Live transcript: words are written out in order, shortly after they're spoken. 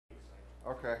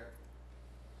Okay.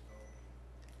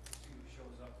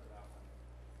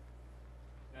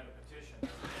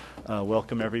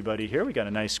 Welcome everybody here. We got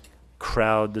a nice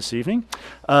crowd this evening.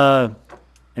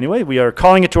 Anyway, we are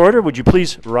calling it to order. Would you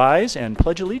please rise and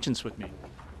pledge allegiance with me?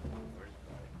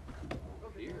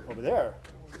 Over there.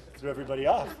 Threw everybody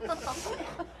off.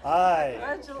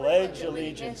 I pledge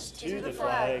allegiance to the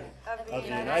flag of the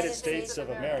United States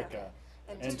of America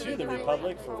and to the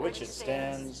republic for which it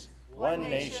stands, one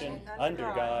nation, under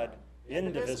God,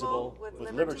 indivisible,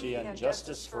 with liberty and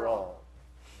justice for all.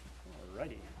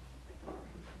 Alrighty.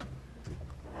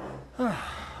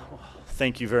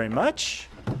 Thank you very much.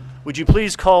 Would you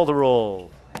please call the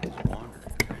roll?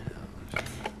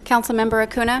 Councilmember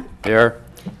Acuna? Here.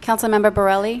 Councilmember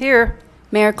Borelli? Here.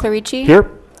 Mayor Clarici? Here.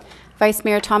 Vice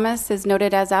Mayor Thomas is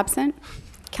noted as absent.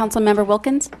 Councilmember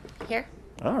Wilkins? Here.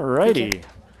 Alrighty.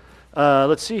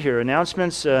 Let's see here.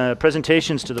 Announcements,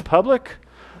 presentations to the public.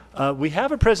 We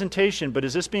have a presentation, but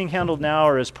is this being handled now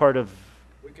or as part of?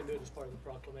 We can do it as part of the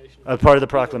proclamation. Part of the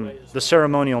proclamation, the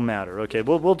ceremonial matter. Okay,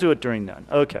 we'll do it during that.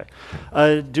 Okay.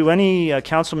 Do any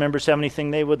council members have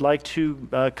anything they would like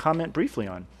to comment briefly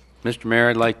on? Mr. Mayor,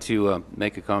 I'd like to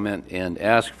make a comment and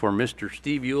ask for Mr.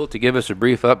 Steve Ewell to give us a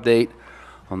brief update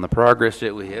on the progress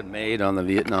that we have made on the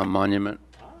Vietnam Monument.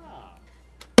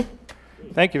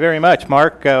 Thank you very much,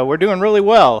 Mark. We're doing really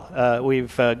well.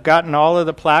 We've gotten all of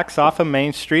the plaques off of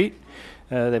Main Street.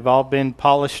 They've all been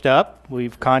polished up.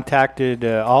 We've contacted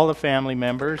all the family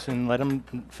members and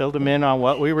filled them in on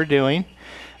what we were doing.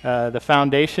 The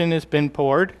foundation has been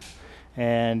poured,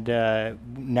 and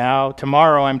now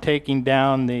tomorrow I'm taking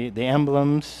down the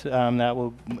emblems that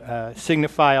will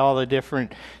signify all the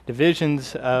different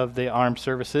divisions of the armed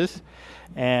services,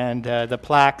 and the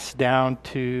plaques down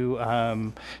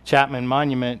to Chapman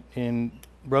Monument in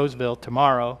Roseville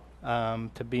tomorrow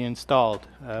to be installed.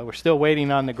 We're still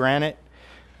waiting on the granite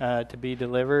to be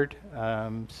delivered,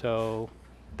 so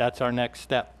that's our next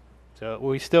step. So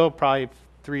we still probably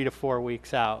 3 to 4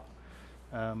 weeks out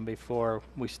before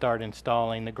we start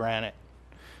installing the granite,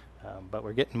 but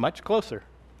we're getting much closer.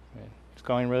 It's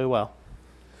going really well.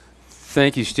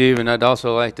 Thank you, Steve, and I'd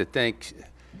also like to thank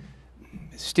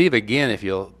Steve again, if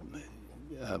you'll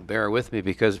bear with me,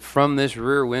 because from this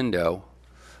rear window,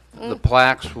 the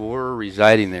plaques were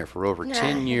residing there for over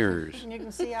 10 years. You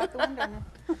can see out the window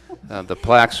now. The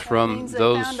plaques from means they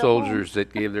those found a soldiers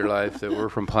that gave their life that were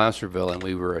from Placerville, and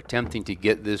we were attempting to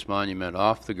get this monument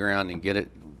off the ground and get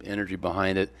it energy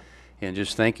behind it. And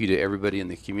just thank you to everybody in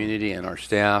the community and our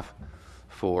staff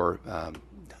for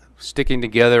sticking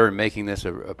together and making this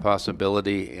a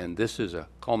possibility. And this is a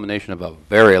culmination of a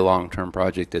very long-term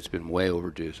project that's been way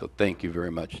overdue. So thank you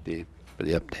very much, Steve, for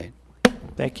the update.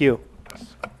 Thank you.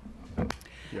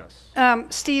 Yes.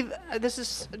 Steve, this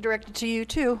is directed to you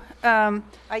too.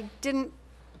 I didn't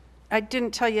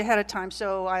tell you ahead of time,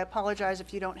 so I apologize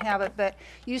if you don't have it, but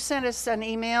you sent us an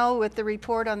email with the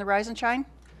report on the Rise and Shine.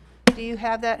 Do you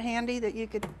have that handy that you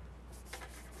could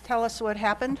tell us what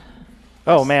happened?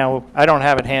 Oh man, well, I don't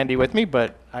have it handy with me,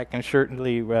 but I can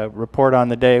certainly report on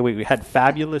the day. We had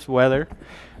fabulous weather.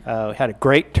 We had a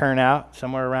great turnout,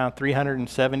 somewhere around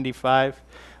 375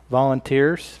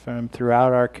 volunteers from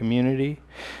throughout our community.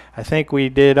 I think we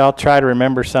did, I'll try to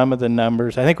remember some of the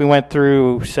numbers. I think we went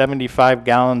through 75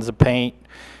 gallons of paint,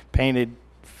 painted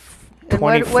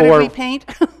 24. What did we paint?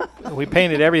 We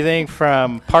painted everything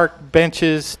from park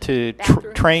benches to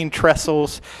train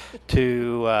trestles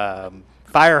to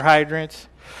fire hydrants.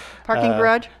 Parking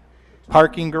garage?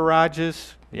 Parking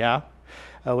garages, yeah.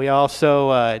 We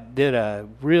also did a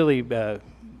really, the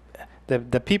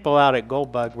people out at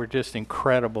Goldbug were just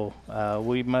incredible.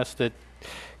 We must have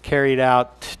carried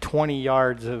out 20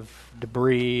 yards of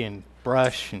debris and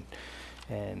brush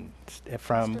and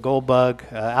from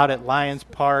Goldbug. Out at Lions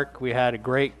Park, we had a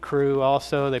great crew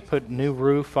also. They put new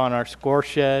roof on our score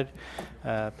shed,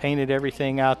 painted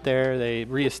everything out there. They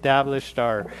reestablished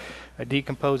our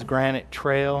decomposed granite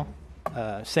trail.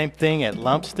 Same thing at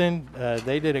Lumsden.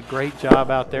 They did a great job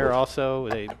out there also.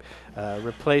 They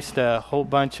replaced a whole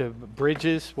bunch of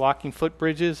bridges, walking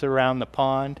footbridges around the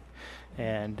pond,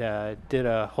 and did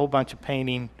a whole bunch of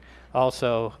painting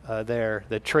also there.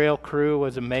 The trail crew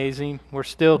was amazing. We're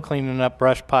still cleaning up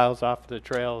brush piles off the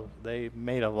trail. They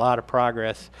made a lot of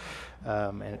progress,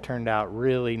 and it turned out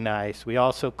really nice. We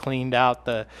also cleaned out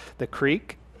the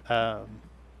creek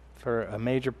for a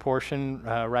major portion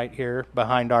right here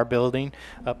behind our building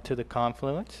up to the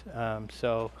confluence.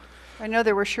 So I know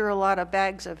there were sure a lot of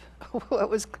bags of what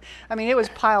was, I mean, it was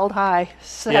piled high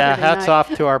Saturday yeah, hats night.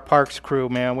 off to our parks crew,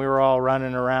 man. We were all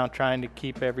running around trying to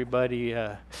keep everybody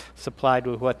supplied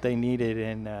with what they needed,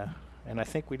 and and I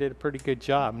think we did a pretty good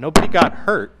job. Nobody got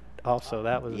hurt. Also,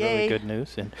 that was Yay. really good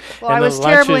news. And Well, and I the was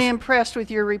terribly lunches- impressed with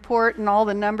your report and all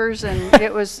the numbers, and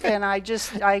it was, and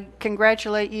I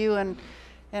congratulate you and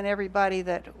everybody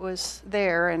that was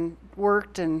there and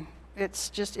worked, and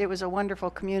it was a wonderful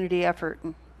community effort.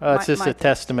 And It's just my a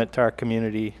testament to our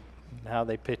community, how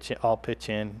they all pitch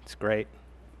in. It's great.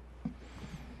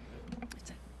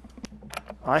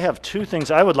 I have two things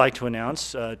I would like to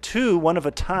announce. Two, one of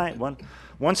a time,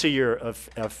 once a year of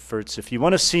efforts. If you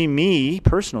want to see me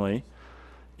personally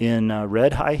in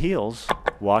red high heels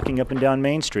walking up and down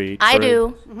Main Street. I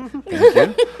do.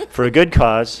 Thank you. For a good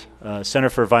cause, Center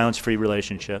for Violence-Free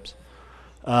Relationships.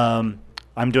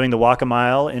 I'm doing the walk a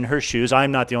mile in her shoes.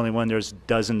 I'm not the only one. There's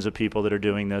dozens of people that are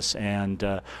doing this and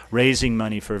raising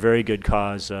money for a very good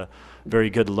cause.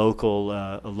 Very good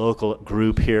local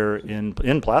group here in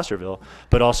Placerville,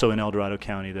 but also in El Dorado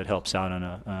County that helps out on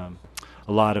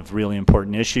a lot of really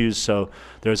important issues. So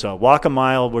there's a walk a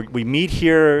mile. We meet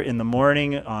here in the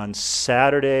morning on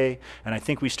Saturday, and I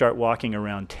think we start walking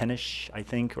around 10ish, I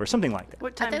think, or something like that.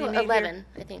 What I time do you think meet 11, here?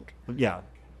 I think. Yeah.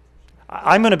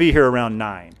 I'm going to be here around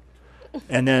 9.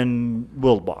 And then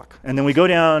we'll walk. And then we go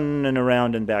down and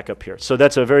around and back up here. So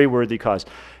that's a very worthy cause.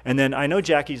 And then I know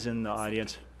Jackie's in the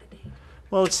audience.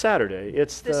 Well, it's Saturday.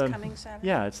 It's This the coming Saturday?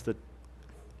 Yeah, it's the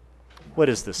what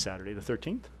is this Saturday? The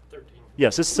 13th? 13.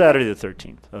 Yes, it's Saturday the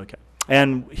 13th. Okay.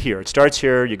 And here, it starts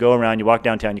here. You go around, you walk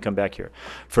downtown, you come back here.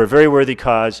 For a very worthy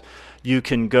cause, you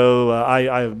can go.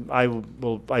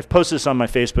 I've posted this on my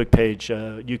Facebook page.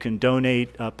 You can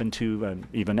donate up into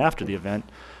even after the event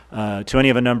to any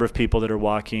of a number of people that are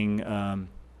walking.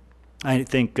 I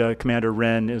think Commander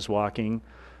Wren is walking,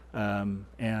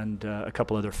 and a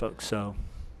couple other folks. So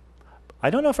I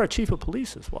don't know if our chief of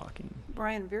police is walking.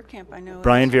 Brian Veerkamp, I know.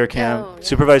 Brian is. Veerkamp, Oh, yeah.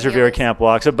 Supervisor He always- Veerkamp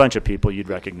walks. A bunch of people you'd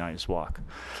recognize walk.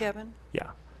 Kevin. Yeah.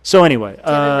 So anyway,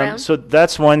 Brown? so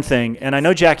that's one thing. And I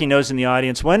know Jackie knows in the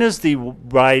audience, when is the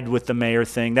ride with the mayor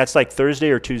thing? That's like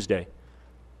Thursday or Tuesday?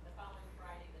 The following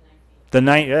Friday, the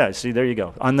 19th. Yeah, see, there you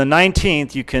go. On the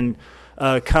 19th, you can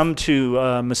come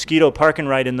to Mosquito Park and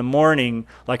Ride in the morning,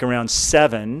 like around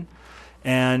 7,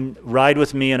 and ride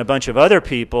with me and a bunch of other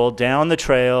people down the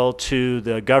trail to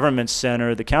the government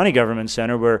center, the county government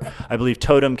center, where I believe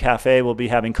Totem Cafe will be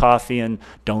having coffee and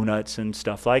donuts and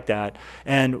stuff like that,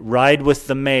 and ride with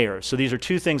the mayor. So these are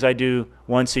two things I do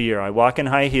once a year. I walk in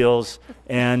high heels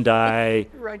and I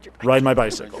Ride your bike. ride my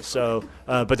bicycle. So,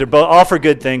 but they're all for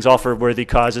good things, all for worthy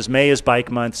causes. May is Bike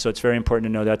Month, so it's very important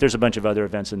to know that. There's a bunch of other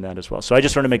events in that as well. So I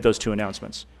just want to make those two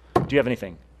announcements. Do you have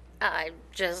anything? I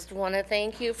just want to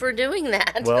thank you for doing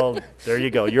that. Well, there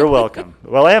you go. You're welcome.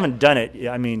 Well, I haven't done it.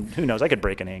 I mean, who knows? I could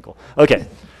break an ankle. Okay.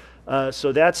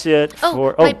 So that's it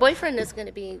for. my boyfriend is going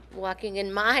to be walking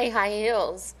in my high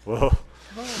heels. Whoa.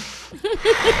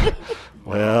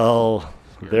 Well,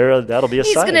 that'll be a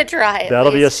He's sight. gonna try at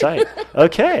That'll be a least. sight.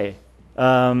 Okay.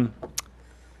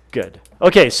 Good.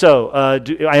 Okay. So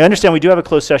I understand we do have a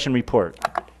closed session report.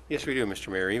 Yes, we do, Mr.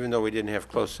 Mayor. Even though we didn't have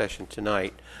closed session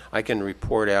tonight, I can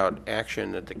report out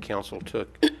action that the council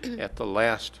took at the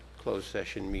last closed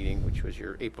session meeting, which was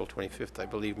your April 25th, I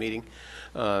believe, meeting.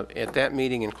 At that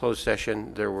meeting in closed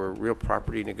session, there were real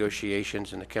property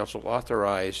negotiations, and the council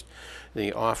authorized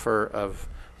the offer of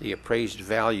the appraised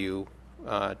value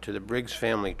to the Briggs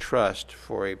Family Trust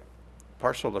for a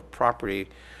parcel of property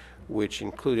which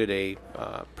included a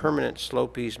permanent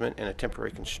slope easement and a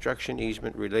temporary construction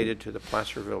easement related to the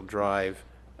Placerville Drive,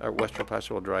 Western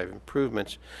Placerville Drive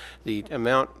improvements. The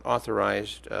amount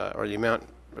authorized, or the amount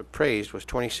appraised, was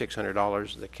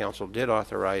 $2,600. The council did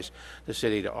authorize the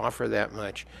city to offer that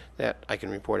much. That I can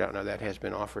report out now. That has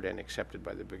been offered and accepted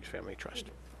by the Briggs Family Trust.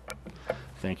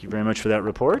 Thank you very much for that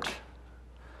report.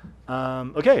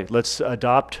 Okay, let's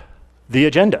adopt the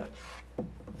agenda.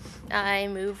 I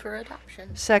move for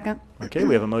adoption. Second. Okay,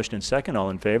 we have a motion and second. All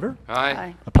in favor?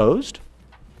 Aye. Opposed?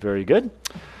 Very good.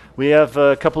 We have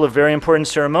a couple of very important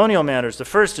ceremonial matters. The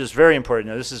first is very important.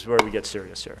 Now, this is where we get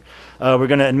serious here. We're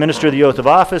going to administer the oath of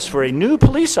office for a new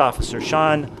police officer,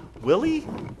 Sean Willie.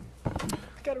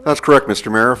 That's correct,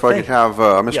 Mr. Mayor. If I Thank could have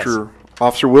Mr. Yes.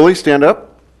 Officer Willie stand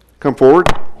up, come forward.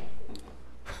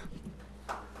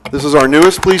 This is our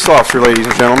newest police officer, ladies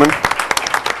and gentlemen.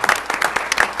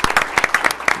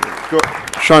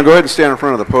 Sean, go ahead and stand in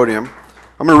front of the podium.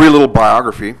 I'm going to read a little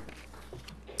biography,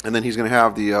 and then he's going to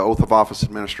have the oath of office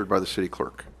administered by the city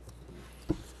clerk.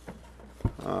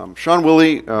 Sean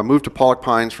Willie moved to Pollock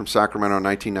Pines from Sacramento in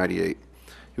 1998.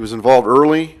 He was involved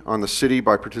early on the city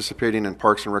by participating in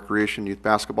Parks and Recreation youth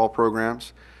basketball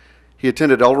programs. He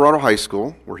attended El Dorado High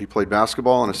School, where he played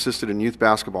basketball and assisted in youth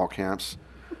basketball camps,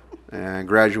 and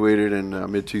graduated in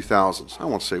mid-2000s. I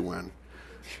won't say when.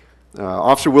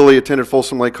 Officer Willie attended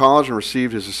Folsom Lake College and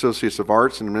received his Associates of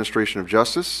Arts in Administration of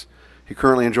Justice. He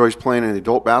currently enjoys playing in the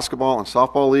adult basketball and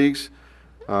softball leagues,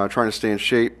 trying to stay in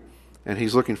shape, and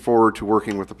he's looking forward to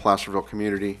working with the Placerville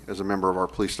community as a member of our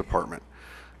police department.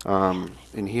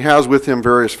 And he has with him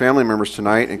various family members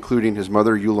tonight, including his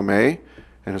mother, Eula May,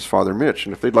 and his father, Mitch.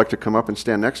 And if they'd like to come up and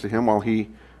stand next to him while he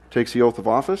takes the oath of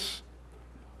office,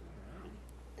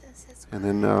 and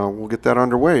then we'll get that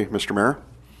underway, Mr. Mayor.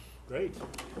 Great.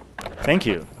 Thank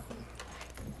you.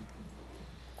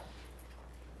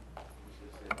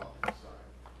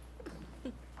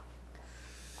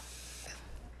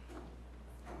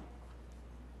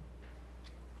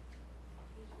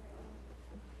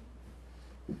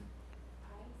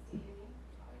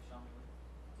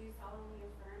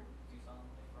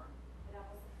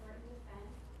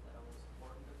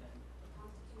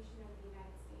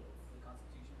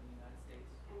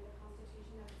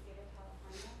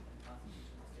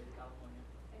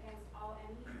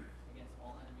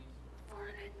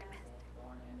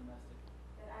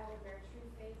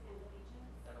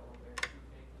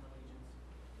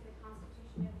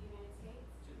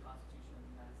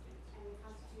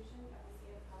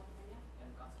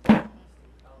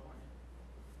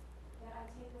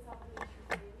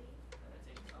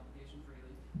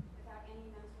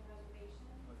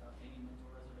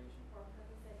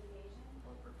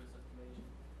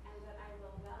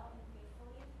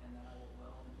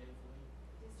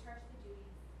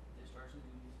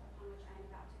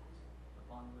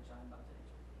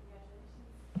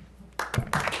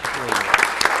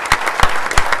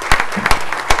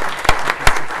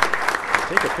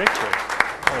 Take a picture.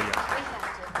 Oh,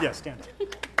 yeah. Yeah, stand. You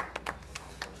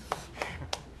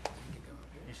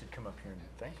should come up here and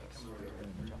thank us.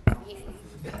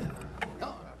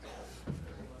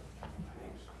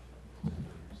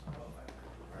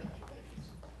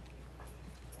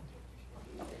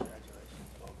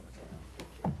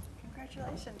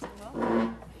 Congratulations, and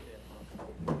welcome.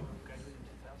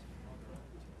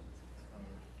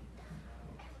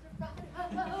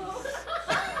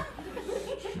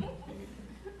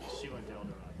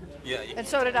 And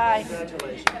so did I.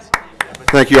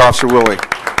 Thank you, Officer Willie.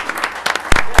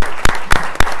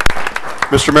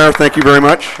 Mr. Mayor, thank you very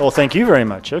much. Well, thank you very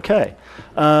much. Okay.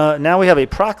 Now we have a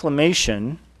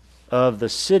proclamation of the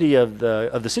City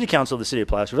Council of the City of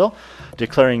Placerville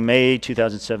declaring May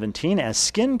 2017 as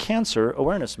Skin Cancer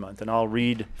Awareness Month. And I'll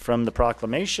read from the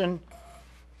proclamation,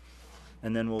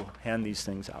 and then we'll hand these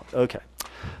things out. Okay.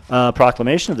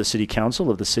 Proclamation of the City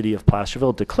Council of the City of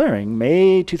Placerville declaring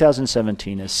May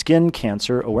 2017 as Skin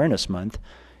Cancer Awareness Month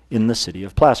in the City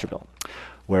of Placerville.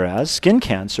 Whereas skin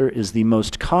cancer is the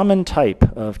most common type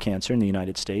of cancer in the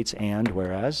United States, and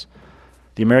whereas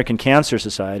the American Cancer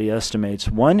Society estimates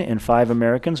 1 in 5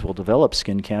 Americans will develop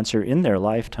skin cancer in their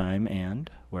lifetime, and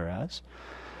whereas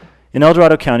in El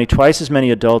Dorado County, twice as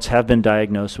many adults have been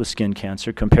diagnosed with skin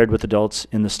cancer compared with adults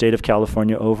in the state of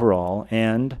California overall,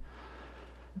 and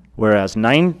whereas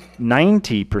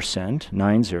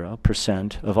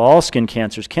 90% of all skin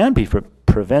cancers can be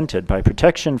prevented by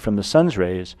protection from the sun's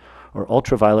rays or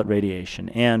ultraviolet radiation,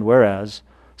 and whereas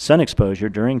sun exposure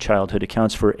during childhood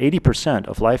accounts for 80%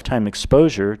 of lifetime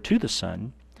exposure to the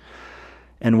sun,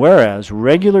 and whereas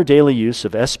regular daily use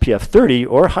of SPF 30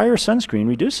 or higher sunscreen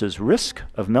reduces risk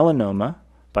of melanoma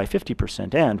by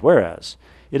 50%, and whereas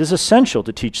it is essential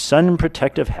to teach sun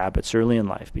protective habits early in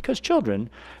life because children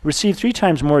receive 3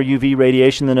 times more UV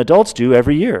radiation than adults do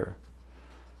every year.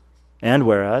 And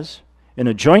whereas, in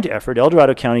a joint effort, El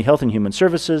Dorado County Health and Human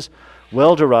Services,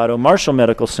 Well Dorado, Marshall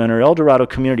Medical Center, El Dorado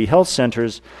Community Health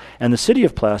Centers, and the City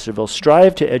of Placerville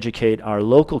strive to educate our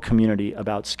local community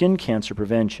about skin cancer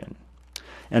prevention.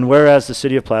 And whereas the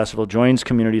City of Placerville joins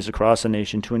communities across the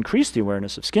nation to increase the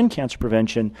awareness of skin cancer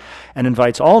prevention and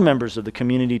invites all members of the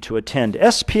community to attend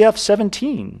SPF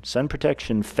 17 Sun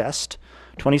Protection Fest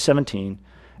 2017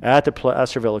 at the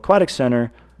Placerville Aquatic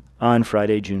Center on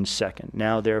Friday, June 2nd.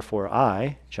 Now, therefore,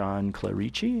 I, John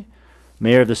Clarici,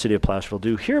 Mayor of the City of Placerville,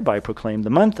 do hereby proclaim the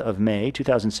month of May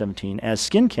 2017 as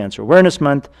Skin Cancer Awareness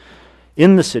Month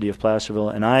in the City of Placerville,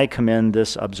 and I commend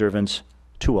this observance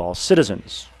to all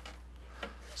citizens.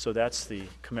 So that's the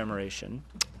commemoration.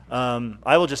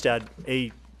 I will just add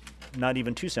not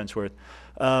even 2 cents worth.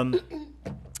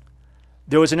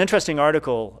 There was an interesting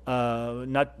article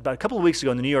about a couple of weeks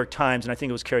ago in the New York Times, and I think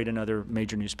it was carried in other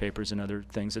major newspapers and other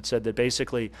things, that said that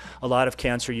basically a lot of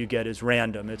cancer you get is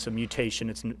random. It's a mutation.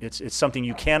 It's something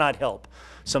you cannot help.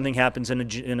 Something happens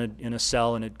in a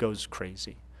cell and it goes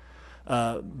crazy.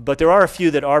 But there are a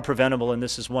few that are preventable, and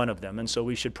this is one of them. And so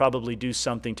we should probably do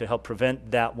something to help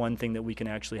prevent that one thing that we can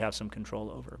actually have some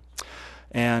control over.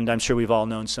 And I'm sure we've all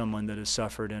known someone that has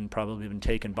suffered and probably been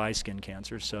taken by skin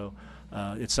cancer. So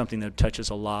it's something that touches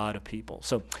a lot of people.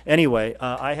 So anyway,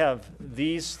 I have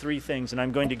these 3 things, and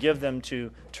I'm going to give them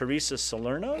to Teresa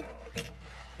Salerno.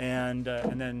 And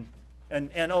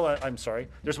I'm sorry.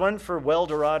 There's one for Well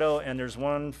Dorado, and there's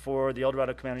one for the El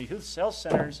Dorado Community Health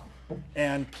Centers.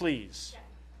 And please.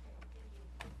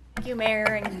 Thank you,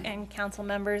 Mayor and council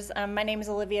members. My name is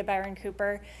Olivia Byron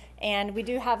Cooper, and we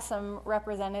do have some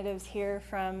representatives here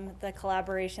from the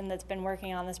collaboration that's been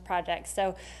working on this project.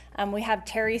 So we have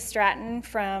Terry Stratton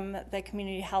from the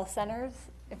Community Health Centers,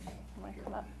 if you want to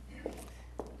come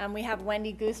up. We have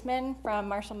Wendy Gooseman from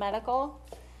Marshall Medical.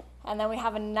 And then we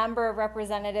have a number of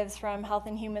representatives from Health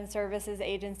and Human Services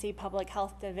Agency Public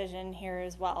Health Division here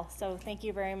as well. So thank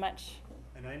you very much.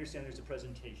 And I understand there's a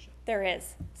presentation. There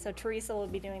is. So Teresa will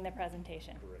be doing the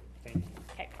presentation. Great. Thank you.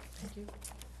 Okay. Thank you.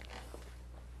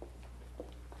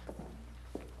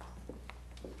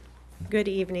 Good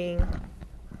evening.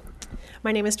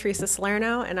 My name is Teresa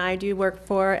Salerno, and I do work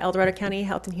for El Dorado County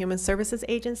Health and Human Services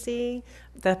Agency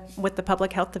with the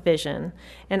Public Health Division.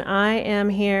 And I am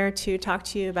here to talk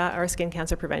to you about our Skin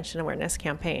Cancer Prevention Awareness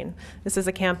campaign. This is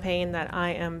a campaign that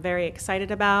I am very excited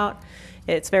about.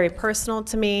 It's very personal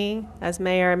to me. As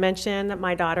Mayor mentioned,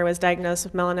 my daughter was diagnosed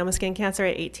with melanoma skin cancer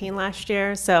at 18 last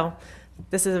year, so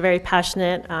this is a very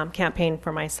passionate campaign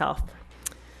for myself.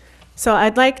 So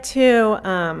I'd like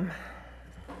to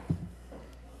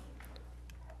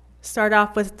start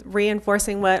off with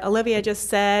reinforcing what Olivia just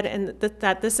said, and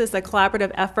that this is a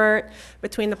collaborative effort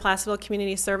between the Placerville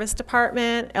Community Service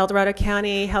Department, El Dorado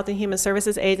County Health and Human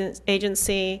Services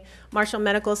Agency, Marshall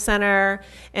Medical Center,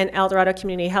 and El Dorado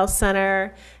Community Health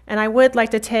Center. And I would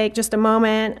like to take just a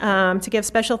moment to give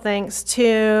special thanks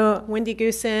to Wendy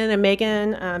Goosen and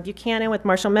Megan Buchanan with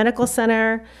Marshall Medical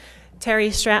Center,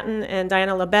 Terry Stratton and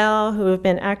Diana LaBelle, who have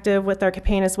been active with our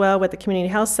campaign as well with the Community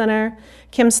Health Center,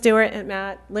 Kim Stewart and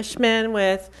Matt Lishman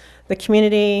with the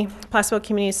Placerville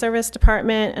Community Service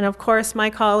Department, and of course my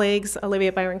colleagues,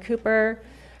 Olivia Byron Cooper,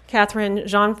 Catherine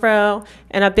Jeanfro,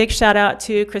 and a big shout out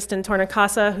to Kristen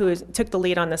Tornacasa, who took the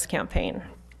lead on this campaign.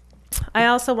 I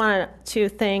also want to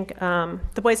thank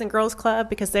the Boys and Girls Club,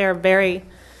 because they are very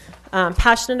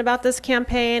passionate about this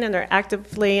campaign, and they're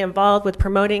actively involved with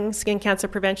promoting skin cancer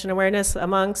prevention awareness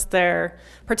amongst their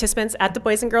participants at the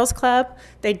Boys and Girls Club.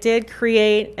 They did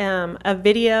create a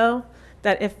video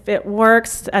that, if it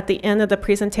works at the end of the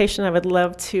presentation, I would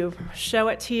love to show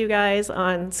it to you guys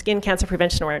on skin cancer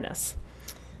prevention awareness.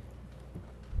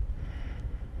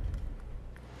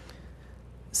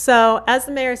 So as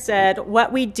the mayor said,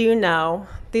 what we do know,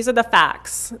 these are the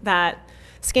facts, that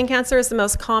skin cancer is the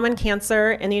most common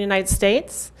cancer in the United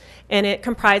States, and it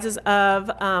comprises of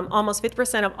almost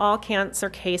 50% of all cancer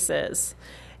cases.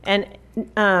 And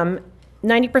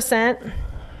 90%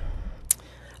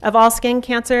 of all skin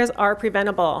cancers are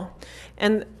preventable.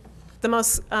 And the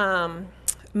most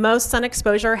sun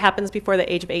exposure happens before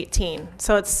the age of 18.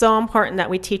 So it's so important that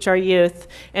we teach our youth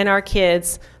and our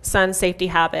kids sun safety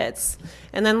habits.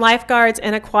 And then lifeguards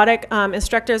and aquatic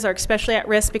instructors are especially at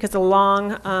risk because of the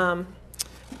long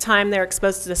time they're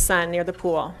exposed to the sun near the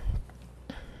pool.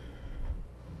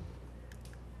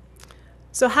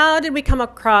 So how did we come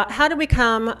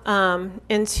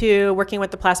into working with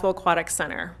the Placerville Aquatic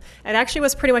Center? It actually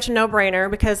was pretty much a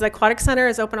no-brainer, because the Aquatic Center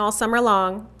is open all summer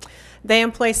long. They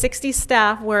employ 60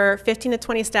 staff, where 15 to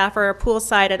 20 staff are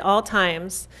poolside at all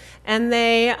times, and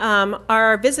they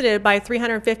are visited by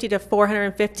 350 to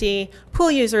 450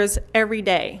 pool users every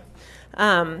day.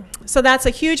 So that's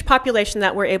a huge population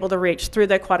that we're able to reach through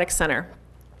the Aquatic Center.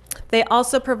 They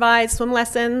also provide swim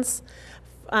lessons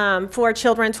for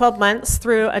children 12 months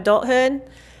through adulthood.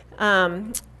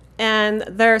 And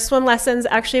their swim lessons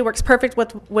actually works perfect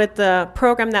with the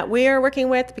program that we are working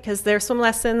with, because their swim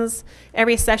lessons,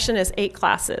 every session is 8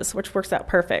 classes, which works out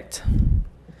perfect.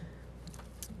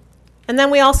 And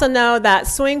then we also know that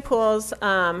swimming pools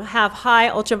have high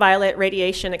ultraviolet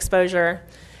radiation exposure.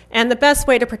 And the best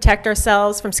way to protect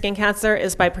ourselves from skin cancer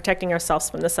is by protecting ourselves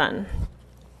from the sun.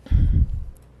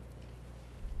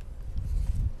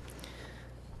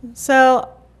 So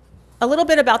a little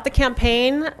bit about the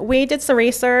campaign. We did some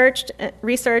research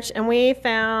and we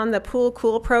found the Pool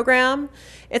Cool program.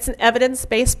 It's an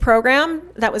evidence-based program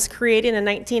that was created in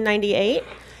 1998.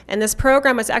 And this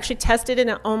program was actually tested in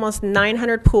almost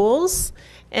 900 pools,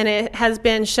 and it has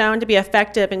been shown to be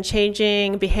effective in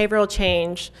changing behavioral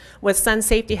change with sun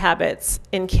safety habits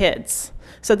in kids.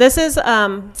 So this is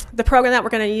the program that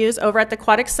we're going to use over at the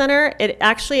Aquatic Center. It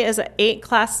actually is an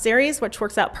 8-class series, which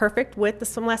works out perfect with the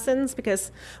swim lessons,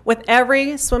 because with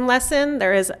every swim lesson,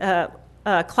 there is a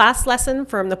class lesson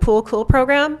from the Pool Cool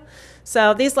program.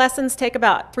 So these lessons take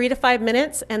about 3 to 5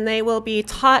 minutes, and they will be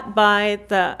taught by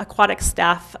the aquatic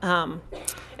staff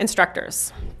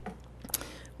instructors.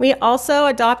 We also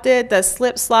adopted the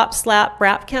Slip, Slop, Slap,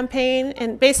 Rap campaign,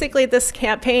 and basically this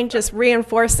campaign just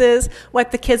reinforces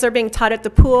what the kids are being taught at the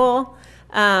pool.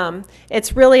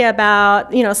 It's really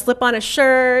about, slip on a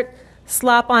shirt,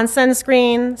 slop on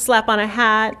sunscreen, slap on a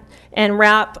hat, and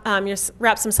wrap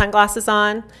some sunglasses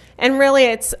on. And really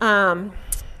it's, they're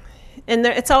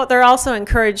also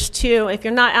encouraged to, if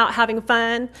you're not out having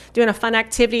fun, doing a fun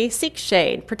activity, seek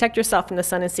shade. Protect yourself from the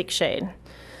sun and seek shade.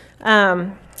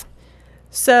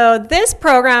 So this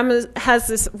program has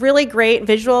this really great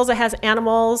visuals. It has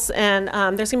animals, and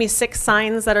there's going to be 6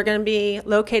 signs that are going to be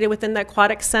located within the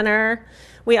aquatic center.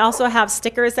 We also have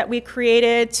stickers that we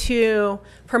created to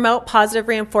promote positive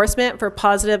reinforcement for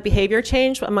positive behavior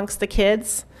change amongst the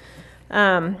kids.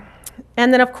 And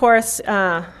then, of course,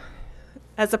 as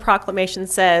the proclamation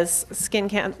says,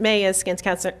 May is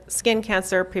Skin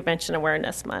Cancer Prevention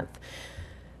Awareness Month.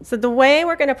 So the way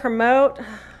we're going to promote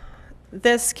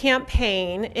this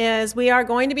campaign is we are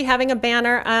going to be having a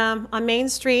banner on Main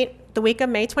Street the week of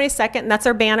May 22nd, and that's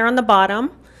our banner on the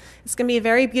bottom. It's going to be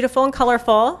very beautiful and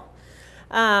colorful.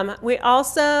 We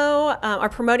also are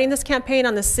promoting this campaign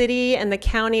on the city and the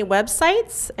county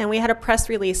websites, and we had a press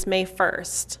release May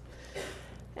 1st.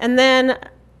 And then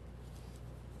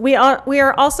we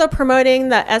are also promoting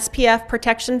the SPF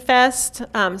Protection Fest,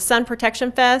 Sun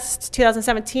Protection Fest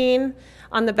 2017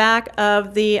 on the back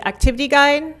of the activity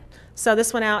guide. So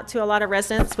this went out to a lot of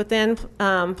residents within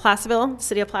Placerville,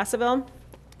 city of Placerville.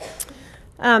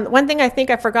 One thing I think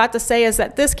I forgot to say is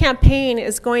that this campaign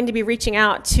is going to be reaching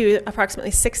out to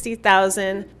approximately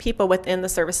 60,000 people within the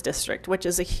service district, which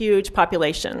is a huge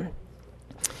population.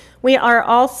 We are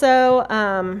also,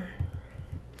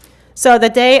 so the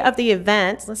day of the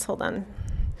event, let's hold on.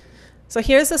 So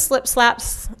here's the Slip, Slop,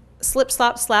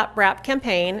 Slap, Rap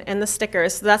campaign and the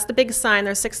stickers. So that's the big sign.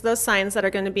 There's 6 of those signs that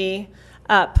are going to be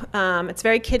up. It's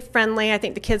very kid-friendly. I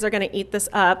think the kids are going to eat this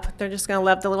up. They're just going to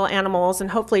love the little animals and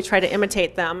hopefully try to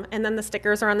imitate them. And then the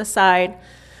stickers are on the side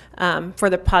for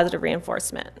the positive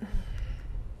reinforcement.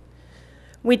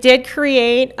 We did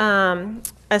create a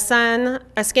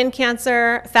skin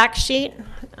cancer fact sheet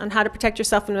on how to protect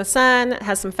yourself from the sun. It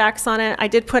has some facts on it. I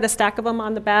did put a stack of them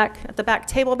on the back, at the back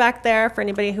table back there for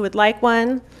anybody who would like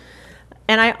one.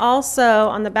 And I also,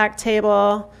 on the back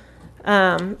table,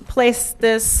 placed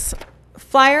this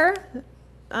flyer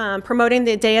promoting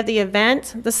the day of the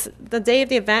event. The day of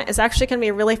the event is actually going to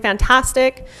be really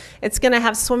fantastic. It's going to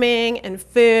have swimming and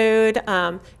food,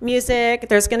 music.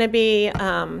 There's going to be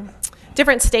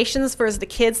different stations for the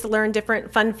kids to learn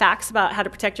different fun facts about how to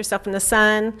protect yourself from the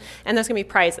sun, and there's going to be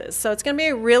prizes. So it's going to be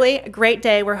a really great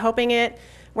day. We're hoping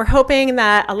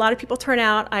that a lot of people turn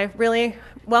out. I really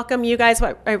welcome you guys,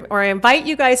 or I invite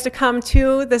you guys to come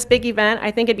to this big event.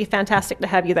 I think it'd be fantastic to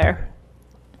have you there.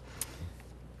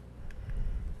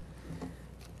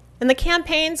 And the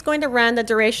campaign's going to run the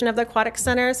duration of the Aquatic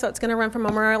Center, so it's going to run from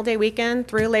Memorial Day weekend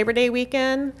through Labor Day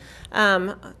weekend.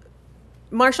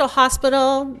 Marshall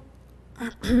Hospital,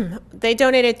 they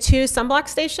donated 2 sunblock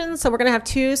stations, so we're going to have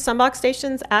 2 sunblock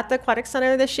stations at the Aquatic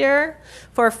Center this year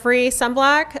for free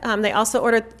sunblock. They also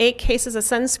ordered 8 cases of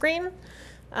sunscreen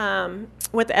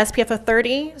with the SPF of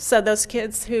 30, so those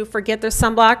kids who forget their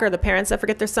sunblock or the parents that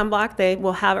forget their sunblock, they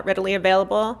will have it readily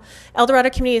available. El Dorado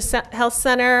Community Health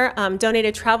Center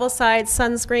donated travel-size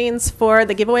sunscreens for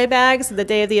the giveaway bags the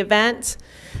day of the event.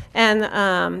 And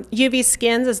UV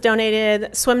Skins has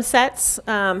donated swim sets,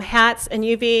 hats, and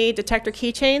UV detector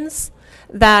keychains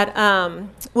that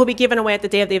will be given away at the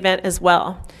day of the event as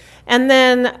well. And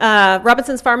then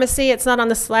Robinson's Pharmacy, it's not on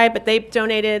the slide, but they've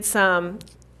donated some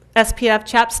SPF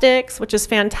chapsticks, which is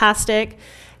fantastic.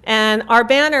 And our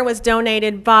banner was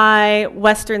donated by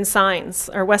Western Signs,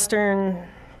 or Western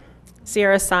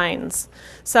Sierra Signs.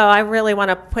 So I really want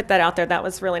to put that out there. That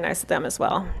was really nice of them as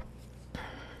well.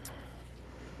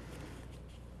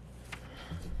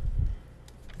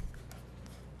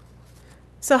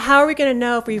 So how are we going to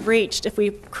know if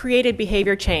we've created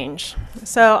behavior change?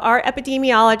 So our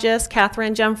epidemiologist,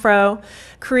 Catherine Jemfro,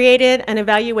 created an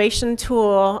evaluation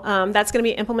tool that's going to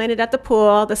be implemented at the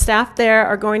pool. The staff there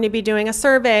are going to be doing a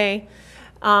survey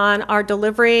on our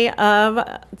delivery of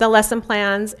the lesson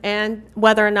plans and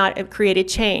whether or not it created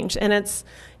change. And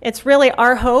it's really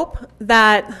our hope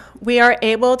that we are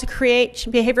able to create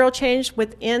behavioral change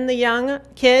within the young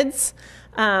kids.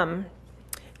 And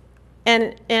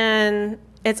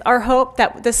it's our hope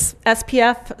that this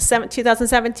SPF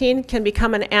 2017 can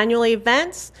become an annual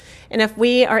event. And if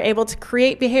we are able to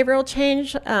create behavioral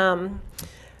change,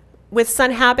 with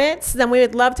Sun Habits, then we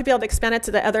would love to be able to expand it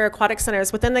to the other aquatic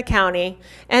centers within the county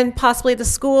and possibly the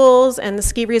schools and the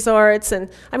ski resorts. And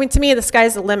I mean, to me, the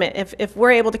sky's the limit. If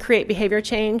we're able to create behavior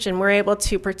change and we're able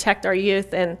to protect our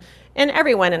youth and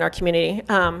everyone in our community,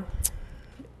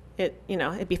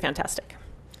 it'd be fantastic.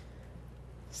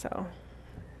 So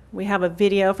we have a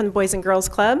video from the Boys and Girls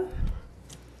Club.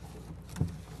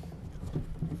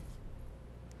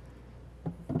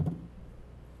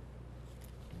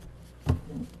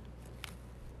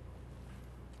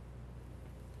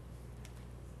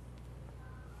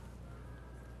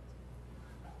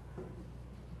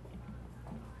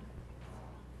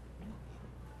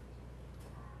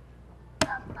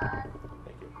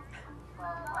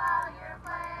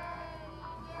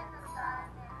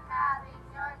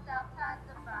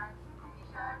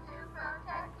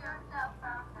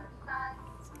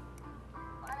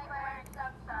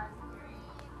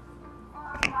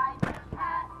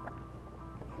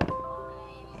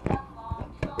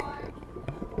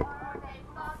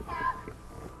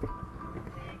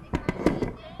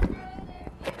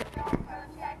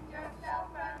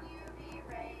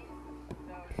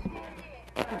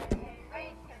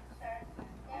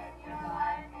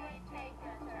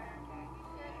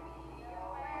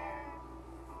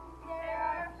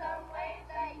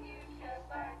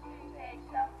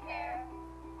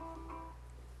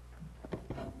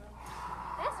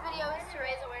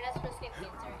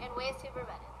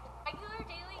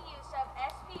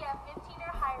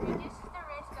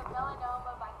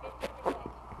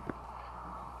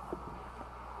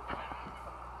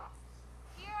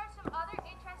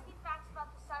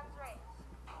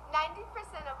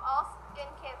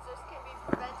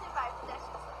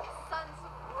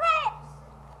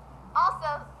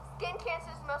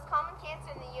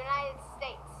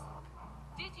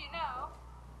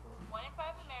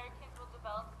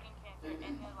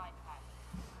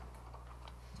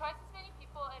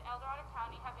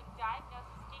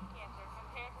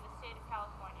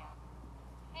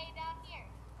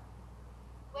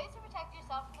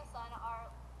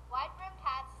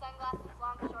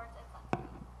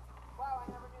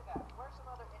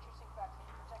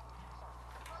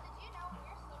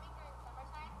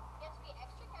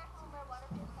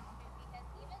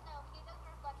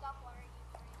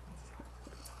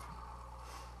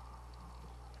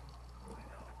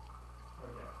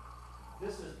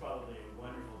 This is probably a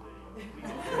wonderful video.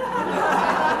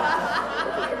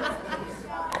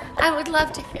 I would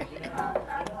love to hear it.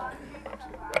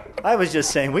 I was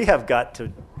just saying, we have got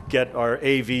to get our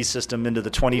AV system into the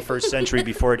 21st century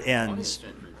before it ends.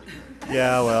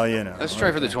 Yeah, well, Let's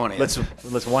try for the 20th.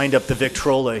 Let's wind up the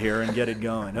Victrola here and get it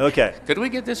going. Okay. Could we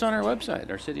get this on our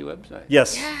website, our city website?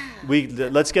 Yes. Yeah.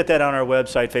 Let's get that on our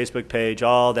website, Facebook page,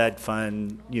 all that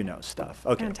fun, stuff.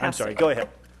 Okay. Fantastic. I'm sorry. Go ahead.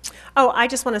 Oh, I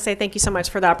just want to say thank you so much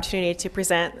for the opportunity to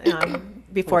present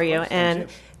before you. And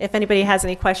if anybody has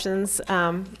any questions,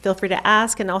 feel free to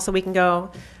ask. And also we can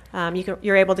go,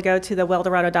 you're able to go to the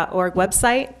weldorado.org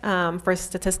website for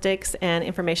statistics and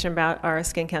information about our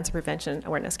skin cancer prevention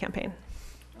awareness campaign.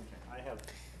 Okay. I have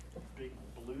big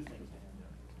blue things to hand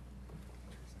out.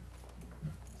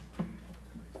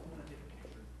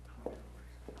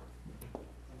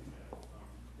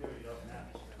 There we go.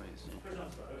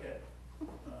 Okay.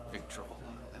 Victrola.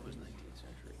 That was 19th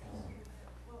century.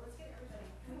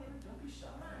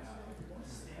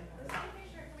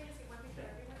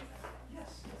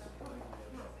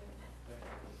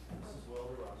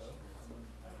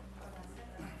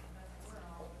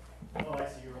 Oh, I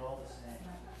see. You're all the same.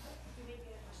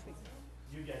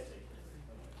 You guys take it.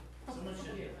 Someone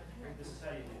should. This is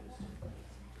how you do this.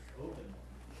 Open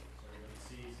so everybody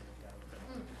sees and you got it.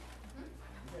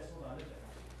 You guys hold on to that.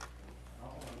 I'll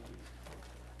hold on to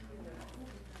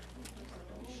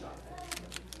these. Shot.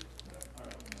 All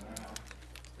right.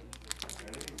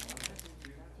 Ready?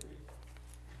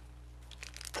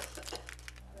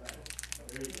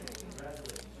 There you go.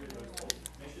 Congratulations.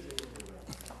 Make sure they look good.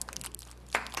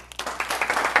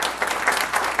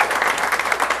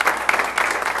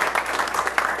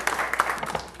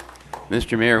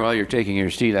 Mr. Mayor, while you're taking your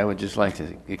seat, I would just like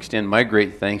to extend my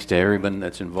great thanks to everyone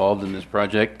that's involved in this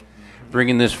project,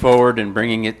 bringing this forward and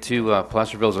bringing it to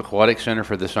Placerville's Aquatic Center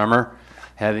for the summer.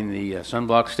 Having the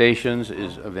sunblock stations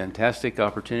is a fantastic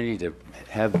opportunity to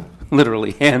have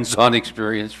literally hands-on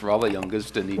experience for all the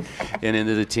youngest and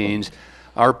into the teens.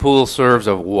 Our pool serves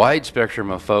a wide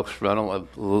spectrum of folks. A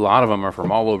lot of them are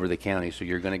from all over the county, so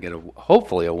you're going to get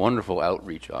hopefully a wonderful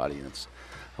outreach audience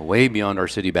way beyond our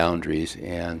city boundaries.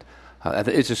 And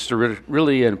it's just a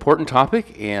really important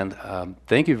topic, and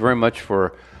thank you very much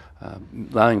for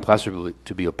allowing Placerville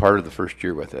to be a part of the first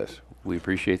year with us. We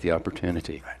appreciate the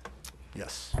opportunity.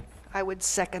 Yes. I would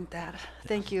second that.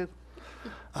 Thank you.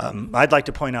 I'd like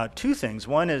to point out two things.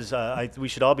 One is we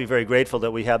should all be very grateful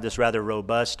that we have this rather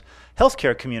robust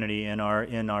healthcare community in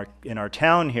our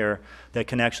town here that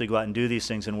can actually go out and do these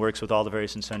things and works with all the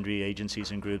various and sundry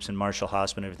agencies and groups and Marshall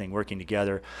Hospital and everything working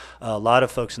together. A lot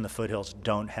of folks in the foothills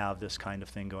don't have this kind of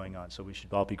thing going on, so we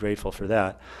should all be grateful for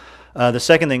that. The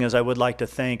second thing is I would like to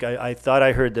thank, I thought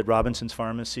I heard that Robinson's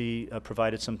Pharmacy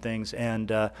provided some things, and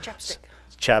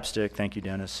Chapstick, thank you,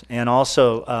 Dennis. And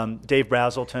also Dave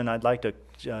Brazelton, I'd like to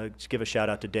give a shout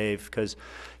out to Dave because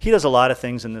he does a lot of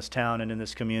things in this town and in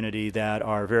this community that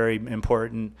are very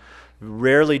important.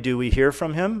 Rarely do we hear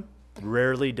from him.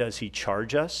 Rarely does he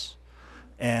charge us.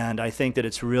 And I think that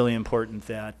it's really important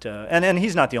that, and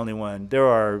he's not the only one. There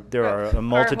are a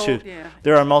multitude.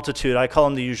 There are a multitude. I call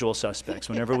them the usual suspects.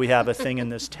 Whenever we have a thing in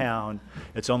this town,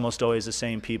 it's almost always the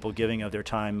same people giving of their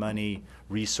time, money,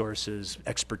 resources,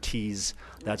 expertise,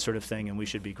 that sort of thing. And we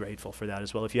should be grateful for that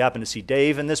as well. If you happen to see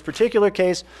Dave in this particular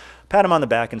case, pat him on the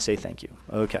back and say thank you.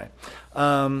 Okay.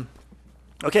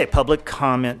 Okay. Public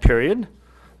comment period.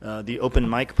 The open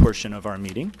mic portion of our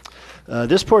meeting.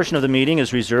 This portion of the meeting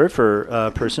is reserved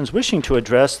for persons wishing to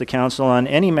address the council on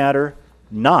any matter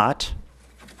not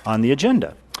on the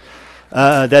agenda.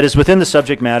 That is within the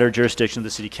subject matter jurisdiction of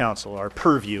the City Council, our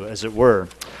purview, as it were.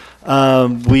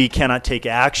 We cannot take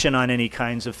action on any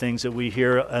kinds of things that we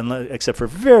hear, except for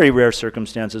very rare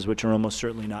circumstances, which are almost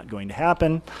certainly not going to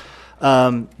happen.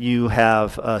 You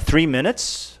have 3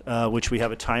 minutes, which we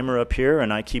have a timer up here,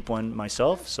 and I keep one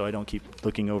myself, so I don't keep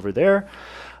looking over there.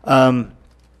 I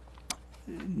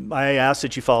ask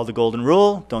that you follow the golden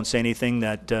rule. Don't say anything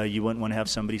that you wouldn't want to have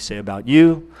somebody say about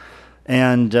you.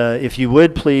 And if you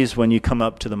would, please, when you come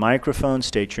up to the microphone,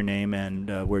 state your name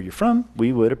and where you're from.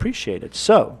 We would appreciate it.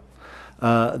 So,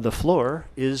 the floor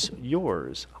is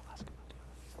yours.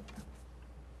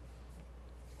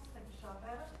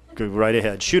 Go right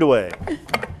ahead. Shoot away.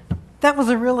 That was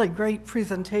a really great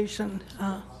presentation.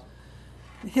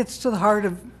 It hits to the heart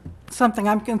of something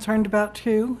I'm concerned about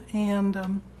too,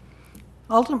 and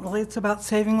ultimately it's about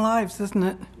saving lives, isn't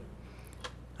it?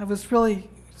 I was really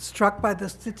struck by the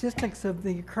statistics of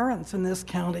the occurrence in this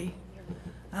county.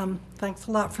 Thanks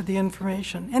a lot for the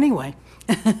information. Anyway,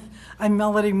 I'm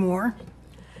Melody Moore,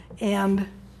 and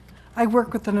I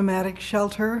work with the Nomadic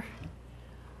Shelter,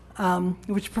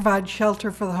 which provides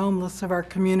shelter for the homeless of our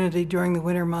community during the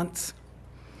winter months.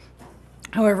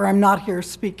 However, I'm not here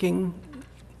speaking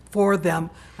for them.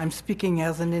 I'm speaking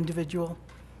as an individual.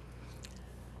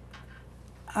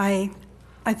 I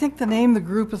think the name the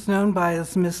group is known by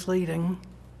is misleading.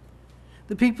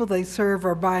 The people they serve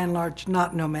are by and large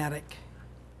not nomadic,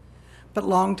 but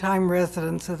longtime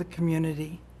residents of the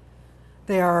community.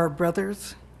 They are our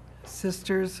brothers,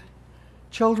 sisters,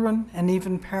 children, and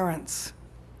even parents.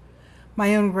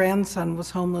 My own grandson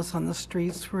was homeless on the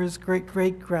streets where his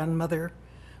great-great-grandmother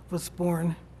was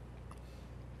born.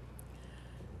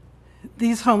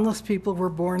 These homeless people were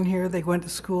born here, they went to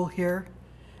school here,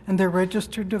 and they're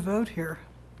registered to vote here.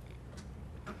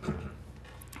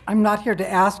 I'm not here to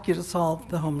ask you to solve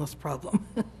the homeless problem.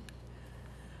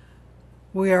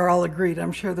 We are all agreed.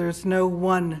 I'm sure there's no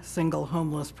one single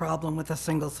homeless problem with a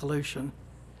single solution.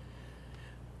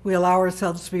 We allow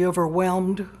ourselves to be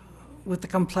overwhelmed with the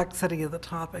complexity of the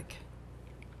topic.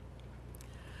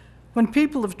 When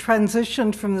people have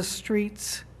transitioned from the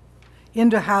streets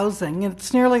into housing, and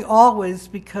it's nearly always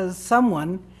because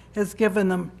someone has given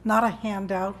them not a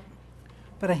handout,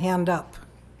 but a hand up.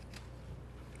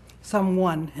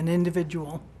 Someone, an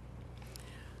individual.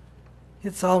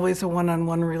 It's always a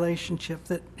one-on-one relationship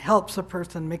that helps a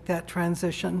person make that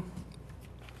transition,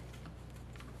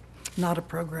 not a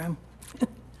program.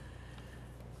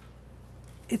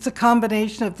 It's a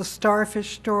combination of the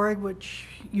starfish story, which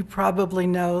you probably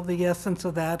know. The essence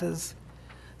of that is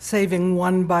saving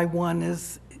one by one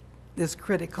is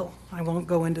critical. I won't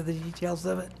go into the details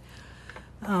of it.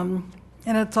 And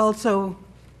it's also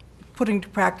putting to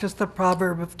practice the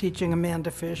proverb of teaching a man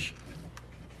to fish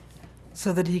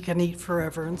so that he can eat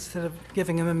forever instead of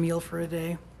giving him a meal for a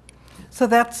day. So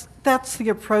that's the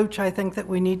approach I think that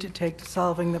we need to take to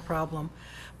solving the problem.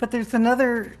 But there's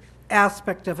another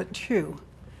aspect of it too.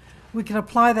 We can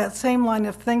apply that same line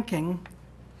of thinking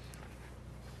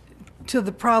to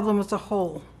the problem as a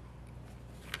whole.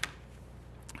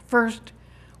 First,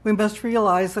 we must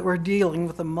realize that we're dealing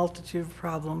with a multitude of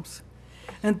problems,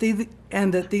 and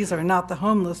that these are not the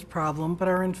homeless problem, but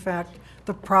are in fact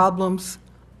the problems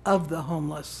of the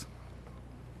homeless.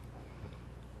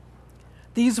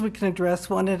 These we can address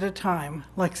one at a time,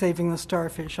 like saving the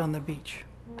starfish on the beach.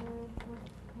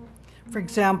 For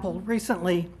example,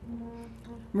 recently,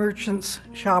 merchants,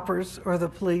 shoppers, or the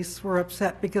police were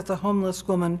upset because a homeless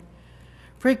woman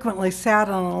frequently sat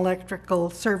on an electrical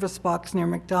service box near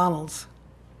McDonald's.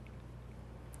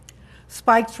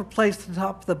 Spikes were placed on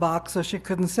top of the box so she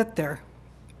couldn't sit there.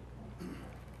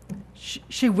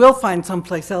 She will find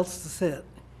someplace else to sit.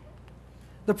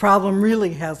 The problem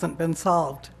really hasn't been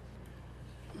solved.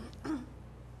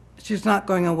 She's not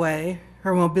going away.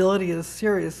 Her mobility is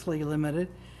seriously limited,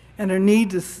 and her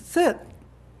need to sit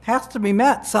has to be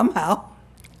met somehow.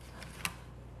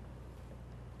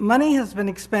 Money has been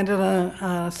expended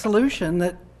on a solution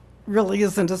that really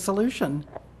isn't a solution.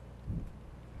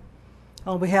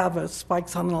 All we have is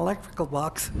spikes on an electrical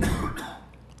box.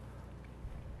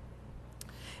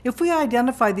 If we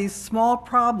identify these small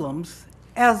problems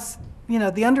as,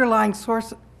 the underlying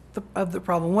source of the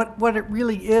problem, what it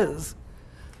really is,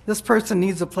 this person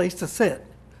needs a place to sit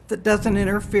that doesn't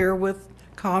interfere with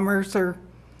commerce or,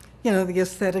 the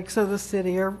aesthetics of the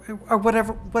city or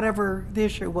whatever the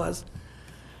issue was.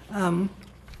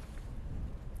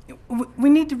 We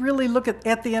need to really look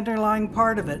at the underlying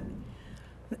part of it,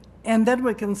 and then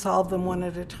we can solve them one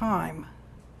at a time.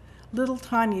 Little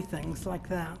tiny things like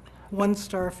that. One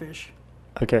starfish.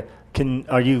 Okay.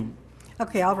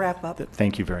 Okay, I'll wrap up.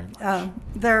 Thank you very much.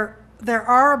 There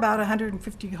are about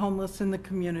 150 homeless in the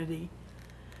community,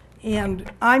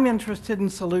 and I'm interested in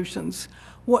solutions.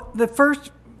 The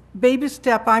first baby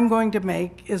step I'm going to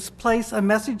make is place a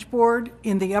message board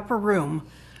in the upper room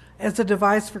as a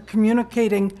device for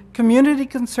communicating community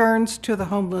concerns to the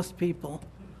homeless people.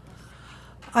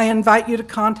 I invite you to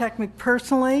contact me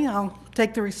personally. I'll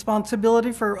take the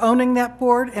responsibility for owning that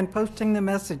board and posting the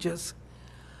messages.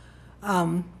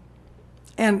 And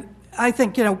I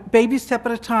think, baby step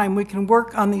at a time, we can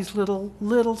work on these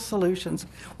little solutions.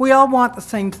 We all want the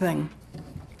same thing.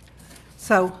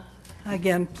 So,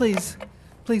 again, please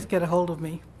get a hold of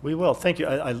me. We will. Thank you.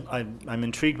 I'm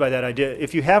intrigued by that idea.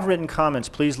 If you have written comments,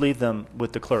 please leave them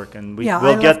with the clerk, and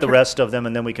we'll get the rest of them,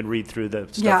 and then we can read through the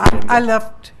stuff. Yeah, I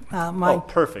left my... Oh,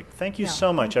 perfect. Thank you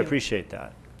so much. I appreciate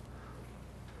that.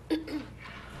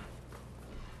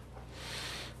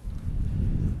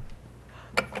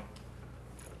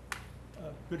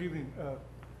 Good evening.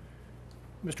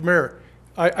 Mr. Mayor,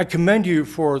 I commend you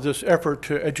for this effort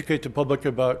to educate the public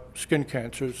about skin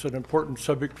cancer. It's an important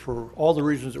subject for all the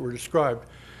reasons that were described.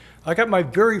 I got my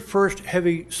very first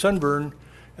heavy sunburn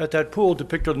at that pool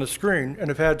depicted on the screen and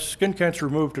have had skin cancer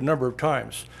removed a number of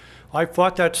times. I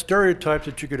fought that stereotype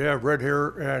that you could have red hair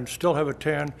and still have a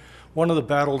tan, one of the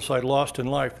battles I lost in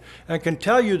life, and can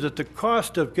tell you that the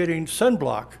cost of getting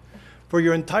sunblock for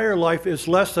your entire life is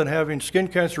less than having skin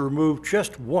cancer removed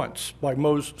just once by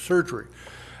Mohs surgery.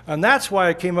 And that's why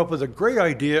I came up with a great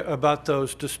idea about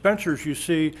those dispensers you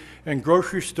see in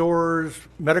grocery stores,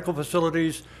 medical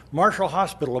facilities, Marshall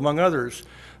Hospital, among others,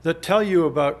 that tell you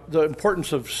about the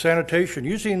importance of sanitation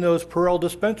using those Perel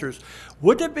dispensers.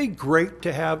 Wouldn't it be great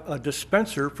to have a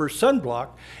dispenser for sunblock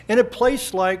in a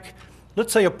place like,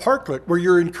 let's say, a parklet, where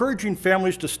you're encouraging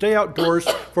families to stay outdoors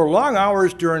for long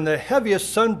hours during the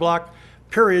heaviest sunblock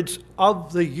periods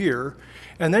of the year,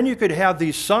 and then you could have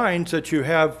these signs that you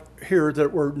have here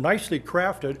that were nicely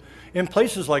crafted in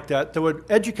places like that would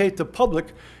educate the public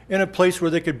in a place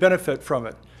where they could benefit from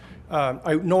it.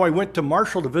 I know I went to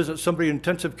Marshall to visit somebody in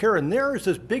intensive care, and there is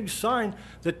this big sign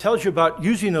that tells you about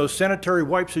using those sanitary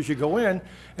wipes as you go in, and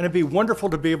it'd be wonderful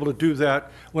to be able to do that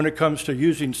when it comes to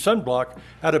using sunblock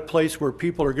at a place where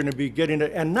people are going to be getting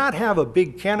it and not have a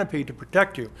big canopy to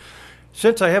protect you.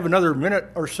 Since I have another minute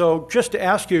or so, just to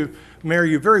ask you, Mayor,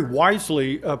 you very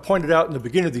wisely pointed out in the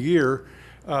beginning of the year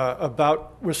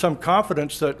with some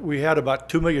confidence that we had about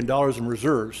 $2 million in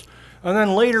reserves. And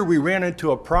then later we ran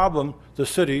into a problem, the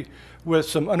city, with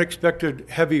some unexpected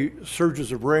heavy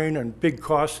surges of rain and big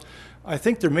costs. I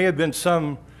think there may have been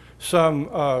some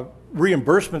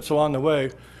reimbursements along the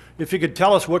way. If you could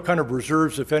tell us what kind of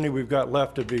reserves, if any, we've got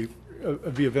left, it'd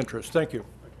be of interest. Thank you.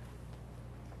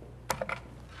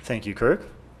 Thank you, Kirk.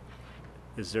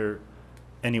 Is there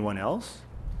anyone else?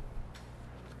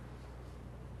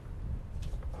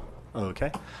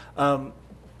 Okay.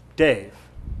 Dave,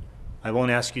 I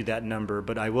won't ask you that number,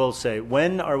 but I will say,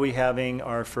 when are we having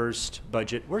our first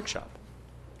budget workshop?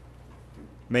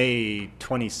 May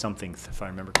 20-something, if I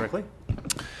remember correctly?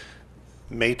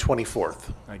 May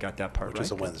 24th. I got that part right. Which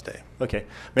is a Wednesday. Okay.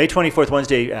 May 24th,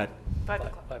 Wednesday at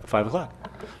 5 o'clock.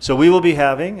 So we will be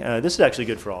having, this is actually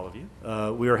good for all of you,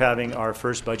 we are having our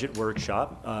first budget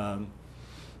workshop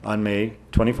on May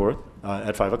 24th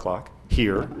at 5 o'clock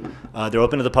here. They're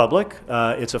open to the public.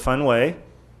 It's a fun way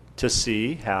to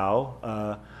see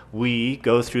how we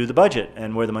go through the budget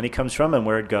and where the money comes from and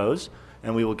where it goes.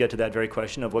 and we will get to that very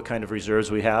question of what kind of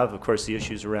reserves we have. Of course, the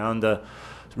issues around the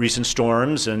recent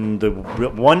storms and the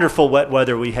wonderful wet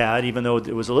weather we had, even though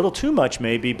it was a little too much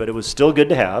maybe, but it was still good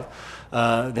to have,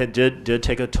 that did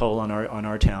take a toll on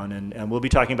our town, and we'll be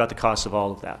talking about the costs of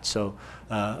all of that. So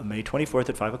May 24th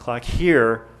at 5 o'clock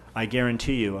here, I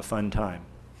guarantee you a fun time.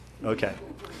 Okay.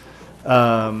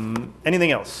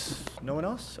 Anything else? No one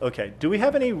else? Okay. Do we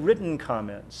have any written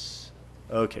comments?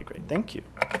 Okay, great. Thank you.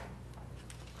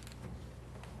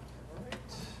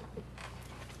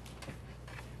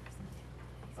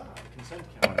 Consent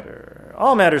calendar.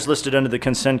 All matters listed under the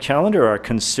consent calendar are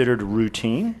considered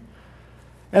routine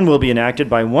and will be enacted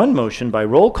by one motion by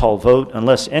roll call vote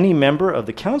unless any member of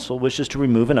the council wishes to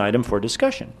remove an item for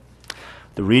discussion.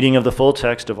 The reading of the full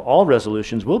text of all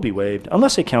resolutions will be waived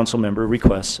unless a council member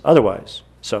requests otherwise.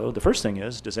 So the first thing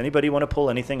is, does anybody want to pull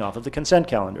anything off of the consent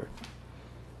calendar?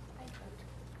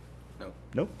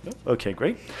 No. Nope. Okay,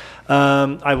 great.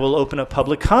 I will open up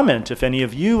public comment if any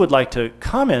of you would like to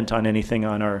comment on anything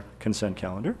on our consent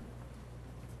calendar.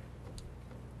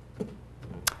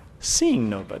 Seeing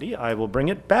nobody, I will bring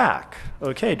it back.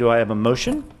 Okay, do I have a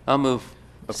motion? I'll move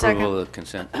approval of the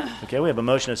consent. Okay, we have a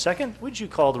motion and a second. Would you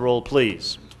call the roll,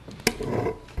 please?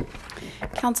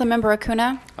 Councilmember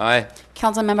Acuna? Aye.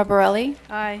 Councilmember Borelli?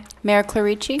 Aye. Mayor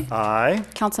Clarici? Aye.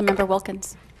 Councilmember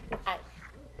Wilkins?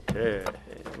 Okay,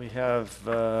 we have,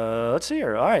 let's see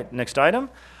here. All right, next item.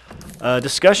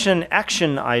 Discussion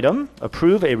action item,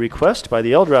 approve a request by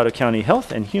the El Dorado County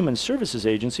Health and Human Services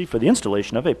Agency for the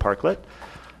installation of a parklet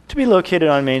to be located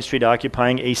on Main Street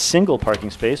occupying a single parking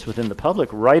space within the public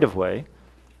right-of-way,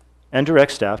 and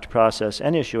direct staff to process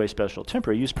and issue a special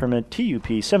temporary use permit, TUP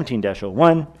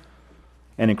 17-01,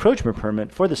 and encroachment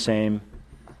permit for the same.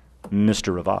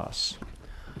 Mr. Rivas.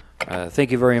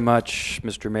 Thank you very much,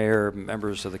 Mr. Mayor,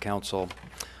 members of the council.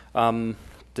 To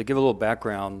give a little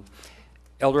background,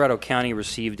 El Dorado County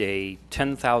received a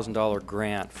 $10,000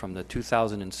 grant from the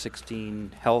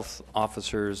 2016 Health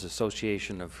Officers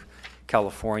Association of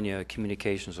California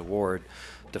Communications Award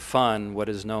to fund what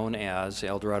is known as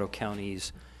El Dorado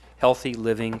County's Healthy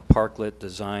Living Parklet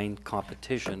Design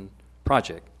Competition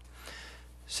project.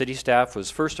 City staff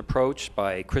was first approached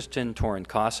by Kristen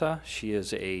Torrencasa. She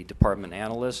is a department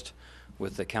analyst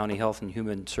with the County Health and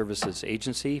Human Services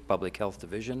Agency, Public Health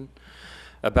Division,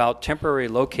 about temporarily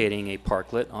locating a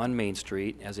parklet on Main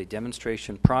Street as a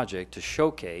demonstration project to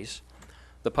showcase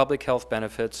the public health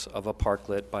benefits of a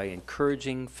parklet by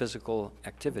encouraging physical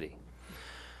activity.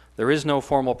 There is no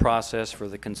formal process for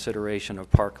the consideration of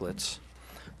parklets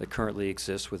that currently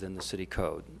exists within the city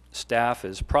code. Staff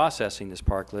is processing this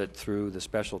parklet through the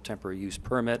special temporary use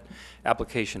permit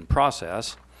application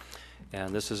process,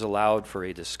 and this is allowed for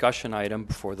a discussion item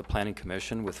before the Planning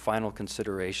Commission with final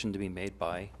consideration to be made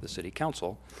by the City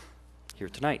Council here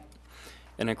tonight.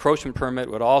 An encroachment permit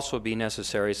would also be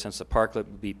necessary since the parklet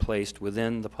would be placed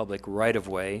within the public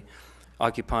right-of-way,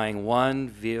 occupying one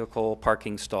vehicle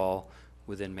parking stall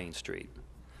within Main Street.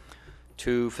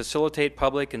 To facilitate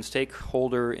public and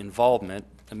stakeholder involvement,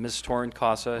 Ms.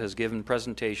 Torrencasa has given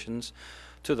presentations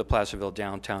to the Placerville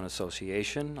Downtown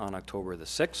Association on October the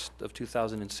 6th of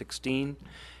 2016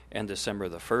 and December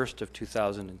the 1st of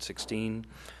 2016,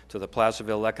 to the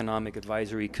Placerville Economic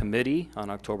Advisory Committee on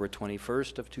October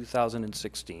 21st of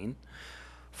 2016.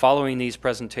 Following these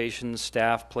presentations,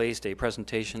 staff placed a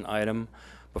presentation item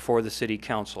before the City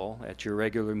Council at your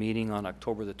regular meeting on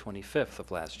October the 25th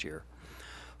of last year.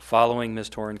 Following Ms.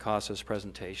 Torrencasa's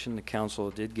presentation, the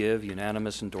Council did give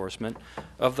unanimous endorsement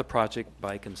of the project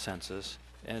by consensus,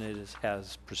 and it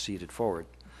has proceeded forward.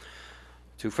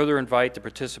 To further invite the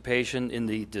participation in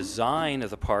the design of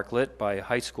the parklet by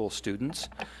high school students,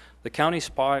 the county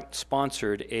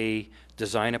sponsored a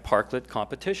Design a Parklet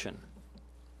competition,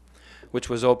 which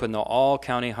was open to all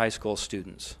county high school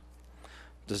students.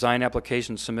 Design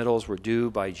application submittals were due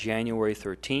by January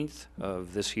 13th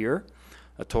of this year.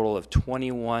 A total of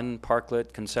 21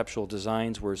 parklet conceptual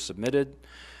designs were submitted,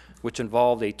 which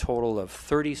involved a total of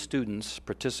 30 students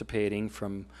participating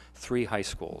from 3 high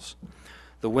schools.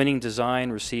 The winning design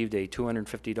received a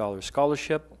 $250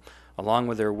 scholarship, along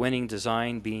with their winning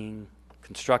design being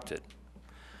constructed.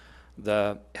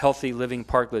 The Healthy Living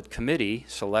Parklet Committee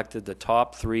selected the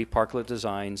top 3 parklet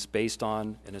designs based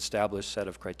on an established set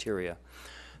of criteria.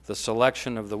 The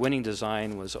selection of the winning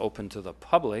design was open to the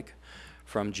public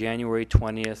from January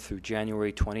 20th through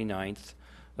January 29th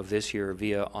of this year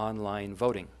via online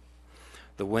voting.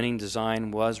 The winning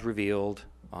design was revealed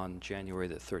on January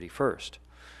the 31st.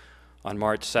 On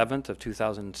March 7th of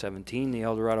 2017, the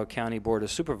El Dorado County Board of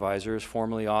Supervisors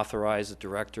formally authorized the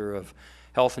Director of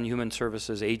Health and Human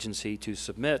Services Agency to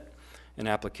submit an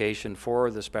application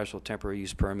for the special temporary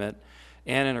use permit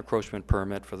and an encroachment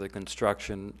permit for the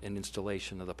construction and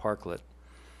installation of the parklet.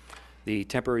 The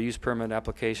temporary use permit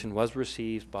application was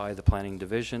received by the Planning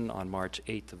Division on March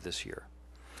 8th of this year.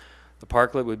 The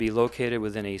parklet would be located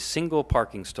within a single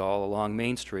parking stall along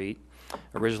Main Street,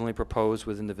 originally proposed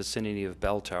within the vicinity of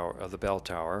the bell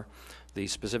tower, the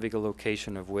specific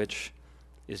location of which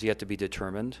is yet to be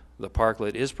determined. The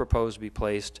parklet is proposed to be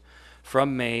placed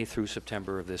from May through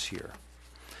September of this year.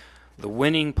 The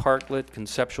winning parklet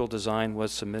conceptual design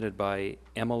was submitted by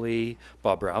Emily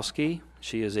Bobrowski.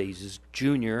 She is a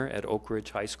junior at Oak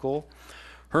Ridge High School.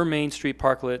 Her Main Street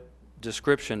parklet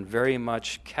description very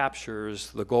much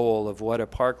captures the goal of what a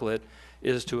parklet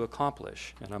is to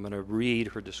accomplish. And I'm going to read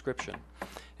her description.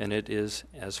 And it is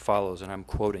as follows, and I'm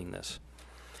quoting this.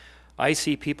 I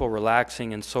see people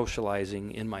relaxing and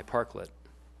socializing in my parklet.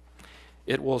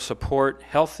 It will support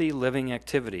healthy living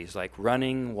activities like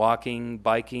running, walking,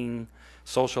 biking,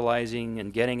 socializing,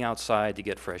 and getting outside to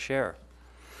get fresh air.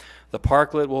 The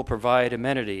parklet will provide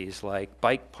amenities like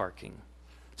bike parking,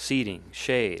 seating,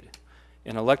 shade,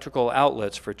 and electrical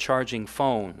outlets for charging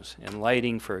phones and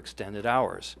lighting for extended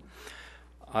hours.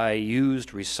 I used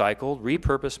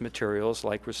repurposed materials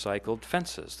like recycled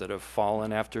fences that have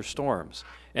fallen after storms,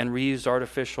 and reused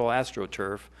artificial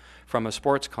astroturf from a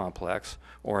sports complex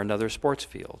or another sports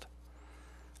field.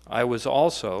 I was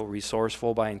also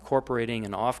resourceful by incorporating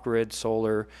an off-grid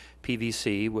solar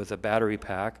PVC with a battery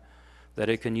pack that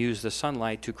it can use the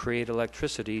sunlight to create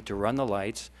electricity to run the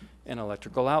lights and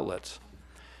electrical outlets.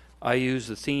 I used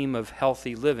the theme of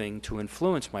healthy living to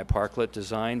influence my parklet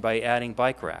design by adding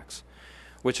bike racks,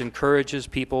 which encourages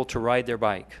people to ride their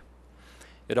bike.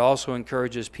 It also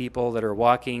encourages people that are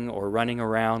walking or running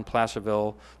around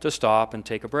Placerville to stop and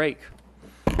take a break.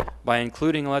 By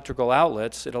including electrical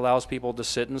outlets, it allows people to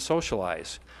sit and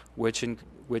socialize, which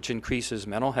increases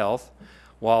mental health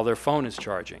while their phone is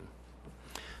charging.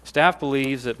 Staff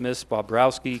believes that Ms.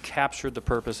 Bobrowski captured the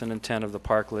purpose and intent of the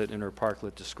parklet in her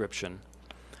parklet description.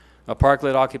 A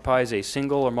parklet occupies a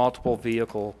single or multiple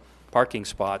vehicle parking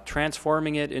spot,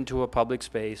 transforming it into a public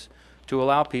space to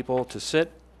allow people to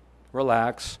sit,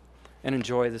 relax, and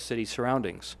enjoy the city's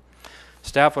surroundings.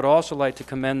 Staff would also like to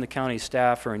commend the county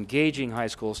staff for engaging high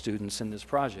school students in this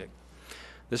project.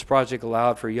 This project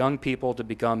allowed for young people to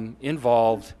become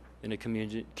involved in a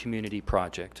community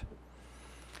project.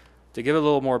 To give a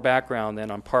little more background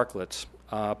then on parklets,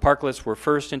 parklets were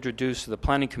first introduced to the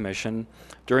Planning Commission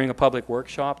during a public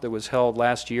workshop that was held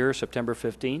last year, September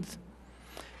 15th.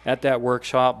 At that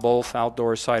workshop, both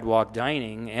outdoor sidewalk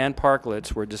dining and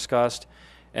parklets were discussed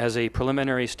as a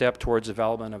preliminary step towards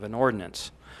development of an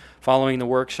ordinance. Following the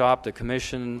workshop, the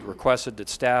Commission requested that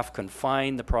staff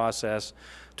confine the process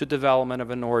to development of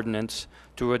an ordinance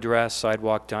to address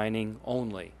sidewalk dining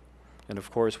only. And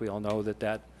of course, we all know that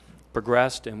that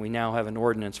progressed, and we now have an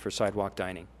ordinance for sidewalk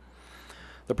dining.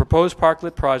 The proposed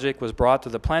parklet project was brought to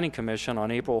the Planning Commission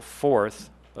on April 4th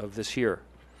of this year.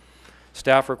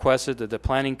 Staff requested that the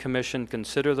Planning Commission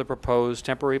consider the proposed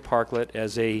temporary parklet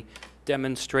as a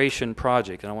demonstration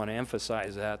project, and I want to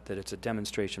emphasize that it's a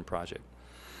demonstration project,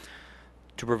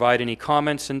 to provide any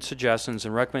comments and suggestions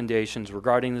and recommendations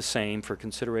regarding the same for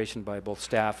consideration by both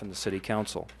staff and the City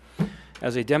Council.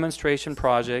 As a demonstration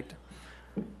project,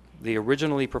 the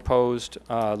originally proposed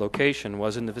location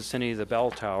was in the vicinity of the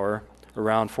bell tower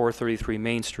around 433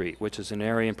 Main Street, which is an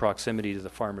area in proximity to the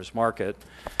farmers market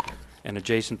and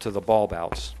adjacent to the ball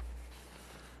bouts.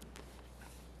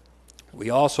 We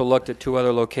also looked at two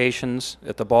other locations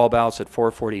at the ball bouts at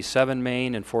 447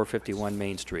 Main and 451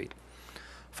 Main Street.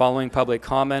 Following public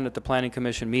comment at the Planning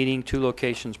Commission meeting, two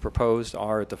locations proposed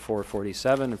are at the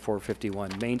 447 and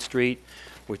 451 Main Street,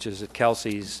 which is at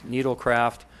Kelsey's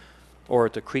Needlecraft, or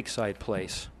at the Creekside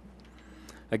Place.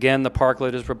 Again, the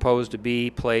parklet is proposed to be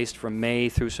placed from May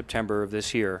through September of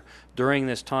this year. During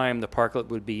this time, the parklet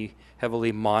would be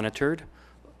heavily monitored.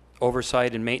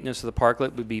 Oversight and maintenance of the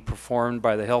parklet would be performed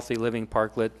by the Healthy Living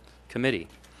Parklet Committee.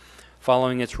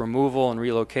 Following its removal and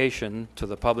relocation to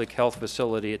the public health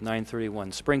facility at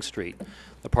 931 Spring Street,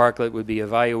 the parklet would be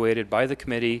evaluated by the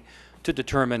committee to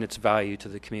determine its value to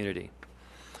the community.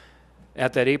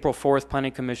 At that April 4th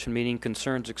Planning Commission meeting,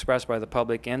 concerns expressed by the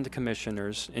public and the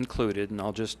commissioners included, and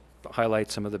I'll just highlight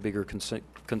some of the bigger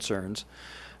concerns.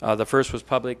 The first was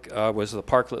was the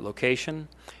parklet location,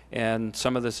 and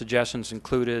some of the suggestions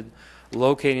included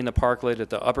locating the parklet at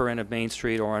the upper end of Main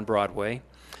Street or on Broadway.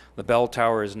 The bell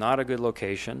tower is not a good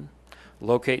location.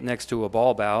 Locate next to a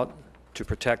ball bout to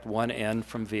protect one end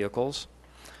from vehicles.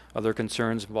 Other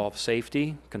concerns involve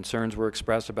safety. Concerns were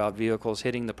expressed about vehicles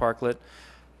hitting the parklet,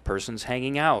 persons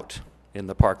hanging out in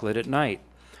the parklet at night,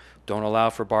 don't allow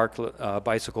for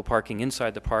bicycle parking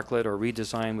inside the parklet, or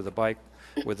redesign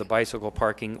with the bicycle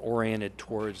parking oriented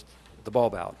towards the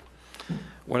bulb out.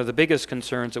 One of the biggest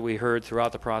concerns that we heard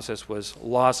throughout the process was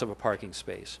loss of a parking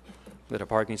space, that a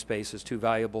parking space is too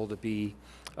valuable to be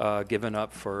given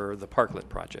up for the parklet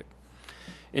project.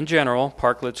 In general,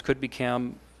 parklets could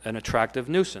become an attractive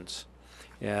nuisance,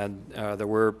 and there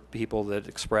were people that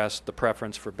expressed the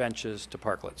preference for benches to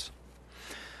parklets.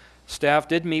 Staff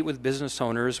did meet with business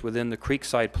owners within the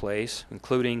Creekside Place,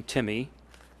 including Timmy,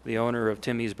 the owner of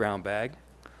Timmy's Brown Bag,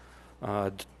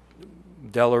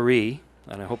 Delarie,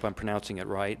 and I hope I'm pronouncing it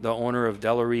right, the owner of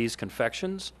Delarie's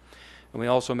Confections. And we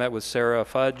also met with Sarah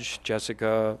Fudge,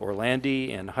 Jessica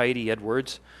Orlandi, and Heidi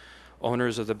Edwards,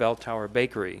 owners of the Bell Tower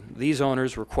Bakery. These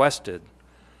owners requested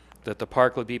that the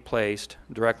parklet be placed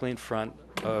directly in front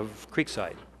of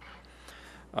Creekside.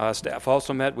 Staff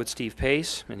also met with Steve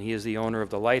Pace, and he is the owner of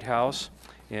the Lighthouse,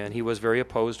 and he was very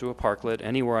opposed to a parklet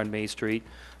anywhere on Main Street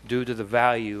due to the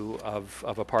value of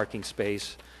a parking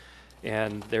space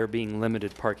and there being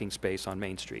limited parking space on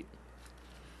Main Street.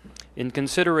 In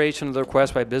consideration of the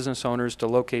request by business owners to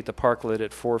locate the parklet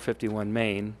at 451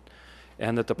 Main,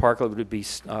 and that the parklet would be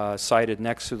sited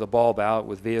next to the bulb out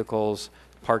with vehicles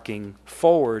parking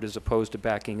forward as opposed to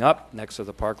backing up next to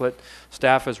the parklet,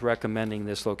 staff is recommending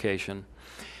this location.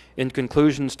 In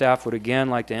conclusion, staff would again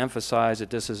like to emphasize that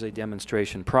this is a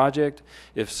demonstration project.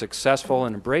 If successful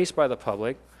and embraced by the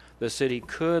public, the city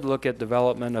could look at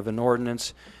development of an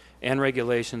ordinance and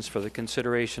regulations for the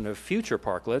consideration of future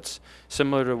parklets,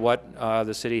 similar to what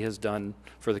the city has done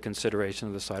for the consideration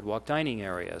of the sidewalk dining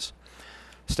areas.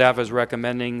 Staff is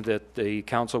recommending that the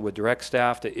council would direct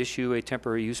staff to issue a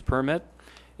temporary use permit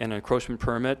and an encroachment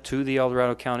permit to the El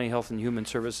Dorado County Health and Human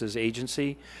Services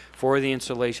Agency for the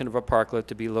installation of a parklet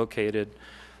to be located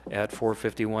at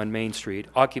 451 Main Street,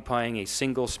 occupying a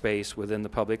single space within the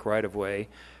public right-of-way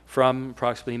from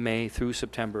approximately May through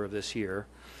September of this year,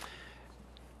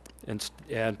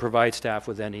 and provide staff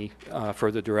with any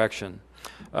further direction.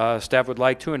 Staff would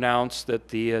like to announce that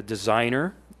the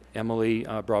designer, Emily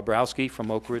Brobrowski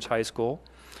from Oak Ridge High School,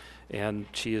 and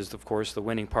she is, of course, the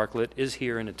winning parklet, is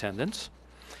here in attendance.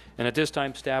 And at this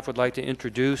time, staff would like to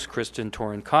introduce Kristen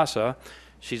Torrencasa.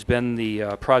 She's been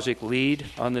the project lead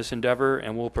on this endeavor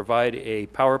and will provide a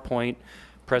PowerPoint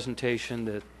presentation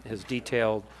that has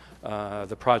detailed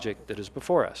the project that is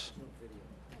before us.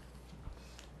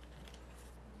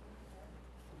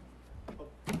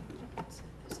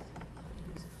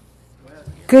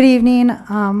 Good evening.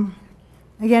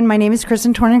 Again, my name is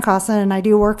Kristen Torrencasa, and I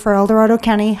do work for El Dorado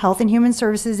County Health and Human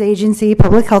Services Agency,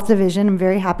 Public Health Division. I'm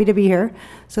very happy to be here,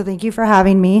 so thank you for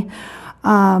having me.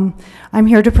 I'm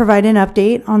here to provide an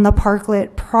update on the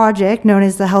parklet project known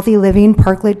as the Healthy Living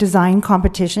Parklet Design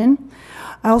Competition.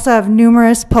 I also have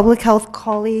numerous public health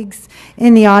colleagues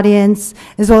in the audience,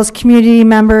 as well as community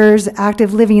members,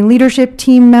 active living leadership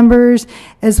team members,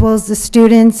 as well as the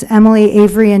students, Emily,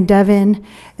 Avery, and Devin,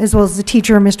 as well as the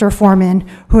teacher, Mr. Foreman,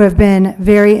 who have been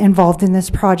very involved in this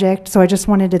project. So I just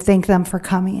wanted to thank them for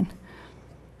coming.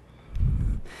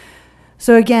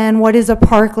 So again, what is a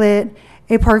parklet?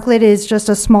 A parklet is just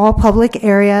a small public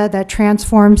area that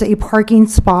transforms a parking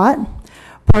spot.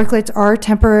 Parklets are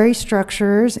temporary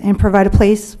structures and provide a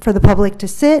place for the public to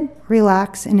sit,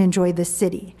 relax, and enjoy the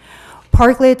city.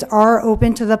 Parklets are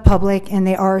open to the public and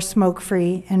they are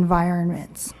smoke-free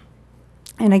environments.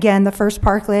 And again, the first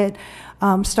parklet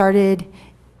started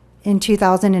in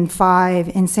 2005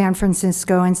 in San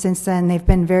Francisco, and since then they've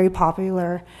been very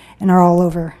popular and are all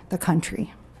over the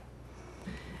country.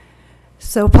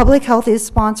 So Public Health is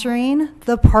sponsoring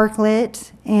the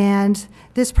parklet, and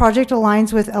this project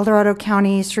aligns with El Dorado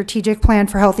County's strategic plan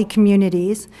for healthy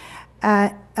communities,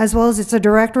 as well as it's a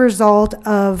direct result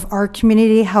of our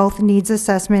community health needs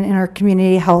assessment and our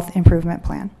community health improvement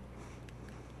plan.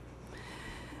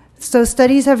 So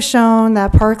studies have shown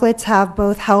that parklets have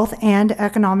both health and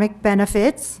economic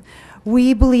benefits.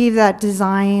 We believe that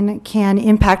design can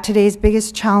impact today's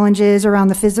biggest challenges around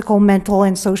the physical, mental,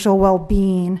 and social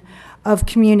well-being of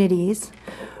communities.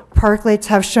 Parklets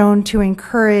have shown to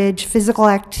encourage physical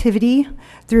activity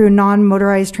through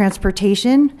non-motorized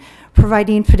transportation,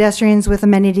 providing pedestrians with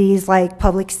amenities like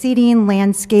public seating,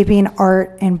 landscaping,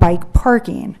 art, and bike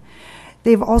parking.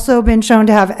 They've also been shown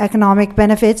to have economic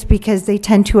benefits because they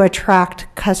tend to attract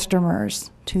customers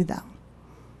to them.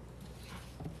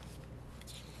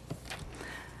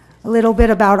 A little bit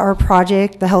about our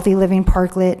project, the Healthy Living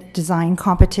Parklet Design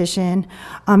Competition.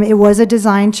 It was a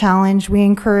design challenge. We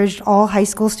encouraged all high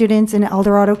school students in El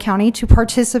Dorado County to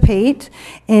participate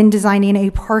in designing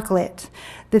a parklet.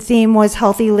 The theme was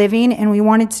healthy living, and we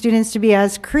wanted students to be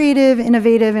as creative,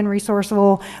 innovative, and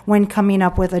resourceful when coming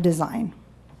up with a design.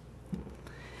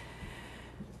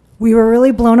 We were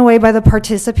really blown away by the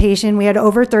participation. We had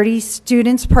over 30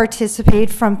 students participate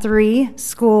from 3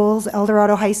 schools, El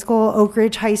Dorado High School, Oak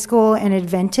Ridge High School, and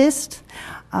Adventist.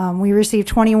 We received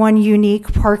 21 unique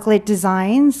parklet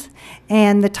designs,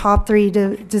 and the top 3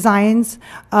 designs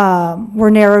were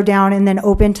narrowed down and then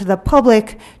open to the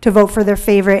public to vote for their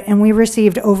favorite, and we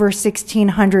received over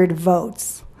 1,600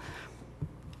 votes.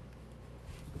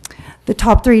 The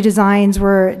top 3 designs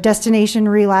were Destination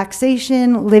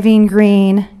Relaxation, Living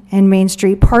Green, and Main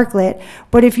Street Parklet.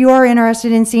 But if you are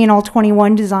interested in seeing all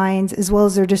 21 designs as well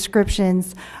as their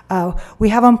descriptions, we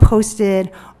have them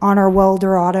posted on our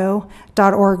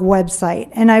welldorado.org website.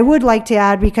 And I would like to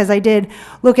add, because I did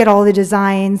look at all the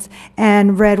designs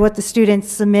and read what the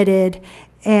students submitted,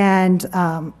 and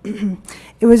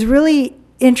it was really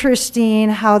interesting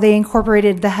how they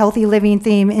incorporated the healthy living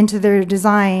theme into their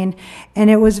design. And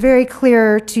it was very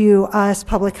clear to us,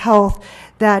 public health,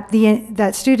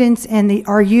 that students and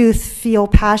our youth feel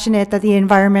passionate that the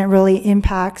environment really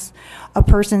impacts a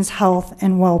person's health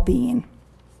and well-being.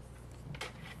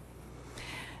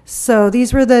 So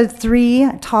these were the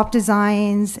 3 top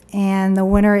designs, and the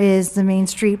winner is the Main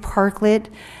Street Parklet.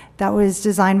 That was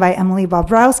designed by Emily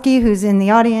Bobrowski, who's in the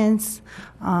audience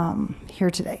here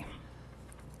today.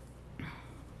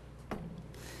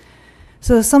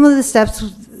 So some of the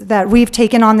steps that we've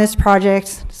taken on this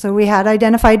project, so we had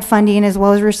identified funding as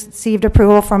well as received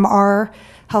approval from our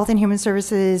Health and Human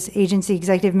Services Agency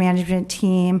Executive Management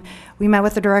Team. We met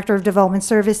with the Director of Development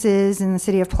Services in the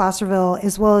City of Placerville,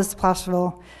 as well as the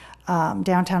Placerville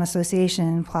Downtown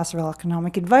Association, Placerville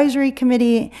Economic Advisory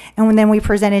Committee, and then we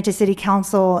presented to City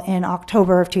Council in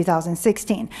October of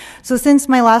 2016. So since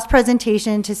my last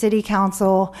presentation to City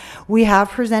Council, we have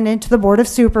presented to the Board of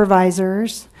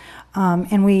Supervisors, and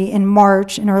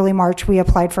in early March, we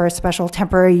applied for a special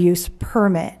temporary use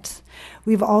permit.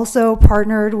 We've also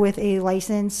partnered with a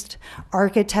licensed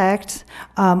architect,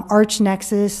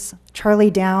 ArchNexus. Charlie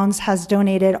Downs has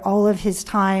donated all of his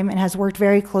time and has worked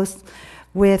very close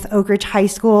with Oak Ridge High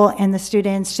School and the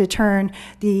students to turn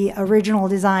the original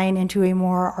design into a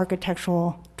more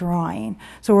architectural drawing.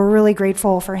 So we're really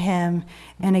grateful for him,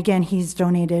 and again, he's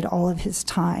donated all of his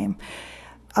time.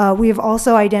 We have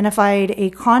also identified a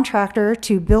contractor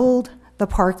to build the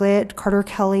parklet. Carter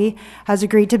Kelly has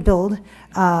agreed to build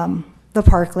the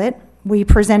parklet. We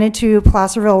presented to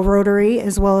Placerville Rotary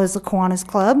as well as the Kiwanis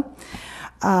Club.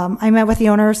 I met with the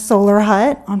owner of Solar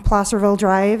Hut on Placerville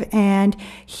Drive, and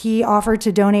he offered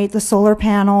to donate the solar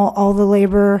panel, all the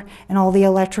labor, and all the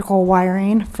electrical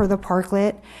wiring for the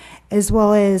parklet, as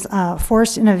well as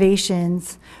Forest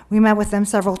Innovations. We met with them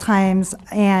several times,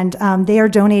 and they are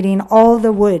donating all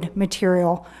the wood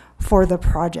material for the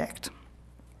project.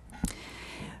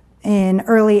 In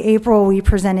early April, we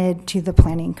presented to the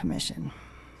Planning Commission.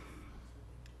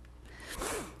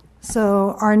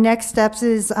 So our next steps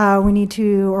is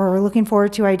we're looking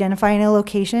forward to identifying a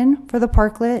location for the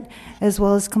parklet, as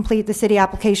well as complete the city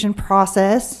application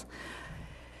process.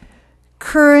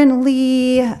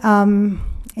 Currently,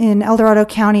 in El Dorado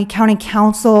County, County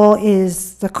Council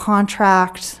is the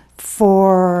contract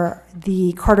for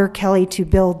the Carter Kelly to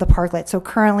build the parklet. So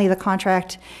currently the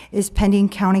contract is pending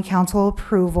County Council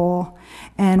approval,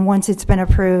 and once it's been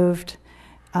approved,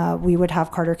 we would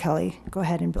have Carter Kelly go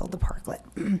ahead and build the parklet.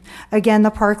 Again, the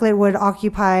parklet would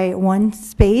occupy 1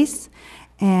 space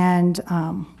and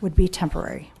would be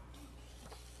temporary.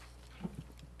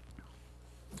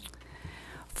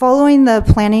 Following the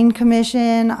Planning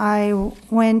Commission, I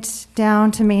went down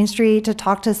to Main Street to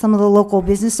talk to some of the local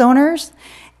business owners,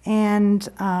 and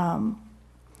I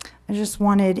just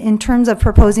wanted, in terms of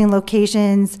proposing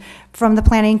locations from the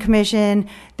Planning Commission,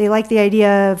 they like the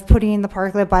idea of putting the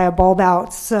parklet by a bulb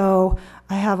out. So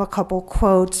I have a couple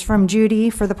quotes from Judy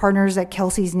for the partners at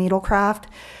Kelsey's Needlecraft.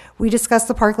 We discussed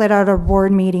the parklet at our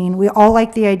board meeting. We all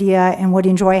like the idea and would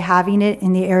enjoy having it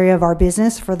in the area of our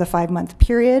business for the 5-month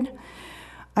period.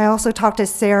 I also talked to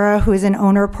Sarah, who is an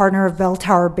owner partner of Bell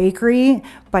Tower Bakery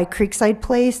by Creekside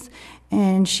Place,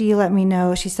 and she let me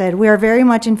know, she said, "We are very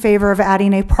much in favor of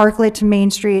adding a parklet to Main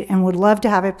Street and would love to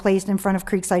have it placed in front of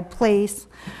Creekside Place.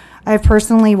 I've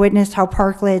personally witnessed how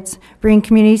parklets bring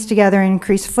communities together and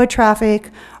increase foot traffic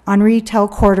on retail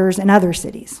corridors in other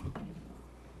cities."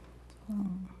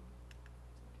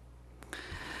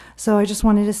 So I just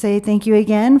wanted to say thank you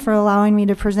again for allowing me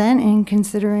to present and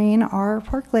considering our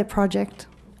parklet project.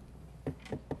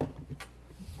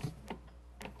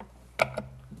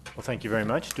 Well, thank you very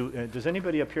much. Does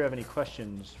anybody up here have any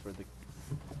questions for the?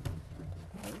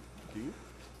 Do you?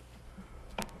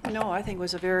 No, I think it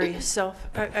was a very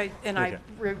I Okay.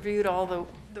 reviewed all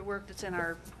the work that's in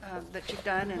our, that you've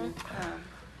done, and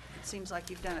it seems like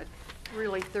you've done a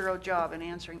really thorough job in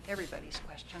answering everybody's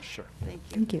questions. Sure. Thank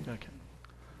you. Thank you. Okay.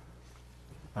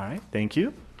 All right. Thank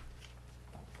you.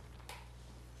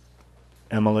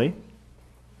 Emily.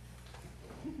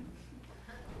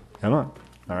 Come on.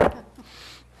 All right.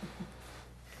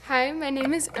 Hi, my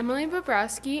name is Emily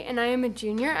Bobrowski, and I am a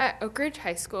junior at Oak Ridge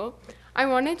High School. I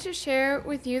wanted to share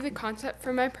with you the concept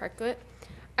for my parklet.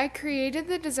 I created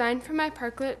the design for my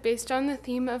parklet based on the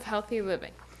theme of healthy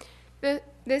living.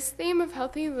 This theme of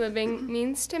healthy living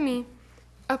means to me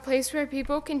a place where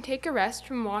people can take a rest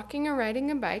from walking or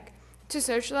riding a bike, to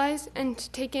socialize, and to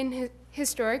take in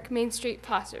historic Main Street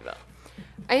Placerville.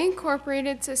 I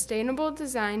incorporated sustainable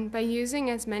design by using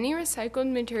as many recycled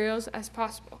materials as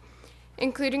possible,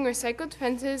 including recycled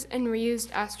fences and reused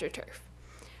AstroTurf.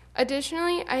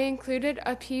 Additionally, I included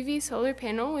a PV solar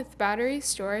panel with battery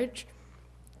storage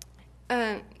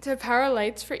to power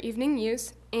lights for evening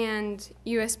use and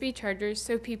USB chargers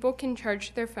so people can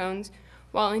charge their phones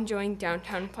while enjoying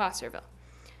downtown Placerville.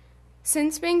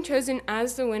 Since being chosen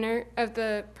as the winner of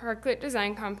the Parklet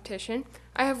Design Competition,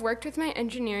 I have worked with my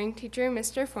engineering teacher,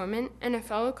 Mr. Foreman, and a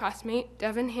fellow classmate,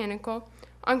 Devin Hanikel,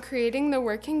 on creating the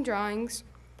working drawings.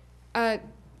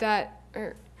 Also,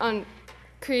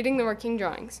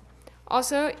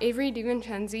 Avery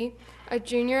DiVincenzi, a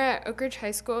junior at Oak Ridge High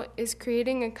School, is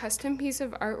creating a custom piece of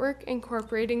artwork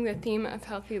incorporating the theme of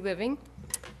healthy living.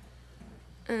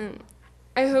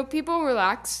 I hope people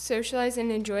relax, socialize,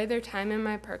 and enjoy their time in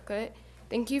my parklet.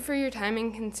 Thank you for your time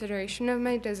and consideration of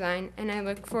my design, and I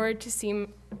look forward to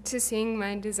seeing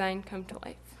my design come to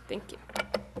life. Thank you.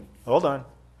 Hold on.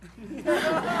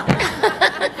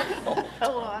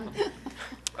 Hold on.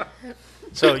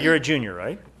 So you're a junior,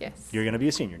 right? Yes. You're going to be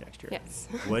a senior next year. Yes.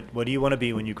 What do you want to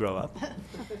be when you grow up?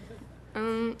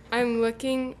 I'm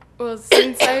looking,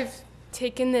 since I've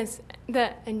taken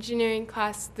the engineering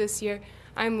class this year,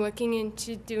 I'm looking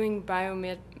into doing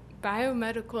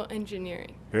biomedical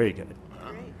engineering. Very good.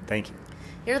 Thank you.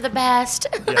 You're the best.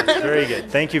 Yes, very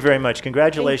good. Thank you very much.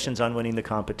 Congratulations on winning the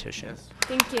competition. Yes.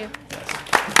 Thank you. Yes.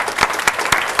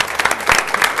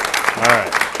 All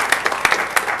right.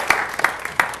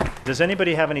 Does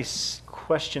anybody have any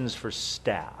questions for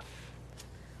staff?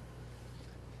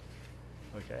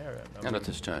 Okay. All right. Not at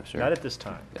this time, sir. Not at this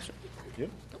time. Yes, sir. You?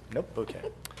 Nope. Okay.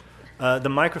 The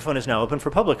microphone is now open for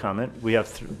public comment. We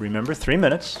have, remember, 3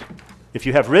 minutes. If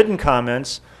you have written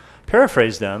comments,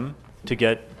 paraphrase them to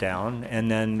get down, and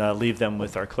then leave them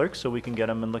with our clerk so we can get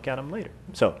them and look at them later.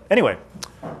 So, anyway,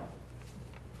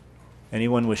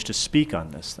 anyone wish to speak on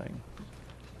this thing?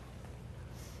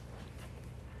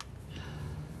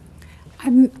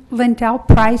 I'm Lindell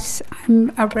Price.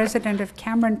 I'm a resident of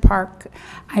Cameron Park.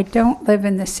 I don't live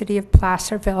in the city of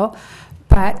Placerville,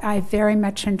 but I very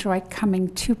much enjoy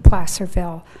coming to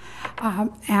Placerville.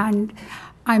 And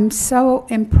I'm so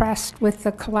impressed with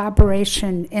the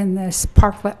collaboration in this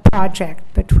parklet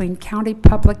project between County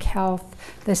Public Health,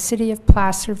 the city of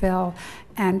Placerville,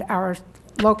 and our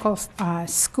local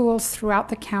schools throughout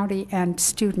the county and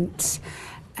students.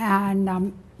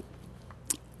 And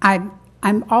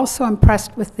I'm also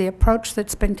impressed with the approach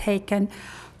that's been taken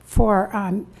for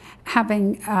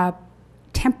having a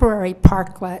temporary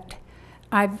parklet.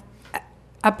 I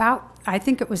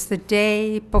think it was the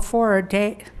day before or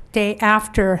day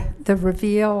after the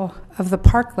reveal of the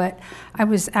parklet, I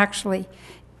was actually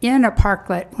in a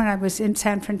parklet when I was in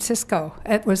San Francisco.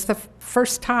 It was the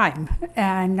first time,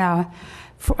 and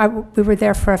we were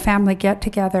there for a family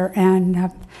get-together,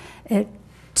 and it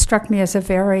struck me as a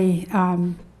very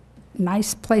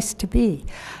nice place to be.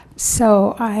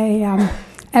 So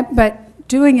but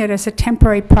doing it as a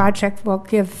temporary project will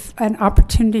give an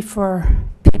opportunity for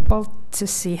people to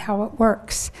see how it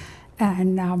works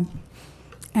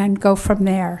and go from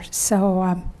there.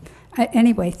 So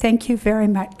anyway, thank you very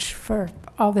much for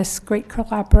all this great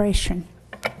collaboration.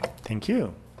 Thank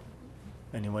you.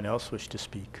 Anyone else wish to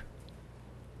speak?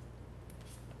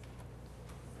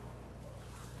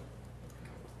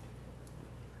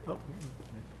 Oh.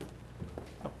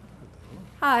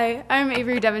 Hi, I'm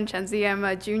Avery DiVincenzi. I'm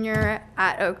a junior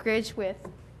at Oak Ridge with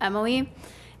Emily,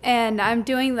 and I'm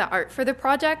doing the art for the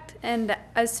project. And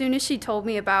as soon as she told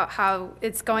me about how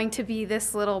it's going to be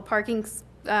this little parking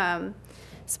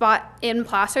spot in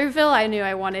Placerville, I knew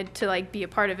I wanted to like be a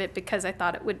part of it because I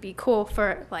thought it would be cool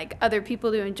for like other people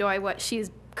to enjoy what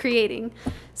she's creating.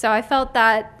 So I felt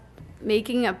that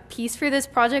making a piece for this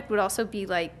project would also be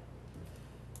like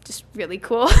just really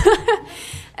cool.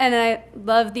 And I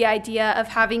love the idea of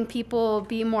having people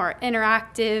be more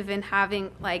interactive and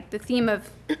having like the theme of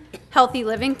healthy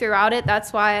living throughout it.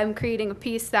 That's why I'm creating a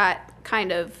piece that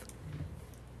kind of,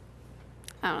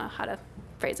 I don't know how to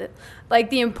phrase it, like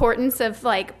the importance of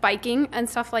like biking and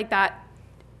stuff like that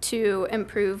to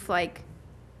improve like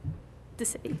the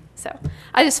city. So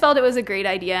I just felt it was a great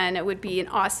idea, and it would be an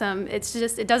awesome, it's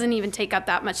just, it doesn't even take up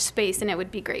that much space, and it would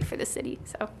be great for the city.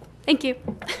 So thank you.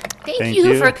 Thank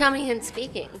you for coming and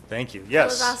speaking. Thank you. That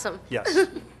Yes. was awesome. Yes.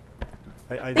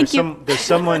 Thank you. There's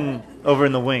someone over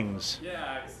in the wings.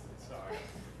 Yeah,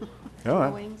 sorry. Go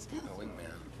on.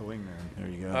 The wingman. There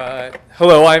you go.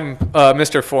 Hello, I'm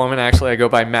Mr. Foreman. Actually, I go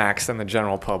by Max in the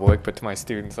general public, but to my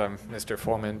students, I'm Mr.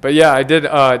 Foreman. But yeah, I did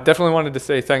definitely wanted to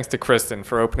say thanks to Kristen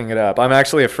for opening it up. I'm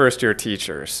actually a first-year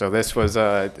teacher, so this was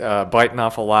biting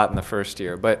off a lot in the first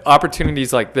year. But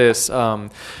opportunities like this, I'm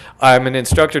an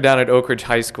instructor down at Oak Ridge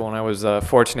High School, and I was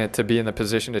fortunate to be in the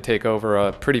position to take over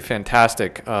a pretty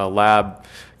fantastic lab,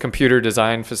 computer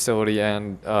design facility,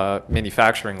 and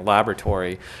manufacturing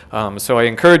laboratory. So I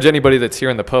encourage anybody that's here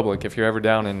in the public, if you're ever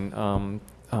down in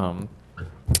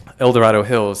El Dorado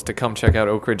Hills, to come check out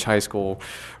Oak Ridge High School,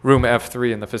 room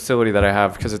F3 in the facility that I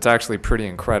have, because it's actually pretty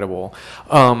incredible.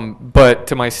 But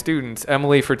to my students,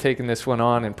 Emily for taking this one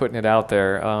on and putting it out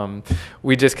there,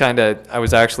 we just I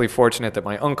was actually fortunate that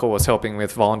my uncle was helping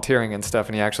with volunteering and stuff,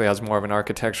 and he actually has more of an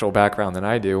architectural background than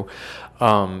I do.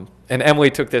 And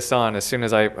Emily took this on as soon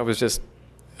as I was just,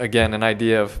 again, an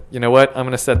idea of, you know what, I'm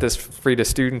going to set this free to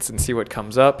students and see what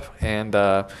comes up. And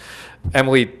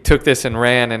Emily took this and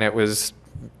ran, and it was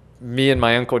me and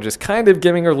my uncle just kind of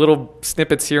giving her little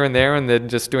snippets here and there, and then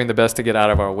just doing the best to get out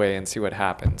of our way and see what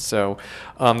happens. So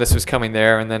this was coming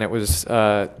there, and then it was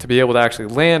to be able to actually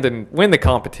land and win the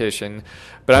competition.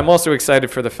 But I'm also excited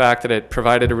for the fact that it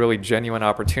provided a really genuine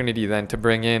opportunity then to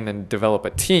bring in and develop a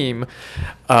team,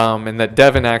 and that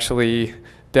Devin,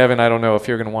 I don't know if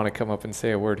you're going to want to come up and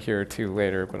say a word here or two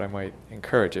later, but I might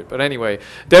encourage it. But anyway,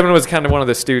 Devin was kind of one of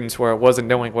the students where I wasn't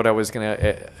knowing what I was going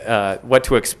to, what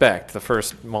to expect the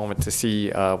first moment to see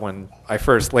when I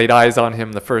first laid eyes on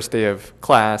him the first day of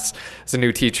class as a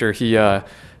new teacher. He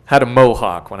had a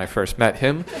mohawk when I first met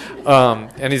him,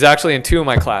 and he's actually in 2 of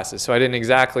my classes, so I didn't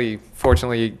exactly,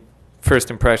 fortunately, first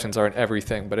impressions aren't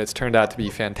everything, but it's turned out to be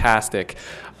fantastic.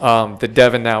 That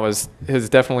Devin now has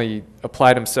definitely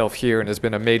applied himself here and has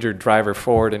been a major driver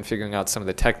forward in figuring out some of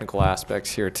the technical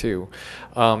aspects here too.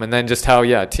 And then just how,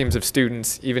 teams of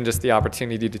students, even just the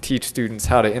opportunity to teach students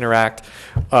how to interact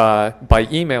by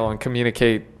email and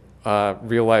communicate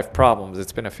real life problems.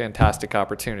 It's been a fantastic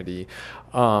opportunity.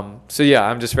 I'm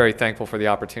just very thankful for the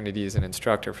opportunity as an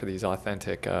instructor for these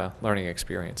authentic learning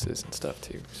experiences and stuff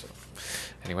too. So.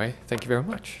 Anyway, thank you very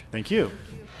much. Thank you.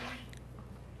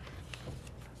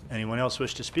 Anyone else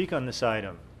wish to speak on this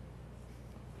item?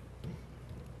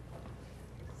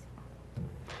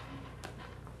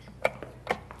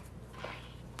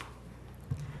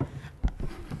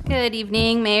 Good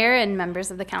evening, Mayor and members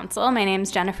of the council. My name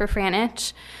is Jennifer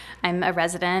Franich. I'm a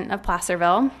resident of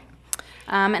Placerville.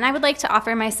 And I would like to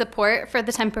offer my support for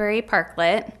the temporary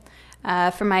parklet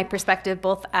from my perspective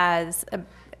both as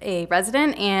a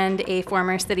resident and a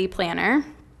former city planner.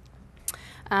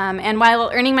 And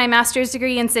while earning my master's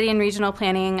degree in city and regional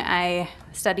planning, I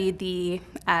studied the,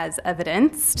 as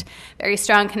evidenced, very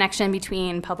strong connection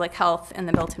between public health and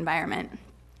the built environment.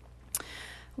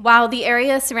 While the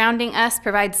area surrounding us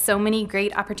provides so many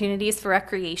great opportunities for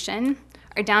recreation,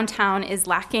 our downtown is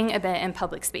lacking a bit in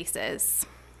public spaces,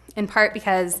 in part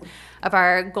because of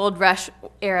our gold rush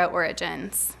era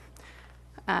origins.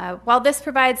 While this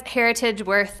provides heritage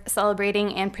worth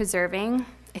celebrating and preserving,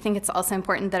 I think it's also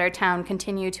important that our town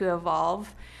continue to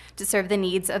evolve to serve the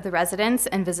needs of the residents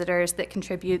and visitors that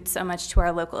contribute so much to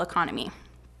our local economy.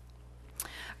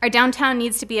 Our downtown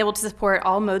needs to be able to support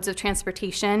all modes of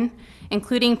transportation,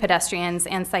 including pedestrians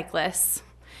and cyclists,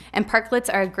 and parklets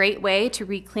are a great way to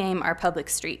reclaim our public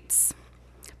streets.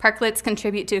 Parklets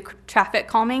contribute to traffic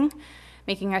calming,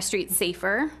 making our streets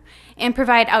safer, and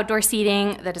provide outdoor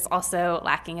seating that is also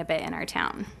lacking a bit in our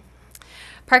town.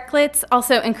 Parklets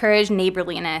also encourage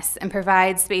neighborliness and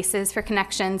provide spaces for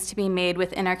connections to be made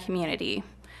within our community,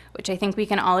 which I think we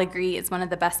can all agree is one of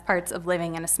the best parts of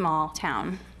living in a small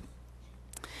town.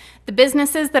 The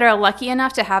businesses that are lucky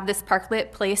enough to have this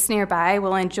parklet placed nearby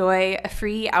will enjoy a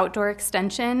free outdoor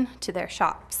extension to their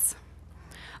shops.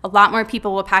 A lot more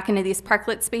people will pack into these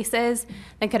parklet spaces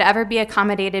than could ever be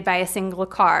accommodated by a single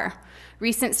car.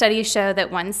 Recent studies show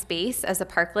that one space as a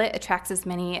parklet attracts as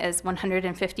many as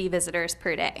 150 visitors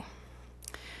per day.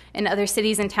 In other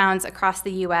cities and towns across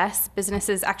the U.S.,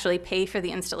 businesses actually pay for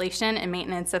the installation and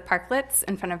maintenance of parklets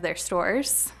in front of their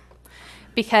stores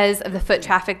because of the foot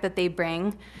traffic that they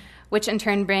bring, which in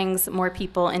turn brings more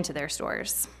people into their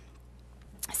stores.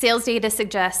 Sales data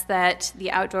suggests that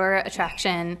the outdoor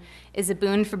attraction is a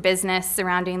boon for business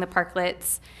surrounding the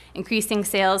parklets, increasing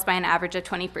sales by an average of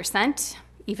 20%,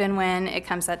 even when it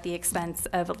comes at the expense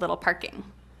of a little parking.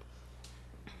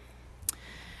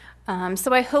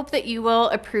 So I hope that you will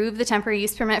approve the temporary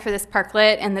use permit for this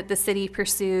parklet and that the city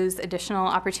pursues additional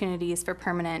opportunities for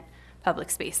permanent public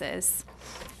spaces.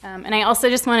 And I also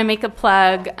just want to make a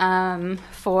plug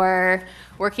for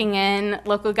working in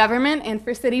local government and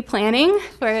for city planning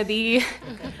for the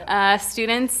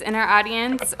students in our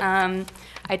audience. I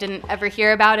didn't ever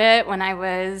hear about it when I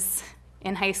was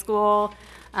in high school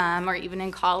or even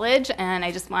in college, and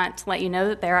I just want to let you know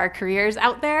that there are careers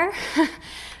out there.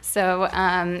 So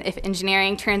if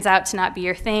engineering turns out to not be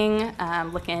your thing,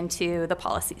 look into the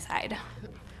policy side.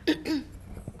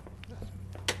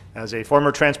 As a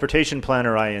former transportation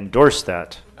planner, I endorse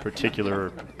that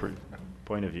particular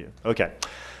point of view. Okay.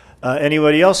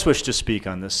 Anybody else wish to speak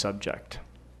on this subject?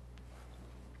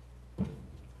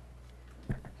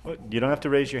 Well, you don't have to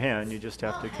raise your hand. You just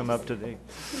have to come up to the...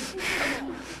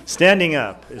 Standing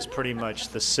up is pretty much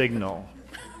the signal.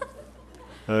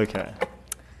 Okay.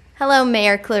 Hello,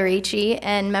 Mayor Clarici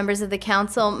and members of the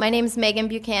council. My name is Megan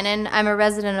Buchanan. I'm a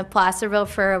resident of Placerville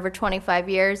for over 25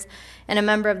 years and a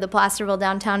member of the Placerville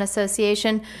Downtown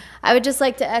Association. I would just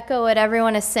like to echo what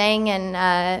everyone is saying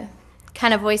and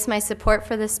kind of voice my support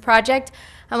for this project.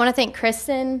 I want to thank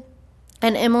Kristen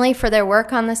and Emily for their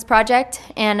work on this project,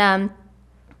 and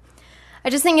I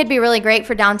just think it'd be really great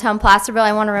for downtown Placerville.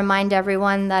 I want to remind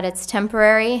everyone that it's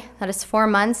temporary, that it's 4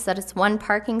 months, that it's one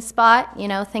parking spot. You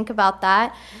know, think about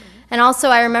that. And also,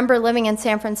 I remember living in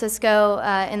San Francisco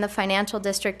in the financial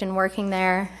district and working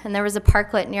there, and there was a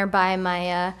parklet nearby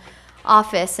my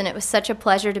office, and it was such a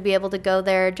pleasure to be able to go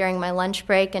there during my lunch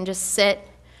break and just sit,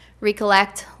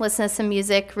 recollect, listen to some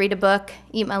music, read a book,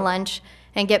 eat my lunch,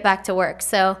 and get back to work.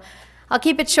 So I'll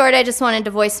keep it short. I just wanted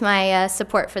to voice my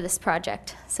support for this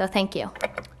project. So thank you.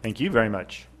 Thank you very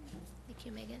much. Thank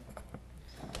you, Megan.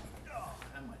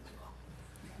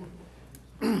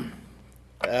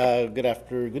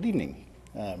 Good evening,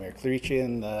 Mayor Clarici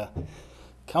and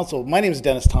Council. My name is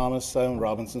Dennis Thomas. I own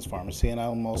Robinson's Pharmacy, and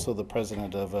I'm also the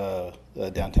president of the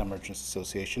Downtown Merchants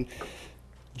Association.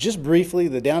 Just briefly,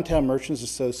 the Downtown Merchants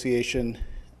Association,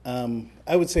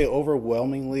 I would say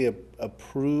overwhelmingly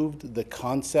approved the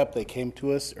concept that came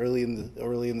to us early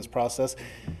in this process.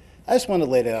 I just want to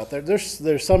lay it out there.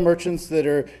 There's some merchants that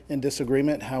are in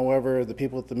disagreement. However, the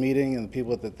people at the meeting and the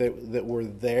people that were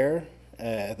there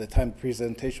at the time the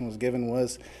presentation was given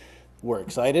were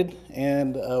excited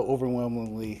and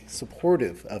overwhelmingly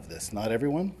supportive of this. Not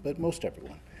everyone, but most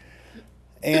everyone.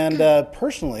 And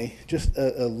personally, just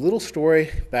a little story.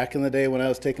 Back in the day when I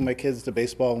was taking my kids to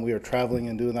baseball and we were traveling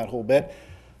and doing that whole bit,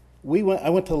 I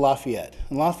went to Lafayette.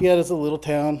 And Lafayette is a little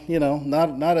town, you know,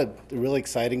 not a really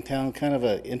exciting town, kind of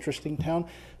an interesting town,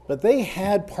 but they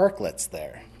had parklets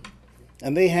there,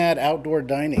 and they had outdoor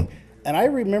dining. And I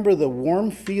remember the warm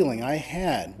feeling I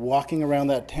had walking around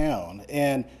that town,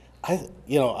 and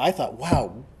I thought,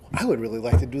 wow, I would really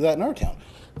like to do that in our town.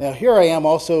 Now here I am,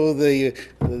 also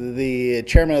the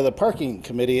chairman of the parking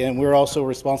committee, and we're also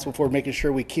responsible for making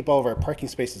sure we keep all of our parking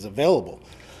spaces available.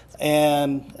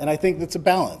 And I think that's a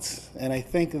balance, and I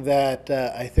think that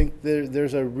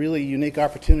there's a really unique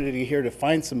opportunity here to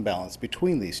find some balance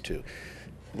between these two.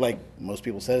 Like most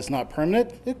people said, it's not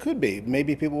permanent. It could be.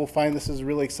 Maybe people will find this is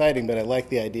really exciting, but I like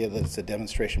the idea that it's a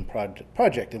demonstration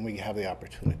project, and we have the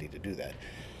opportunity to do that.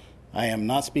 I am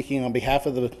not speaking on behalf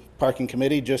of the parking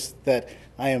committee, just that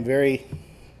I am very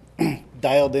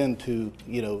dialed into,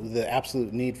 you know, the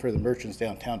absolute need for the merchants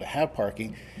downtown to have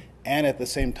parking, and at the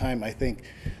same time, I think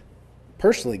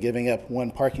personally giving up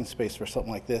one parking space for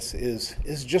something like this is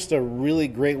just a really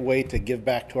great way to give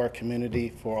back to our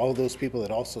community for all those people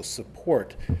that also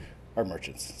support our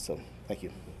merchants. So thank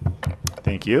you.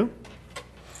 Thank you.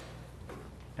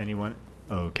 Anyone?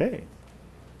 Okay.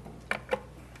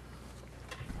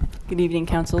 Good evening,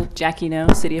 Council. Jackie No,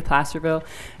 City of Placerville.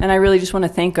 And I really just want to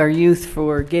thank our youth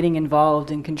for getting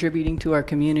involved and contributing to our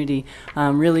community.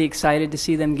 I'm really excited to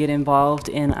see them get involved,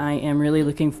 and I am really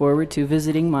looking forward to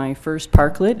visiting my first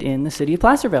parklet in the City of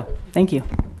Placerville. Thank you.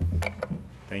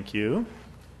 Thank you.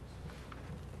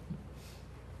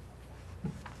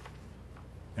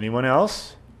 Anyone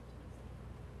else?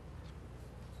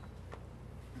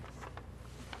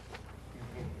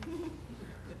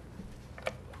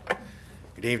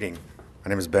 Good evening. My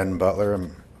name is Ben Butler.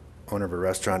 I'm owner of a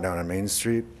restaurant down on Main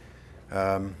Street.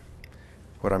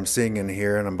 What I'm seeing in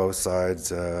here and on both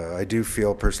sides, I do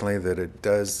feel personally that it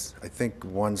does, I think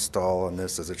one stall on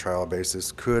this as a trial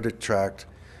basis could attract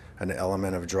an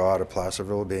element of draw to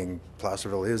Placerville, being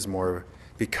Placerville is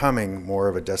becoming more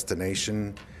of a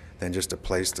destination than just a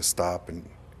place to stop and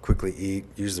quickly eat,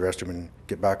 use the restroom, and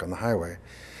get back on the highway.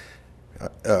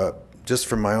 Just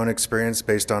from my own experience,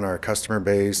 based on our customer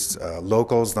base,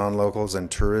 locals, non-locals,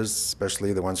 and tourists,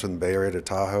 especially the ones from the Bay Area to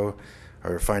Tahoe,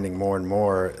 are finding more and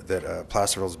more that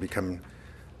Placerville's become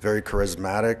very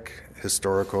charismatic,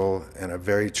 historical, and a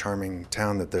very charming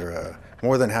town that they're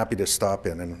more than happy to stop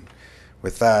in. And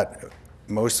with that,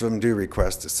 most of them do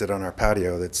request to sit on our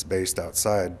patio that's based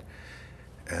outside.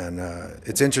 And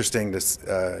it's interesting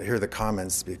to hear the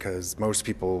comments, because most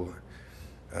people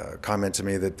comment to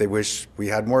me that they wish we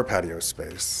had more patio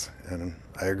space. And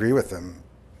I agree with them.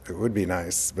 It would be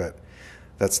nice, but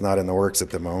that's not in the works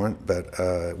at the moment. But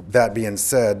that being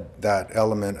said, that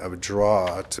element of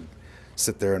draw to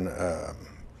sit there and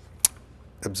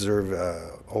observe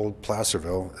old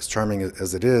Placerville, as charming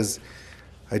as it is,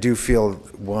 I do feel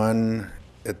one,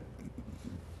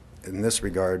 in this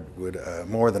regard, would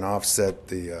more than offset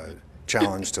the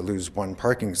challenge to lose one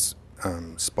parking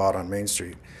spot on Main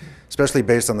Street, especially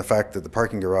based on the fact that the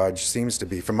parking garage seems to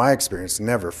be, from my experience,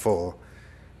 never full.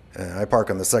 I park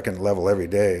on the second level every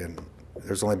day, and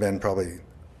there's only been probably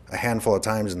a handful of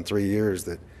times in 3 years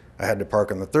that I had to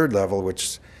park on the third level,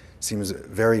 which seems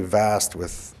very vast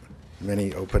with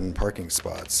many open parking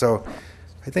spots. So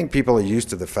I think people are used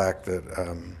to the fact that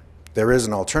there is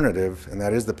an alternative, and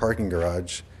that is the parking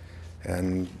garage.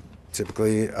 And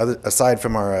typically, aside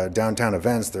from our downtown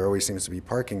events, there always seems to be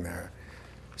parking there.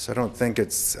 So I don't think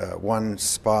it's one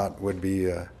spot would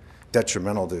be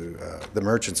detrimental to the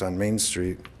merchants on Main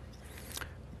Street.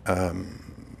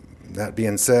 That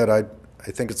being said, I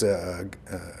think it's a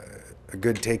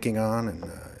good taking on, and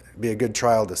be a good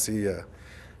trial to see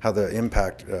how it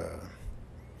impacts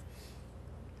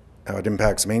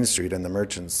Main Street and the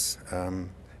merchants.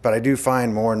 But I do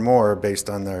find more and more,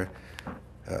 based on their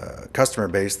customer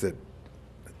base, that,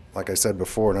 like I said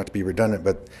before, not to be redundant,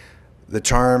 but the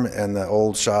charm and the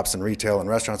old shops and retail and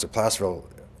restaurants of Placerville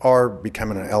are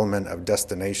becoming an element of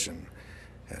destination.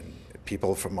 And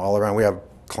people from all around, we have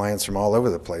clients from all over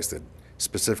the place that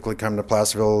specifically come to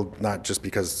Placerville, not just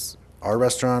because our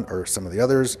restaurant or some of the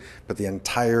others, but the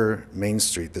entire Main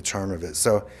Street, the charm of it.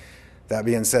 So that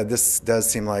being said, this does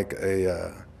seem like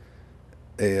a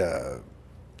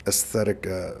aesthetic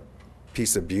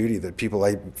piece of beauty that people,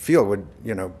 I feel, would,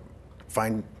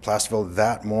 find Placerville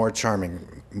that more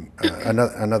charming,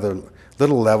 another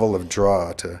little level of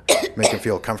draw to make them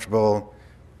feel comfortable,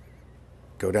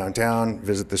 go downtown,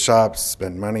 visit the shops,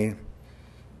 spend money,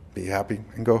 be happy,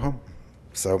 and go home.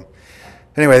 So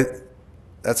anyway,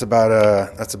 that's about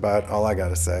all I got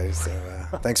to say. So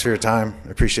thanks for your time. I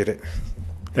appreciate it.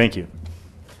 Thank you.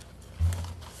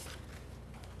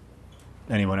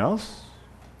 Anyone else?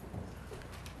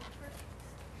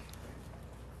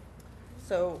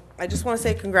 So I just want to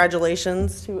say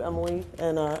congratulations to Emily,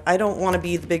 and I don't want to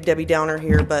be the big Debbie Downer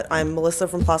here, but I'm Melissa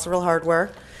from Placerville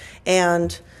Hardware,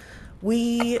 and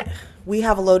we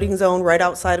have a loading zone right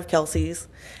outside of Kelsey's,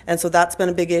 and so that's been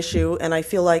a big issue, and I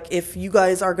feel like if you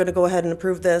guys are going to go ahead and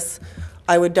approve this,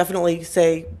 I would definitely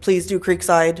say please do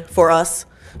Creekside for us,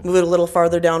 move it a little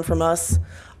farther down from us.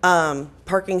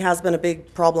 Parking has been a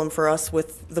big problem for us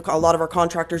with a lot of our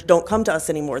contractors don't come to us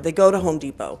anymore. They go to Home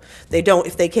Depot.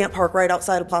 If they can't park right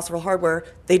outside of Placerville Hardware,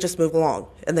 they just move along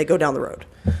and they go down the road.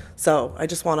 So I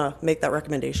just want to make that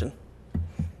recommendation.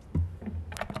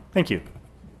 Thank you.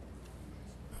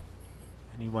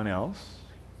 Anyone else?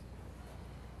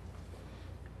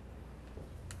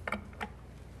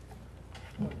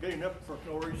 I'm getting up for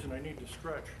no reason. I need to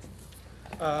stretch.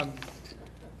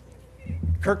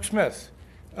 Kirk Smith.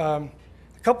 A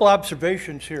couple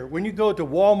observations here. When you go to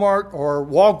Walmart or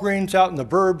Walgreens out in the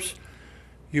burbs,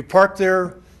 you park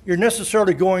there, you're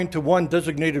necessarily going to one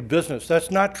designated business. That's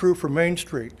not true for Main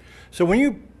Street. So when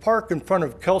you park in front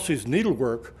of Kelsey's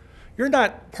Needlework, you're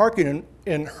not parking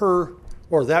in her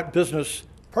or that business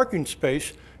parking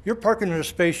space. You're parking in a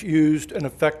space used and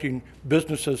affecting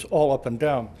businesses all up and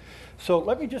down. So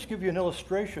let me just give you an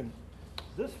illustration.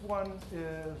 This one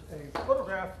is a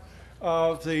photograph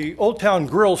of the Old Town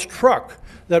Grill's truck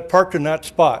that parked in that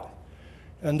spot.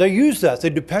 And they use that, they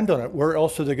depend on it. Where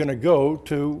else are they gonna go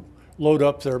to load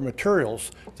up their materials?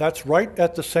 That's right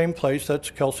at the same place that's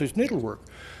Kelsey's Needlework.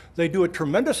 They do a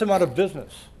tremendous amount of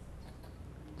business.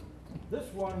 This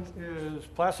one is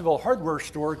Placerville Hardware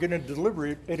Store getting a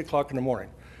delivery at 8 o'clock in the morning.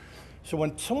 So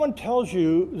when someone tells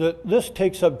you that this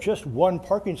takes up just one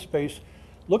parking space,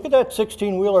 look at that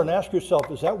 16-wheeler and ask yourself,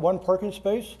 is that one parking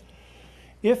space?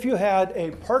 If you had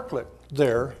a parklet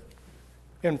there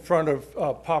in front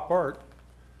of Pop Art,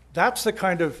 that's the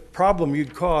kind of problem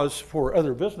you'd cause for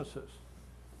other businesses.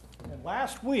 And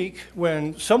last week,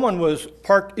 when someone was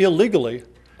parked illegally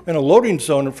in a loading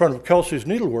zone in front of Kelsey's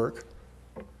Needlework,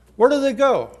 where do they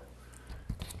go?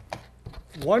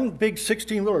 One big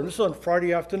 16-wheeler, this is on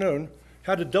Friday afternoon,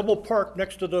 had to double park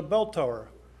next to the bell tower.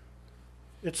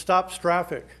 It stops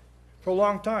traffic for a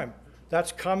long time.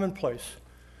 That's commonplace.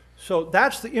 So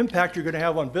that's the impact you're going to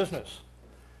have on business.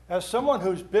 As someone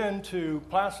who's been to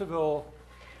Placerville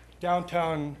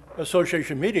Downtown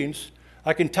Association meetings,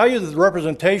 I can tell you that the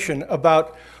representation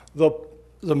about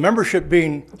the membership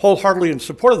being wholeheartedly in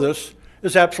support of this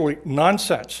is absolutely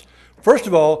nonsense. First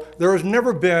of all, there has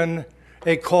never been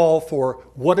a call for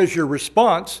what is your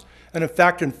response, and in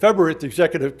fact, in February at the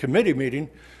executive committee meeting,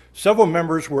 several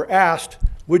members were asked,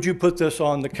 would you put this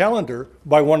on the calendar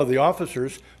by one of the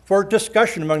officers for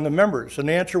discussion among the members? And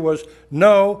the answer was,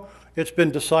 no, it's been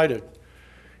decided.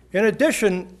 In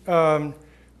addition,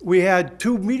 we had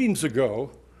 2 meetings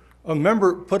ago, a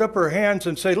member put up her hands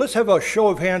and say, let's have a show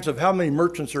of hands of how many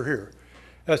merchants are here.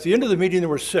 At the end of the meeting, there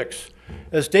were 6.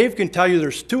 As Dave can tell you,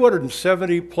 there's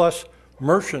 270 plus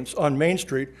merchants on Main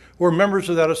Street who are members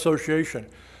of that association.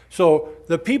 So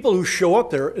the people who show up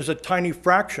there is a tiny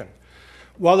fraction.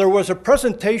 While there was a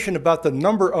presentation about the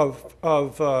number of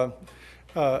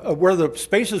where the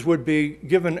spaces would be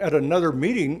given at another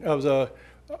meeting of the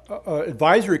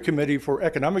advisory committee for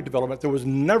economic development, there was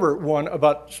never one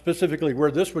about specifically where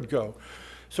this would go.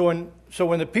 So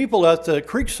when the people at the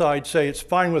Creekside say it's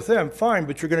fine with them, fine,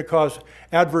 but you're going to cause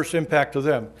adverse impact to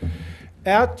them.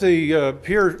 At the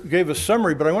Pierre gave a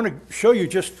summary, but I want to show you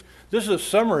just, this is a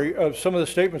summary of some of the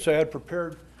statements I had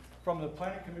prepared from the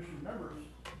Planning Commission members,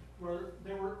 where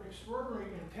they were extraordinarily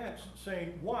intense,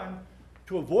 saying, 1,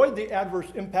 to avoid the adverse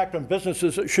impact on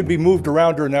businesses, it should be moved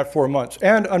around during that 4 months.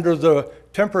 And under the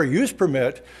temporary use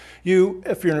permit, you,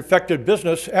 if you're an affected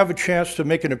business, have a chance to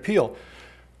make an appeal.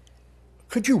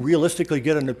 Could you realistically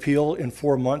get an appeal in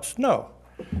 4 months? No.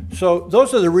 So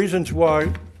those are the reasons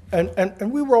why,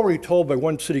 and we were already told by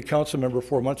one city council member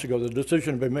 4 months ago the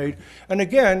decision had been made. And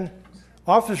again,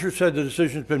 officers said the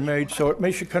decision's been made, so it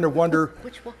makes you kind of wonder,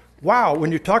 wow,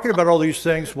 when you're talking about all these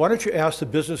things, why don't you ask the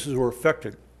businesses who are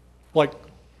affected, like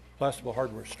Placerville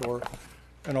Hardware Store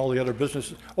and all the other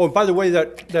businesses. Oh, and by the way,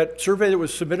 that survey that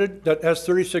was submitted that has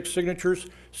 36 signatures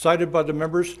cited by the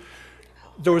members,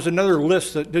 there was another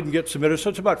list that didn't get submitted, so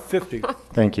it's about 50.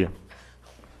 Thank you.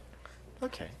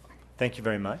 Okay, thank you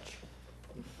very much.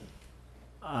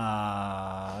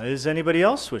 Does anybody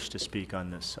else wish to speak on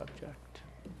this subject?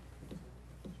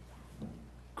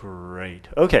 Great.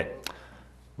 Okay,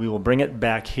 we will bring it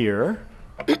back here.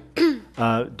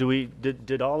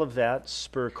 Did all of that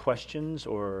spur questions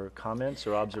or comments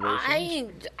or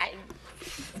observations?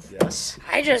 Yes.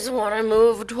 I just want to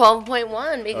move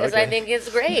 12.1 because I Okay. think it's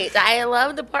great. I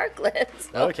love the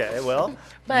parklets. So. Okay, well.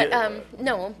 But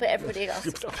no, but everybody else,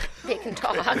 they can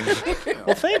talk.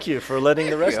 Well, thank you for letting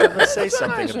the rest of us say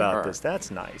something about this. That's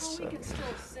nice.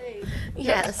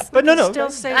 Yes. But no.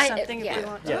 Still say something if you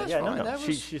want to. Yeah, no.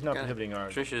 She's not prohibiting our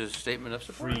Tricia's statement of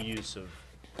support. free use of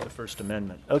the First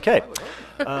Amendment. Okay.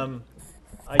 I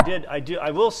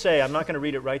will say, I'm not going to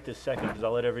read it right this second because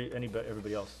I'll let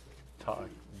everybody else talk,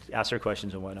 ask their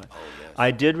questions and whatnot.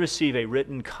 I did receive a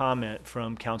written comment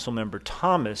from Councilmember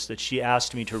Thomas that she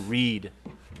asked me to read.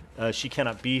 She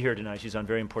cannot be here tonight. She's on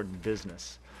very important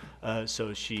business.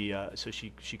 So she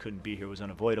couldn't be here. It was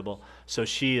unavoidable. So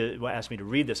she asked me to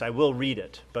read this. I will read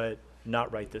it, but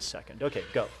not right this second. Okay,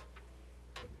 go.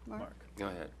 Mark. Go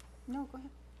ahead. No, go ahead.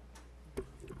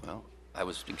 Well, I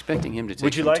was expecting him to take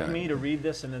Would you some like time. me to read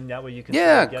this and then that way you can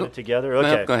Yeah, get go- it together? well,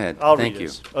 Okay. go ahead. I'll Thank read you.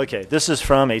 this. Okay, this is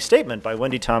from a statement by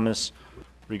Wendy Thomas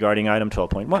regarding item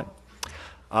 12.1.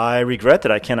 I regret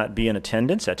that I cannot be in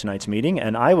attendance at tonight's meeting,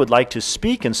 and I would like to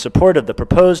speak in support of the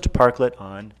proposed parklet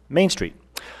on Main Street.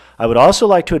 I would also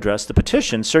like to address the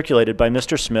petition circulated by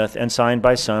Mr. Smith and signed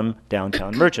by some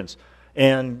downtown merchants.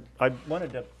 And I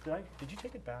wanted to, did you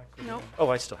take it back? No. Oh,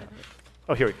 I still have it.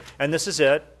 Oh, here we go. And this is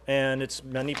it, and it's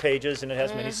many pages, and it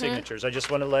has many signatures. I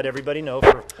just want to let everybody know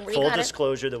for We full got it.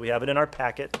 disclosure that we have it in our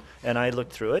packet, and I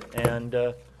looked through it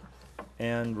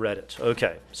and read it.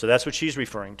 Okay, so that's what she's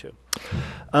referring to.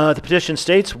 The petition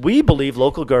states, we believe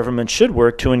local government should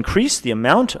work to increase the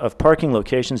amount of parking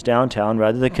locations downtown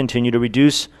rather than continue to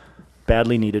reduce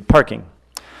badly needed parking.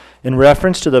 In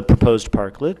reference to the proposed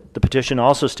parklet, the petition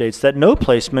also states that no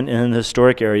placement in the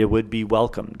historic area would be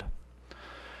welcomed.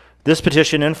 This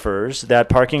petition infers that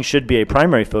parking should be a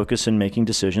primary focus in making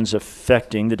decisions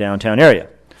affecting the downtown area.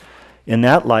 In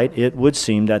that light, it would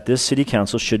seem that this city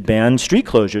council should ban street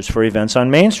closures for events on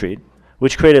Main Street,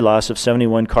 which create a loss of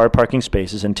 71 car parking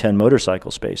spaces and 10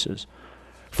 motorcycle spaces.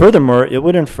 Furthermore, it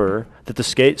would infer that the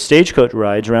stagecoach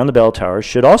rides around the bell tower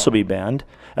should also be banned,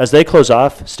 as they close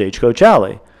off Stagecoach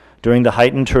Alley during the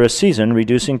heightened tourist season,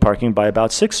 reducing parking by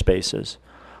about 6 spaces.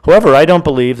 However, I don't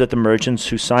believe that the merchants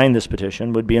who signed this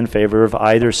petition would be in favor of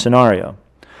either scenario.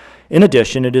 In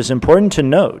addition, it is important to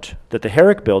note that the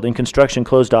Herrick Building construction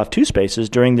closed off 2 spaces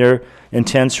during their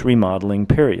intense remodeling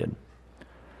period.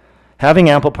 Having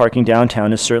ample parking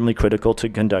downtown is certainly critical to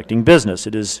conducting business.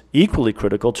 It is equally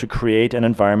critical to create an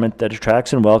environment that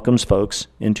attracts and welcomes folks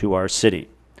into our city.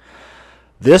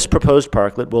 This proposed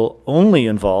parklet will only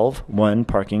involve 1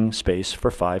 parking space for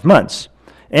 5 months,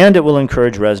 and it will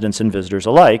encourage residents and visitors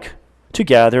alike to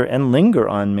gather and linger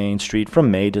on Main Street from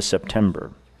May to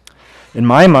September. In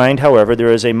my mind, however,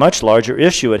 there is a much larger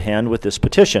issue at hand with this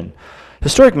petition.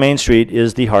 Historic Main Street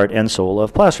is the heart and soul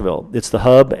of Placerville. It's the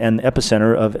hub and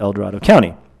epicenter of El Dorado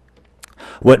County.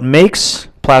 What makes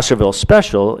Placerville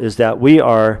special is that we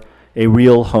are a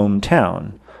real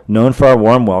hometown, known for our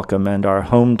warm welcome and our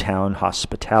hometown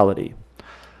hospitality.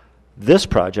 This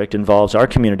project involves our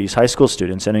community's high school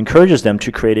students and encourages them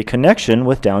to create a connection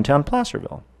with downtown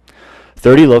Placerville.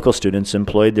 30 local students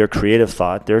employed their creative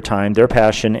thought, their time, their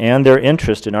passion, and their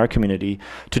interest in our community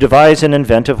to devise an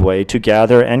inventive way to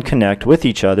gather and connect with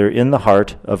each other in the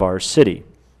heart of our city.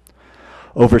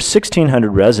 Over 1,600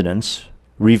 residents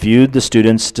reviewed the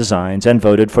students' designs and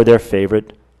voted for their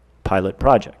favorite pilot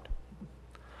project.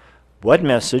 What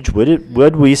message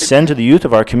would we send to the youth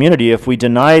of our community if we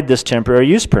denied this temporary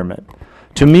use permit?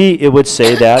 To me, it would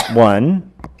say that,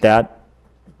 that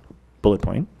bullet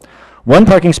point, 1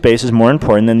 parking space is more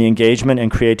important than the engagement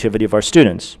and creativity of our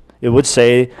students. It would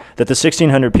say that the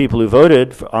 1,600 people who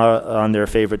voted on their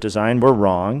favorite design were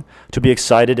wrong to be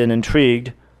excited and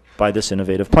intrigued by this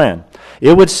innovative plan.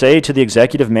 It would say to the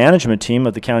executive management team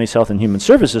of the county's Health and Human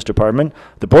Services Department,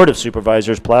 the Board of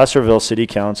Supervisors, Placerville City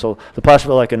Council, the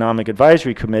Placerville Economic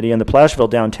Advisory Committee, and the Placerville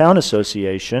Downtown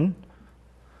Association,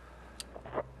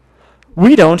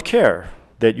 we don't care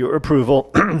that your approval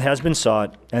has been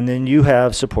sought and then you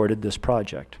have supported this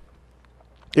project.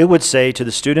 It would say to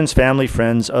the students, family,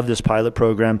 friends of this pilot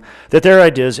program that their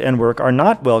ideas and work are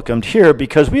not welcomed here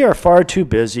because we are far too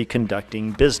busy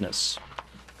conducting business.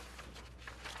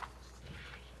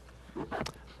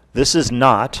 This is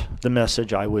not the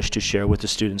message I wish to share with the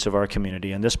students of our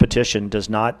community, and this petition does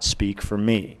not speak for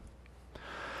me.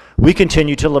 We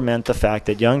continue to lament the fact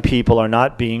that young people are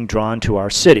not being drawn to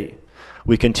our city.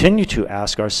 We continue to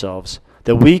ask ourselves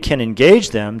that we can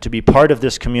engage them to be part of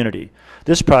this community.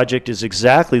 This project is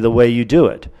exactly the way you do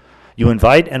it. You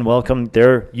invite and welcome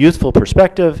their youthful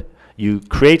perspective. You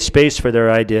create space for their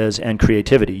ideas and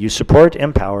creativity. You support,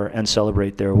 empower, and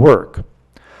celebrate their work.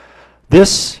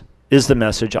 This is the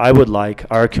message I would like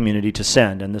our community to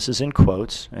send, and this is in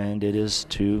quotes, and it is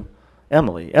to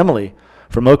Emily. Emily,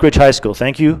 from Oak Ridge High School,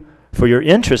 thank you for your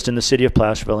interest in the city of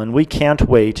Placerville, and we can't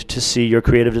wait to see your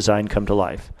creative design come to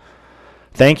life.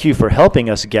 Thank you for helping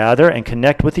us gather and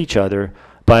connect with each other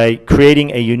by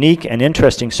creating a unique and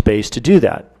interesting space to do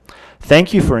that.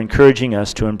 Thank you for encouraging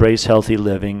us to embrace healthy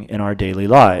living in our daily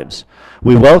lives.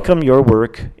 We welcome your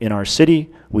work in our city.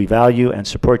 We value and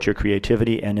support your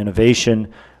creativity and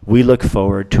innovation. We look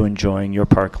forward to enjoying your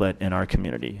parklet in our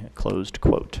community. Closed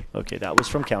quote. Okay, that was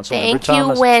from Councilmember Thomas.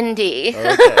 Thank you, Wendy.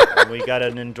 Okay, and we got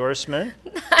an endorsement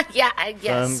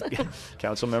yes. from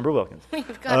Councilmember Wilkins.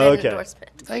 We've got an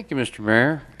endorsement. Thank you, Mr.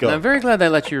 Mayor. Go. And I'm very glad I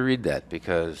let you read that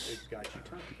because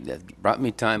it brought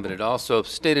me time, but it also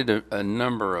stated a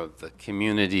number of the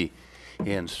community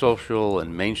and social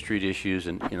and Main Street issues,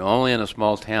 and only in a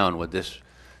small town would this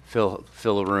fill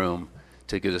a room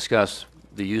to discuss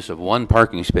the use of 1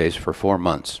 parking space for 4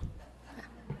 months.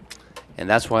 And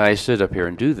that's why I sit up here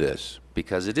and do this,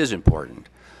 because it is important.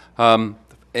 And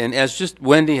as just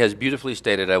Wendy has beautifully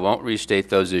stated, I won't restate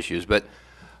those issues, but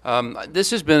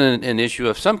this has been an issue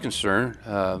of some concern.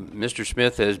 Mr.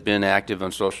 Smith has been active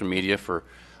on social media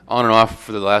on and off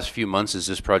for the last few months as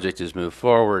this project has moved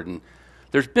forward, and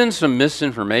there's been some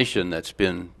misinformation that's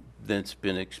been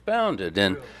expounded,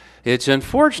 and it's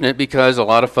unfortunate because a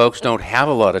lot of folks don't have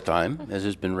a lot of time, as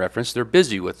has been referenced. They're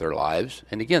busy with their lives,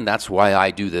 and again, that's why I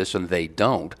do this and they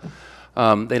don't.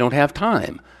 They don't have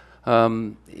time.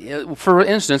 For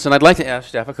instance, and I'd like to ask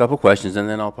staff a couple questions and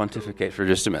then I'll pontificate for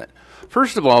just a minute.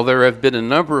 First of all, there have been a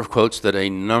number of quotes that a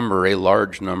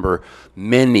large number,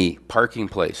 many parking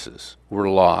places were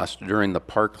lost during the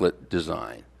parklet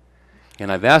design.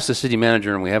 And I've asked the city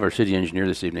manager, and we have our city engineer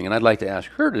this evening, and I'd like to ask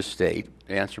her to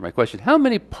answer my question. How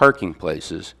many parking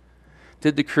places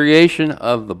did the creation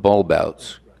of the bulb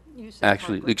outs,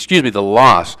 the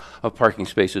loss of parking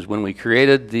spaces when we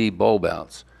created the bulb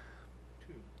outs?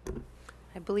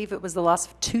 I believe it was the loss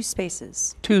of 2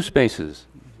 spaces. 2 spaces.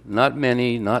 Not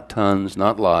many, not tons,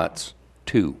 not lots,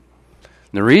 2. And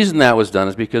the reason that was done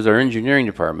is because our engineering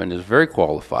department is very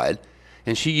qualified,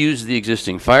 and she used the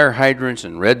existing fire hydrants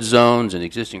and red zones and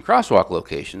existing crosswalk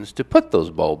locations to put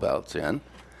those bulb outs in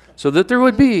so that there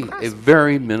would be a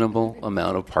very minimal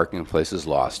amount of parking places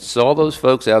lost. So all those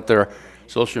folks out there,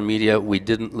 social media, we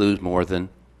didn't lose more than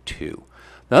 2.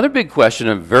 Another big question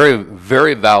and very,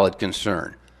 very valid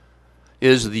concern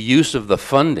is the use of the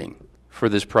funding for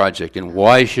this project, and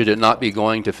why should it not be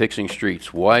going to fixing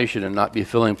streets? Why should it not be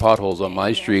filling potholes on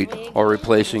my street or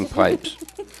replacing pipes?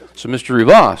 So, Mr.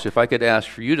 Rivas, if I could ask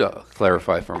for you to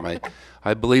clarify for me,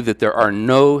 I believe that there are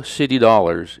no city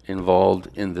dollars involved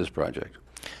in this project.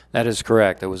 That is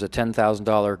correct. It was a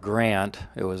 $10,000 grant.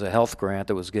 It was a health grant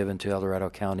that was given to El Dorado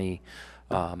County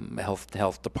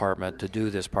Health Department to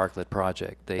do this parklet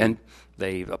project.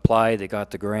 They applied, they got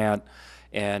the grant,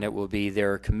 and it will be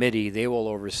their committee. They will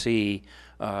oversee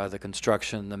the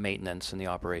construction, the maintenance, and the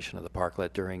operation of the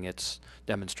parklet during its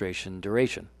demonstration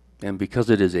duration. And because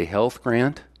it is a health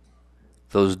grant,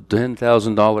 those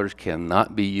 $10,000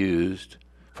 cannot be used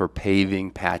for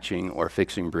paving, patching, or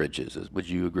fixing bridges. Would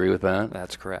you agree with that?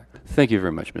 That's correct. Thank you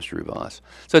very much, Mr. Rivas.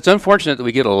 So it's unfortunate that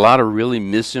we get a lot of really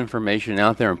misinformation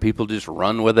out there and people just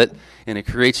run with it, and it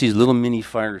creates these little mini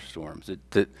firestorms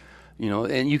that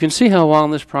and you can see how long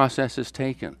this process has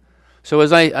taken. So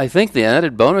as I think the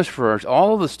added bonus for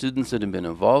all of the students that have been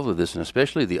involved with this, and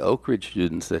especially the Oak Ridge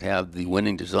students that have the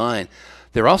winning design,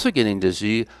 they're also getting to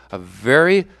see a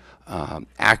very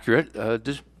accurate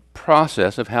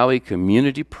process of how a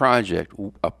community project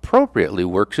appropriately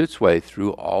works its way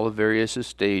through all the various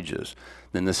stages.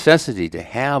 The necessity to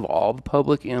have all the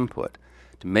public input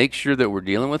to make sure that we're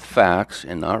dealing with facts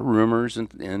and not rumors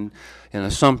and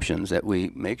assumptions, that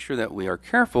we make sure that we are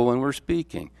careful when we're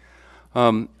speaking.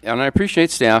 And I appreciate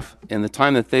staff and the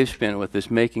time that they've spent with this,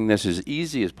 making this as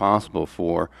easy as possible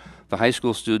for the high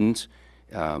school students.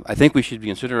 I think we should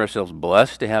consider ourselves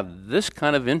blessed to have this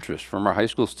kind of interest from our high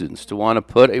school students to want to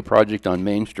put a project on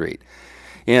Main Street.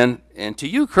 And to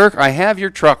you, Kirk, I have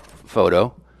your truck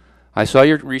photo. I saw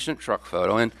your recent truck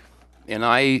photo, and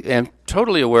I am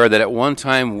totally aware that at one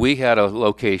time we had a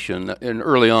location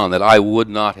early on that I would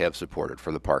not have supported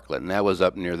for the parklet, and that was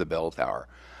up near the bell tower,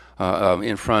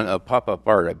 in front of Pop-Up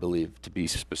Art, I believe, to be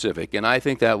specific. And I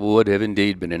think that would have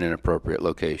indeed been an inappropriate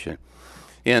location.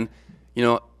 And,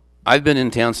 I've been in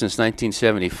town since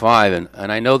 1975,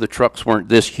 and I know the trucks weren't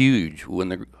this huge when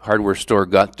the hardware store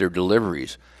got their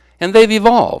deliveries. And they've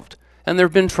evolved, and there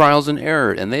have been trials and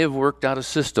errors, and they have worked out a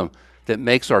system that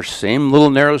makes our same little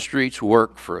narrow streets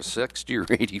work for a 60 or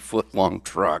 80 foot long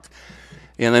truck.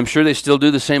 And I'm sure they still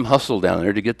do the same hustle down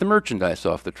there to get the merchandise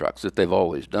off the trucks that they've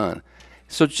always done.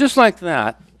 So just like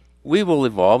that, we will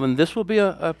evolve, and this will be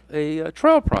a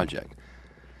trial project.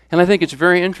 And I think it's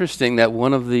very interesting that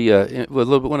one of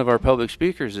our public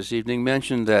speakers this evening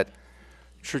mentioned that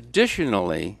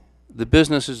traditionally the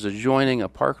businesses adjoining a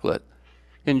parklet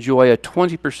enjoy a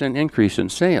 20% increase in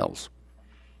sales.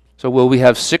 So will we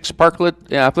have 6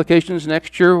 parklet applications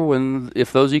next year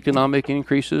if those economic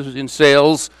increases in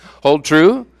sales hold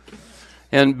true?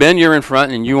 And Ben, you're in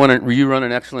front, and you run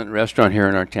an excellent restaurant here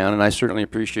in our town, and I certainly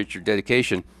appreciate your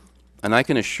dedication. And I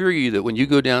can assure you that when you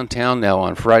go downtown now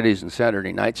on Fridays and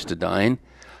Saturday nights to dine,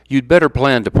 you'd better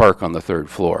plan to park on the 3rd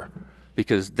floor,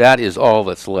 because that is all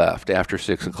that's left after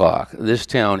 6 o'clock. This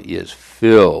town is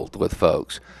filled with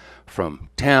folks from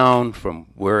town, from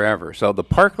wherever. So the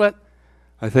parklet,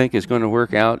 I think, is going to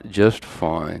work out just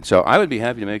fine. So I would be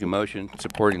happy to make a motion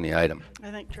supporting the item. I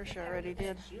think Tricia already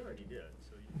did. She already did.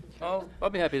 So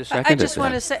I'll be happy to second it.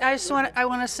 I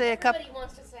want to say a couple.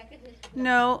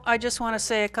 No, I just want to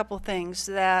say a couple things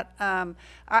that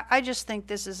I just think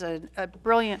this is a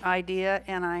brilliant idea,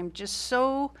 and I'm just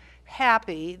so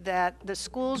happy that the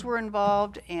schools were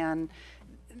involved and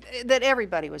that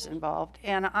everybody was involved.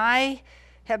 And I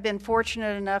have been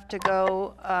fortunate enough to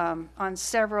go on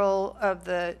several of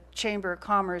the Chamber of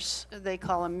Commerce, they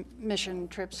call them mission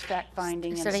trips, fact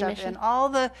finding and stuff, and all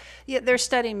they're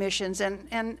study missions,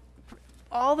 and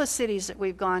all the cities that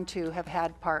we've gone to have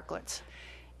had parklets.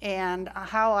 And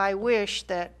how I wish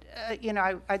that,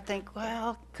 I'd think,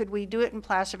 well, could we do it in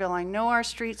Placerville? I know our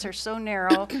streets are so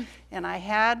narrow, and I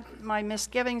had my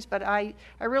misgivings, but I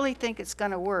really think it's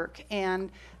going to work. And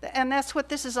that's what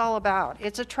this is all about.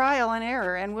 It's a trial and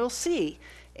error, and we'll see.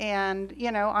 And,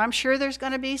 you know, I'm sure there's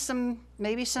going to be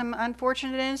maybe some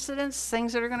unfortunate incidents,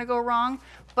 things that are going to go wrong,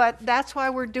 but that's why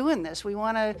we're doing this. We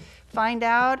want to find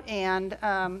out and,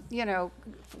 you know,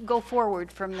 go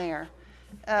forward from there.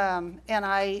 And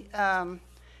I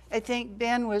think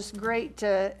Ben was great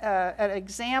to, an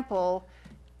example.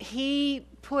 He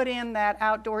put in that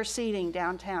outdoor seating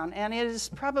downtown, and it is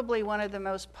probably one of the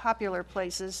most popular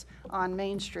places on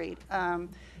Main Street.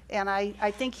 And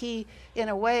I think he, in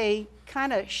a way,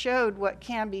 kind of showed what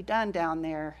can be done down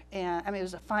there. And I mean, it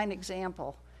was a fine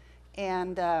example.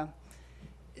 And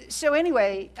so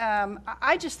anyway,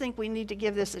 I just think we need to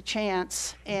give this a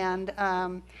chance. And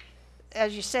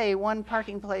as you say, one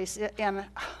parking place, and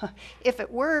if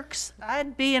it works,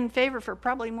 I'd be in favor for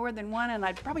probably more than one, and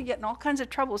I'd probably get in all kinds of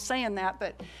trouble saying that,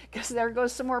 but because there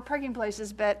goes some more parking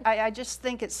places. But I just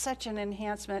think it's such an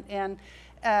enhancement. And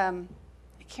I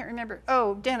can't remember,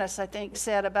 oh, Dennis, I think,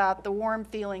 said about the warm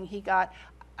feeling he got.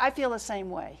 I feel the same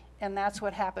way, and that's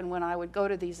what happened when I would go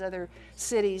to these other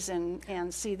cities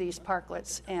and see these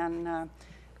parklets. And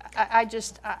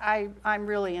I'm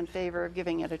really in favor of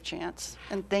giving it a chance.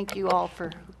 And thank you all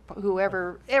for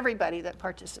everybody that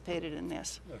participated in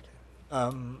this.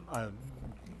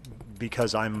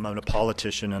 Because I'm a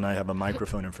politician and I have a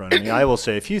microphone in front of me, I will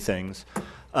say a few things.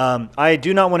 I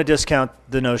do not want to discount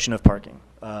the notion of parking.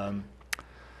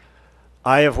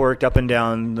 I have worked up and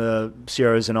down the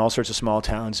Sierras in all sorts of small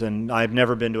towns, and I've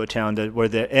never been to a town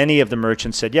where any of the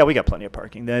merchants said, yeah, we got plenty of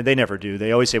parking. They never do.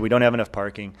 They always say, we don't have enough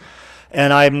parking.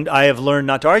 And I have learned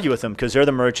not to argue with them, because they're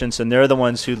the merchants and they're the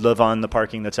ones who live on the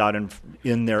parking that's out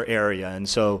in their area. And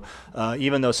so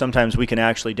even though sometimes we can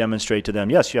actually demonstrate to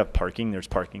them, yes, you have parking, there's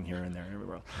parking here and there and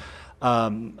everywhere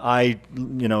else.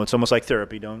 You know, it's almost like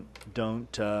therapy. Don't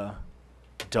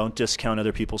discount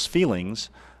other people's feelings.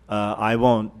 I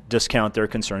won't discount their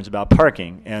concerns about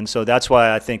parking. And so that's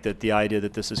why I think that the idea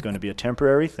that this is going to be a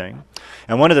temporary thing.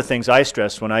 And one of the things I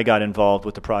stressed when I got involved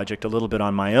with the project a little bit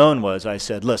on my own was I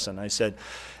said, listen,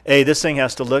 hey, this thing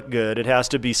has to look good. It has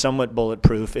to be somewhat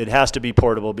bulletproof. It has to be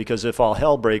portable, because if all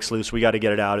hell breaks loose, we got to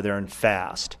get it out of there and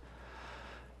fast.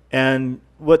 And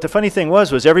what the funny thing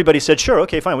was everybody said, sure,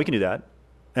 okay, fine, we can do that.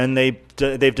 And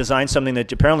they've designed something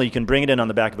that apparently you can bring it in on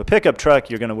the back of a pickup truck.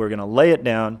 We're going to lay it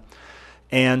down.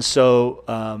 And so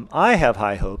I have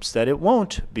high hopes that it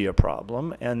won't be a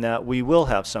problem and that we will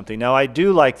have something. Now, I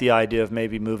do like the idea of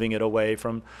maybe moving it away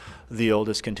from the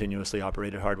oldest continuously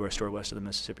operated hardware store west of the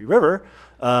Mississippi River,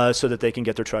 so that they can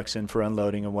get their trucks in for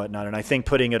unloading and whatnot. And I think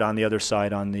putting it on the other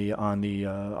side, on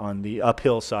the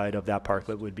uphill side of that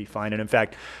parklet, would be fine. And in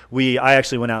fact, I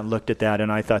actually went out and looked at that,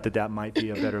 and I thought that might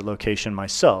be a better location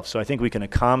myself. So I think we can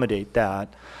accommodate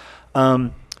that.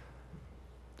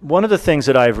 One of the things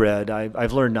that I've read,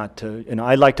 I've learned not to, and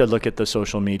I like to look at the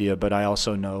social media, but I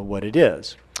also know what it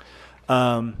is.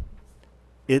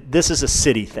 This is a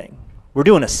city thing. We're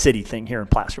doing a city thing here in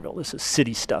Placerville. This is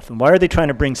city stuff. And why are they trying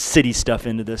to bring city stuff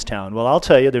into this town? Well, I'll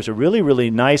tell you, there's a really, really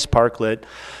nice parklet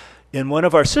in one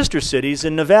of our sister cities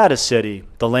in Nevada City,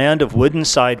 the land of wooden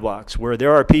sidewalks, where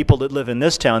there are people that live in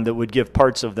this town that would give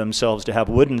parts of themselves to have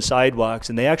wooden sidewalks,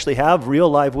 and they actually have real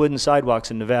live wooden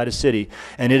sidewalks in Nevada City,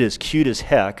 and it is cute as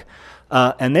heck.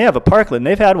 And they have a parklet, and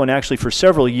they've had one actually for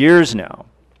several years now.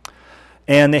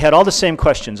 And they had all the same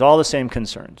questions, all the same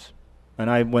concerns. And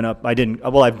I went up,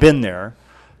 I've been there,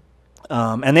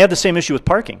 and they have the same issue with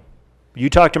parking. You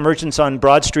talk to merchants on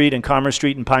Broad Street and Commerce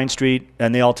Street and Pine Street,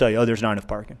 and they all tell you, oh, there's not enough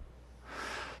parking.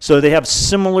 So they have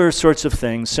similar sorts of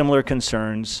things, similar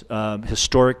concerns,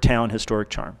 historic town,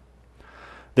 historic charm.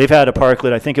 They've had a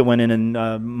parklet, I think it went in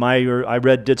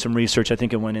did some research, I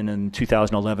think it went in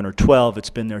 2011 or 12. It's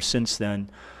been there since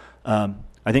then.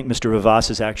 I think Mr.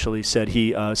 Rivas actually said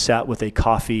he sat with a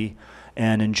coffee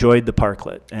and enjoyed the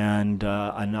parklet. And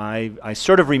I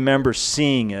sort of remember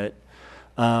seeing it.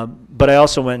 But I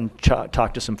also went and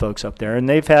talked to some folks up there, and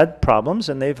they've had problems,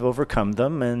 and they've overcome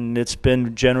them, and it's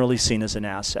been generally seen as an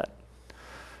asset.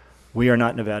 We are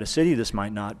not Nevada City. This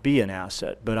might not be an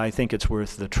asset, but I think it's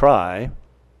worth the try.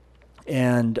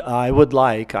 And I would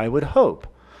hope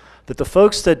that the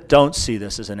folks that don't see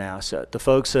this as an asset, the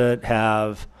folks that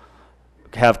have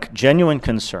genuine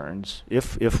concerns,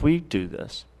 if we do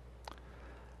this,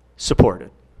 support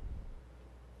it.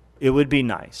 It would be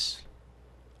nice.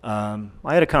 I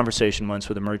had a conversation once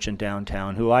with a merchant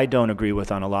downtown who I don't agree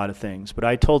with on a lot of things, but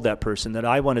I told that person that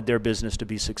I wanted their business to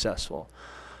be successful,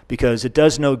 because it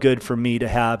does no good for me to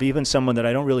have even someone that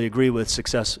I don't really agree with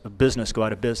business go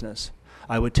out of business.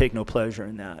 I would take no pleasure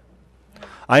in that.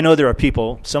 I know there are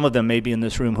people, some of them may be in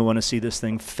this room, who want to see this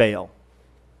thing fail.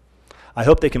 I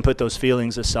hope they can put those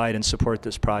feelings aside and support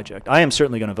this project. I am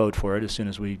certainly going to vote for it as soon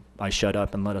as I shut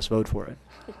up and let us vote for it.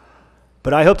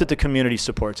 But I hope that the community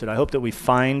supports it. I hope that we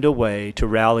find a way to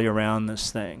rally around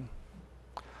this thing.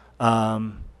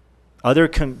 Other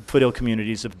foothill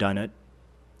communities have done it.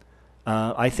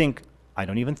 I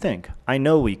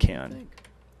know we can.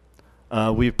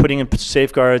 We're putting in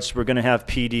safeguards. We're going to have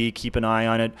PD keep an eye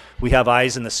on it. We have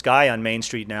eyes in the sky on Main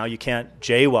Street now. You can't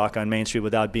jaywalk on Main Street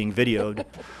without being videoed.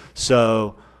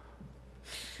 So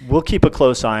we'll keep a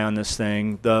close eye on this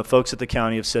thing. The folks at the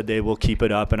county have said they will keep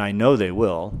it up, and I know they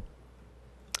will.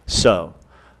 So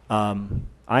I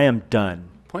am done.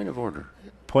 Point of order.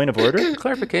 Point of order?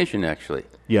 Clarification, actually.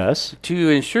 Yes. To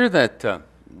ensure that the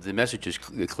message is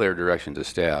clear direction to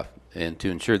staff, and to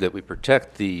ensure that we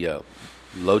protect the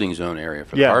loading zone area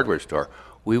for the hardware store,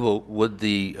 would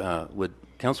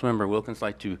Councilmember Wilkins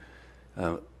like to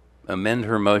amend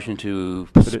her motion to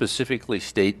specifically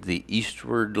state the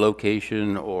eastward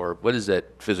location, or what is that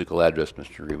physical address,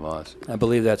 Mr. Rivas? I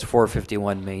believe that's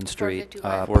 451 Main Street,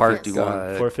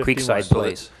 451. Creekside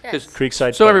Place.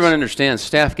 Creekside So Place. everyone understands,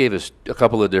 staff gave us a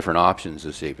couple of different options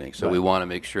this evening, so we want to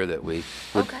make sure that would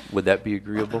that be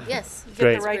agreeable? Yes.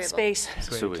 Get the right space.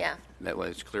 So Yeah. that way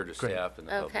it's clear to staff and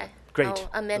the public. Okay. Great. I'll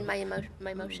amend my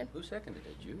motion. Who seconded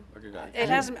it, you or did I? It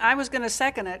hasn't, I was going to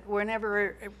second it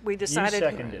whenever we decided. You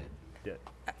seconded it.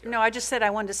 No, I just said I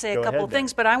wanted to say Go a couple ahead, of then.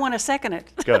 things, but I want to second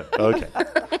it. Good, okay.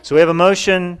 So we have a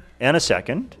motion and a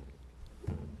second.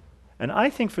 And I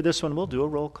think for this one, we'll do a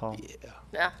roll call.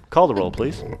 Yeah. Call the roll,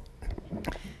 please.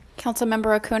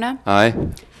 Councilmember Acuna? Aye.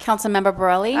 Councilmember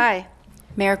Borelli? Aye.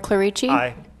 Mayor Clarici?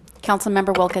 Aye.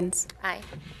 Councilmember Wilkins? Aye.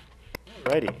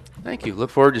 Righty. Thank you. Look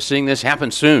forward to seeing this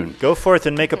happen soon. Go forth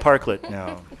and make a parklet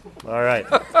now. All right.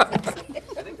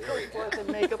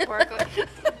 Make a parklet.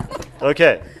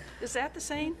 Okay. Is that the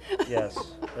same? Yes.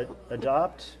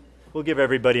 Adopt. We'll give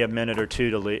everybody a minute or two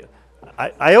to leave.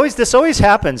 This always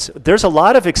happens. There's a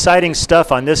lot of exciting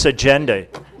stuff on this agenda.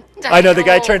 I know the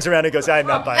guy turns around and goes, I'm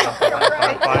not buying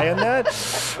that.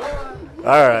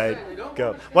 All right,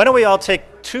 go. Why don't we all take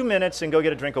 2 minutes and go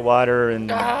get a drink of water and.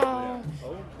 Yeah,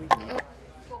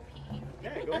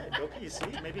 go ahead. Go pee. See,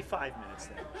 maybe 5 minutes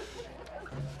then.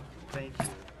 Thank you.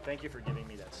 Thank you for giving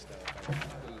me that stuff.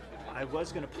 I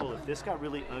was going to pull it. This got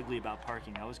really ugly about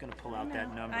parking. I was going to pull out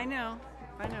that number. I know.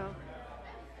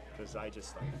 Because I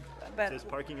just thought, But- this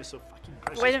parking is so fucking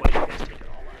precious. Wait a- Why do you guys take it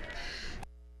all out?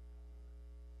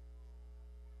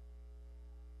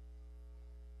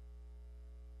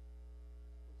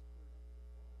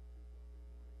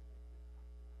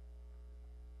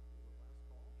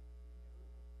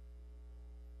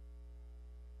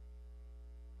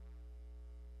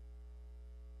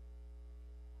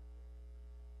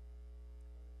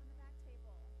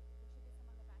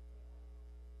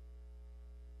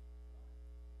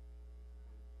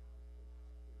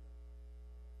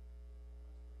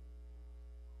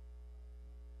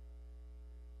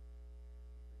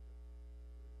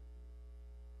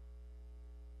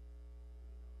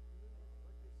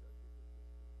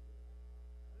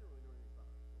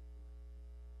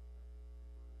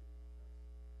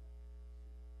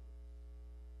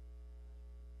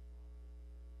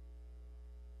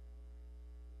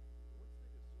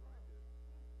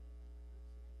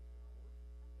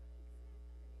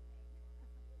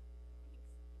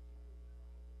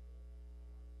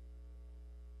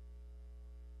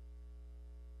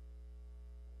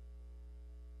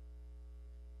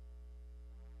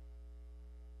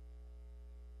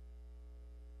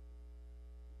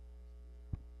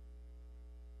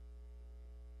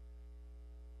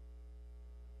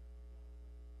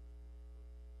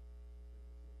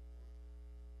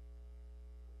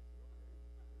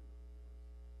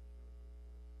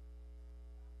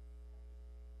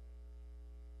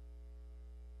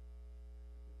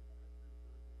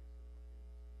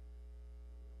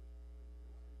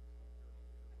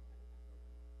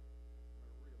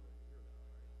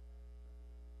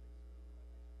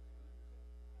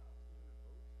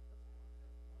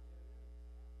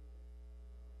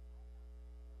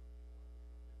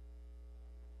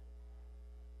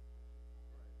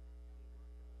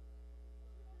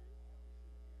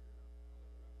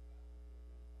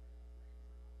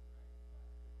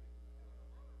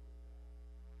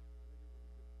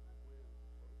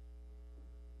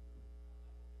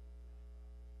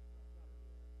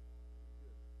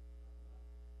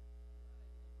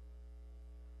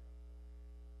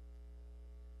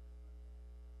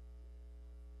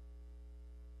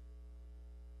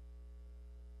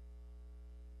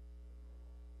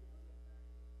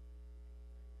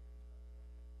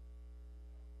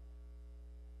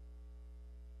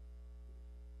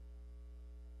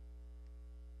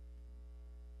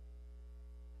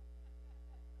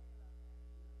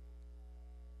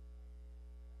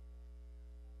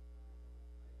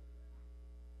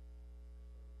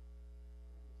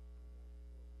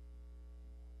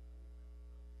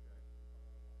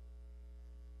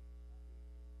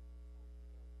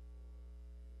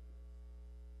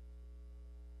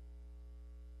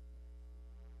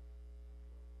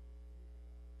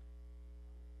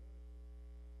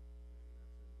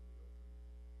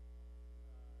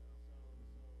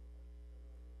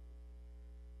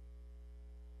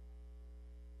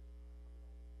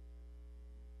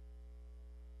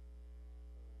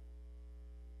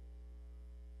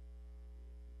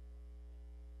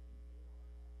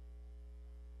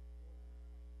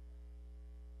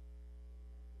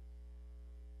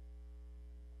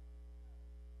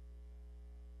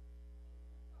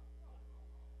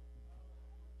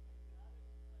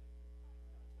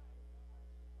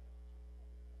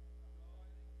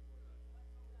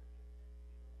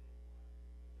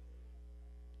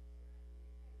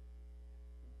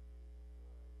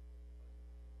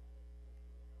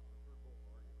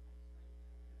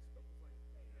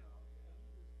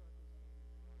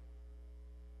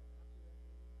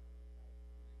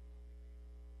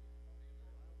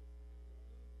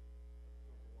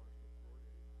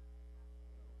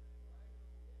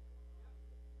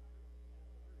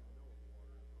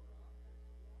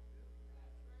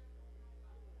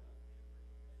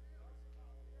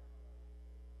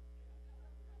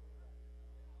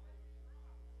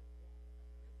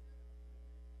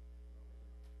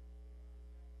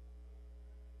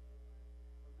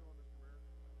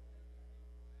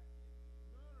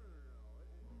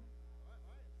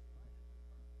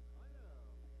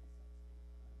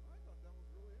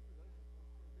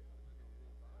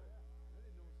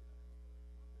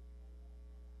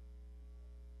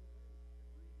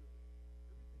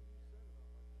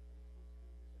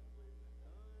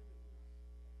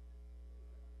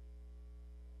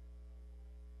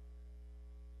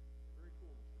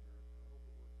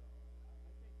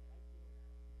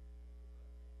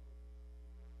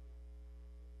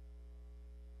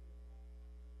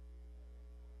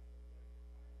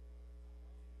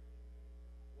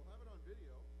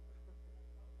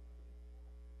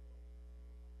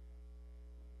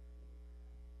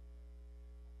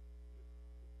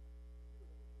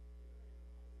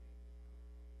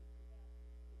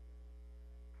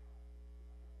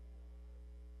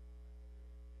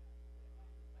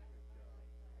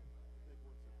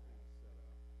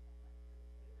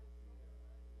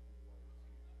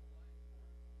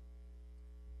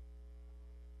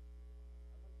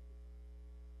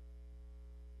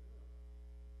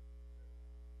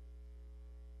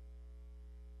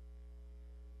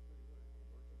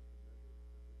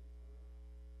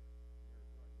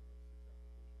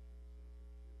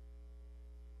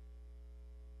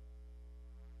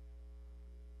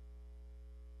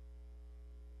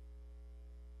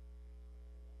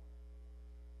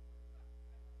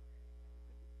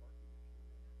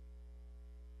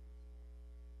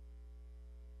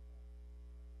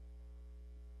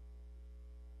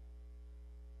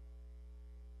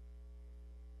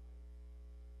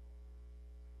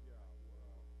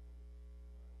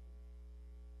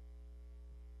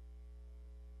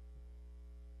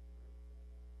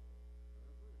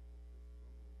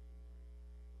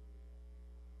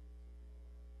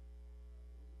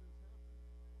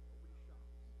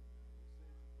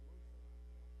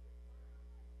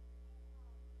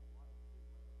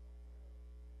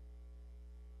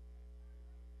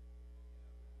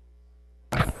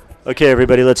 Okay,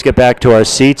 everybody, let's get back to our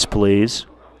seats, please.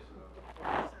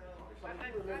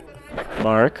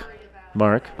 Mark,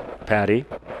 Patty.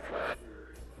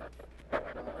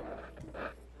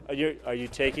 Are you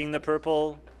taking the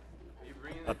purple?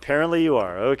 Apparently you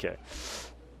are. Okay.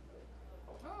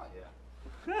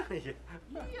 Yes,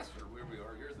 sir. We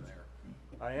are. Here's the mayor.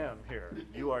 I am here.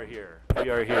 You are here. We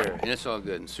are here. And it's all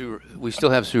good. And Sue, we still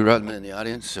have Sue Rudman in the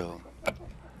audience, so.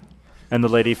 And the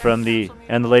lady from the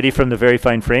very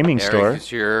fine framing store. Eric is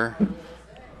here.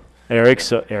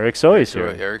 Eric's always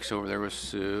here. Eric's over there with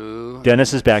Sue.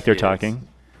 Dennis is back there Yes. talking.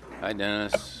 Hi,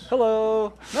 Dennis.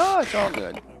 Hello. No, it's all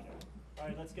good. All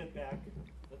right, let's get back.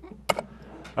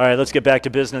 All right, let's get back to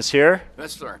business here.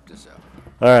 Let's start this out.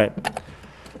 All right.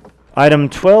 Item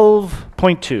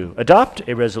 12.2, adopt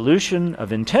a resolution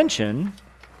of intention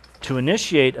to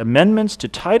initiate amendments to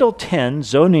Title 10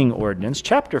 zoning ordinance,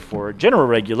 Chapter 4, General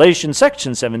Regulations,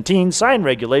 Section 17, sign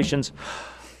regulations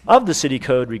of the City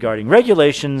Code regarding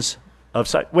regulations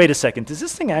of wait a second, does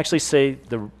this thing actually say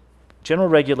the general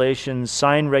regulations,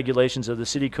 sign regulations of the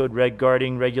City Code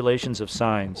regarding regulations of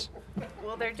signs?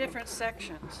 Well, they're different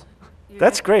sections.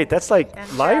 That's great. That's like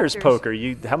And liar's chapters.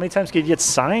 poker. How many times can you get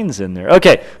signs in there?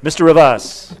 Okay, Mr.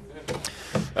 Rivas.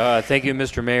 Thank you,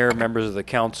 Mr. Mayor, members of the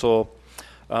council.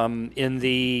 In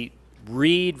the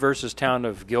Reed versus Town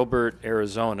of Gilbert,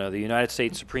 Arizona, the United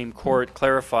States Supreme Court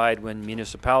clarified when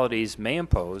municipalities may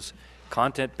impose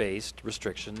content-based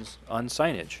restrictions on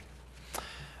signage.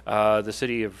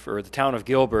 The town of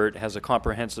Gilbert has a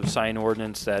comprehensive sign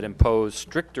ordinance that imposed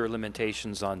stricter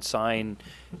limitations on sign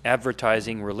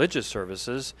advertising religious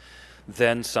services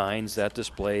than signs that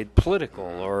displayed political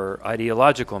or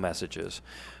ideological messages.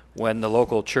 When the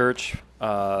local church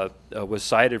was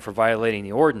cited for violating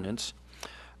the ordinance,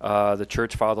 the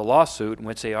church filed a lawsuit in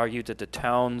which they argued that the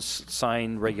town's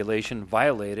sign regulation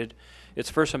violated its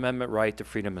First Amendment right to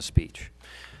freedom of speech.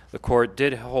 The court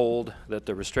did hold that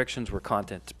the restrictions were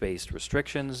content-based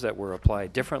restrictions that were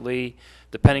applied differently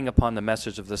depending upon the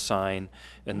message of the sign,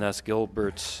 and thus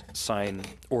Gilbert's sign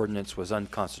ordinance was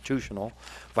unconstitutional,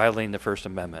 violating the First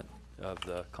Amendment of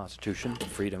the Constitution,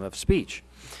 freedom of speech.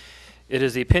 It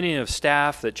is the opinion of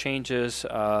staff that changes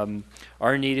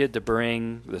are needed to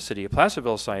bring the City of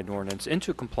Placerville sign ordinance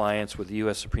into compliance with the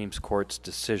U.S. Supreme Court's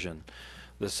decision.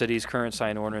 The city's current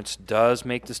sign ordinance does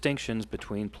make distinctions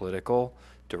between political,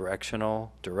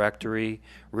 directional, directory,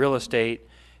 real estate,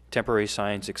 temporary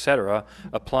signs, etc.,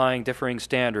 applying differing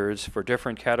standards for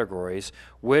different categories,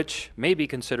 which may be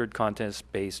considered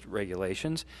content-based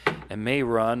regulations and may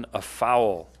run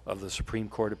afoul of the Supreme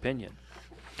Court opinion.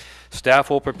 Staff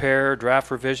will prepare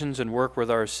draft revisions and work with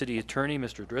our city attorney,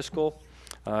 Mr. Driscoll,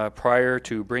 prior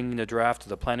to bringing the draft to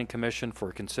the Planning Commission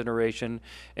for consideration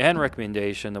and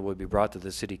recommendation that will be brought to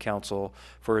the City Council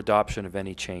for adoption of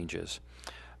any changes.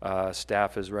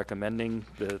 Staff is recommending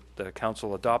that the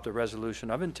council adopt a resolution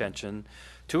of intention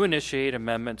to initiate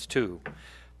amendments to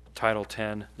Title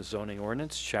 10 zoning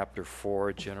ordinance, Chapter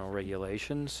 4 general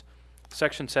regulations,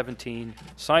 Section 17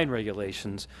 sign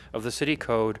regulations of the City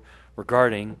Code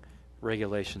regarding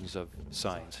regulations of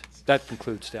signs. That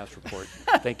concludes staff's report.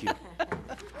 Thank you.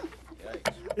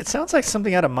 It sounds like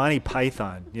something out of Monty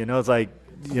Python. You know, it's like,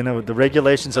 you know, the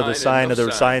regulations of the sign of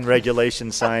the sign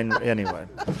regulation sign. Anyway,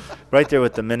 right there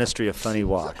with the Ministry of Funny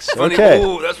Walks. Funny, okay.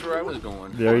 ooh, that's where I was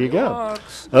going. There you Funny go.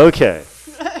 walks. Okay.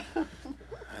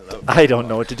 I I don't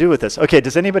know what to do with this. Okay,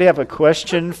 does anybody have a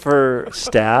question for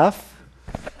staff?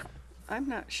 I'm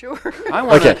not sure.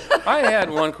 I had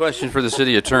one question for the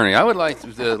city attorney. I would like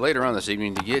to, later on this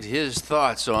evening to get his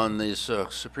thoughts on this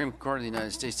Supreme Court of the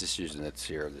United States decision that's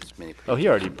here. That's many Oh, he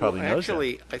already probably knows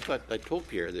Actually, I told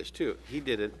Pierre this too. He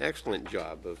did an excellent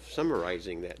job of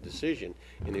summarizing that decision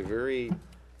in a very,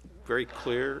 very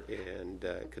clear and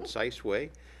concise way.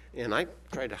 And I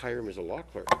tried to hire him as a law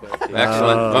clerk. But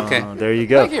Excellent. Okay. There you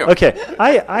go. Thank you.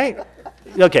 Okay.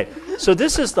 Okay. So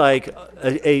this is like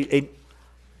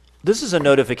this is a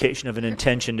notification of an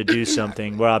intention to do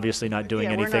something. We're obviously not doing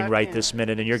anything right this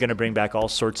minute, and you're going to bring back all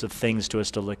sorts of things to us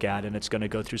to look at, and it's going to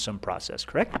go through some process,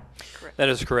 correct? That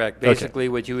is correct. Basically,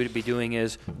 what you would be doing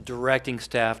is directing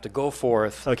staff to go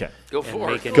forth and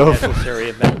make any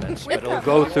necessary amendments. But it'll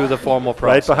go through the formal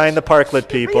process. Right behind the parklet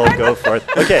people, go forth.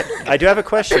 Okay, I do have a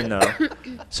question, though.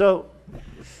 So,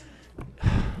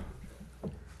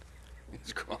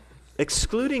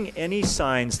 excluding any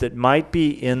signs that might be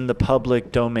in the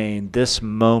public domain this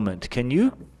moment, can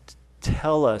you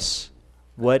tell us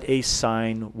what a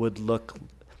sign would look like?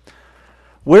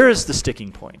 Where is the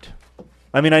sticking point?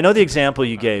 I mean, I know the example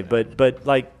you gave, but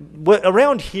like, what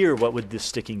around here, what would the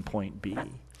sticking point be?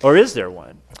 Or is there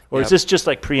one? Or is this just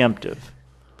like preemptive?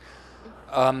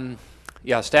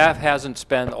 Yeah, staff hasn't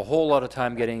spent a whole lot of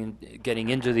time getting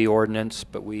into the ordinance,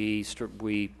 but we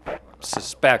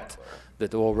suspect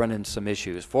that we'll run into some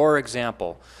issues. For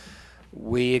example,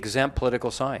 we exempt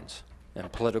political signs,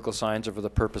 and political signs are for the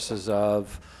purposes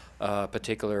of a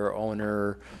particular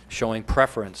owner showing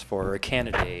preference for a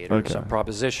candidate or some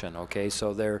proposition. Okay,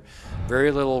 so there are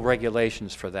very little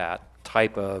regulations for that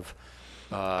type of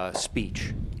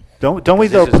speech. Don't we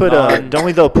though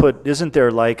put isn't there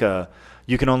like a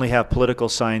you can only have political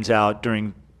signs out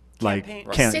during like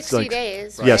 60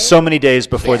 days, Yeah, right? so many days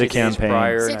before the 60 days campaign.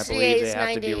 prior, and I 60 believe days, they have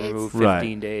 9 to be days. removed Right.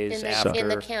 15 days in after.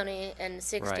 the county and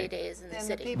 60 Right. days in the And the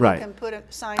city. people Right. can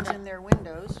put signs in their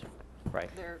windows. Right.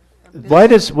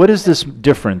 What is this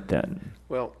different then?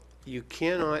 Well, you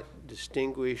cannot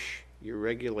distinguish your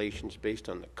regulations based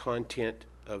on the content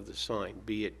of the sign,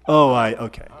 be it.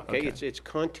 Okay. It's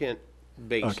content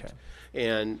based. Okay.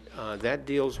 And that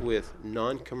deals with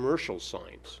non-commercial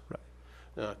signs.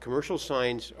 Right. Commercial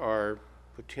signs are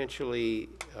potentially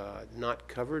not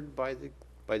covered by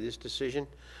this decision,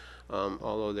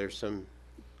 although there's some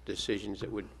decisions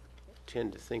that would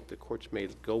tend to think the courts may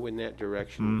go in that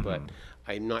direction, but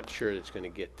I'm not sure it's going to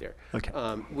get there. Okay.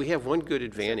 We have one good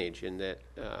advantage in that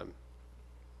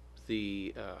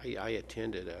I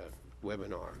attended a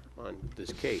webinar on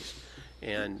this case,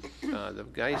 and the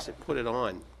guys that put it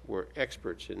on were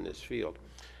experts in this field.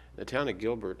 The town of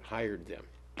Gilbert hired them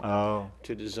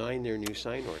to design their new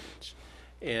sign ordinance,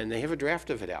 and they have a draft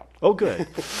of it out. Oh, good.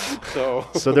 So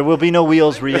there will be no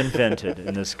wheels reinvented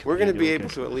in this. we're going to be able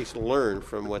to at least learn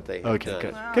from what they have done.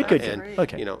 Good. Wow, good. And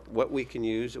Okay. you know what we can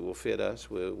use that will fit us,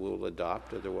 we'll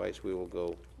adopt. Otherwise, we will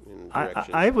go in directions.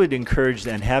 I would encourage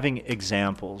then having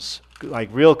examples, like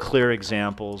real clear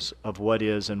examples of what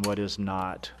is and what is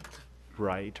not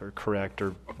right or correct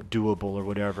or doable or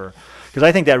whatever, because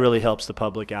I think that really helps the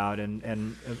public out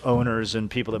and owners and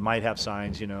people that might have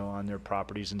signs, on their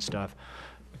properties and stuff,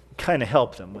 kind of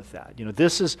help them with that.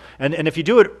 This is, and if you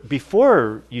do it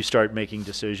before you start making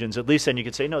decisions, at least then you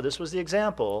could say, no, this was the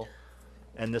example,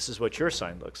 and this is what your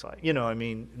sign looks like.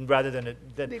 Rather than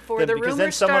Before the because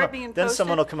rumors start being then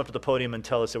someone will posted? come up to the podium and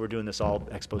tell us that we're doing this all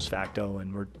ex post facto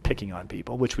and we're picking on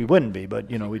people, which we wouldn't be, but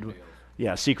we'd.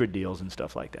 Yeah, secret deals and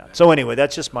stuff like that. So anyway,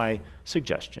 that's just my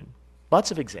suggestion. Lots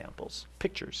of examples,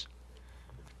 pictures,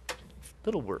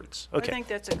 little words. Okay. I think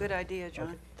that's a good idea, John.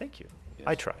 Okay. Thank you.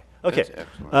 I try. Okay. That's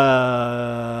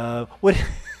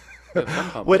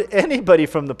excellent. Would anybody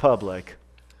from the public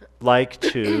like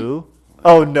to?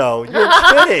 Oh no, you're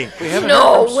kidding.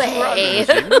 No way.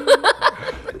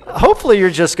 Hopefully,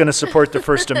 you're just going to support the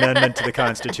First Amendment to the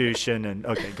Constitution. And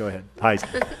okay, go ahead. Hi.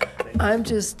 I'm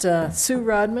just Sue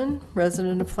Rodman,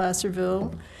 resident of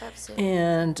Placerville,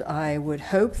 and I would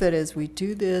hope that as we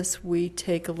do this, we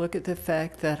take a look at the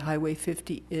fact that Highway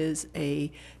 50 is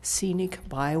a scenic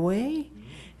byway,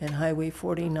 and Highway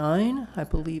 49, I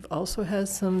believe, also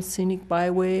has some scenic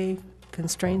byway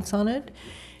constraints on it,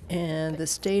 and the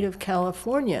state of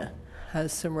California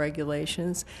has some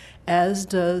regulations, as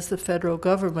does the federal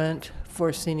government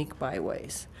for scenic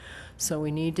byways. So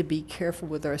we need to be careful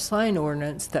with our sign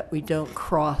ordinance that we don't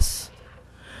cross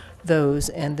those,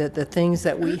 and that the things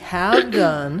that we have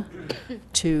done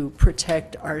to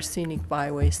protect our scenic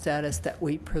byway status, that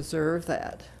we preserve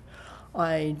that.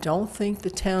 I don't think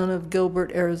the town of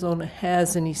Gilbert, Arizona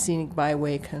has any scenic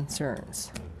byway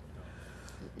concerns.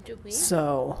 Do we?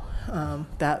 So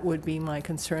that would be my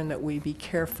concern, that we be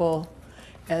careful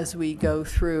as we go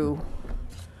through,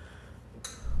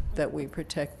 that we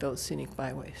protect those scenic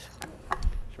byways.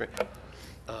 Right.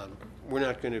 We're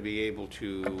not going to be able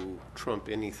to trump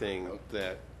anything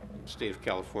that the state of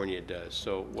California does.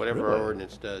 So whatever our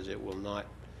ordinance does, it will not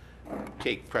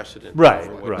take precedent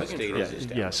over what the state has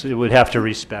established. Yes, it would have to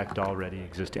respect already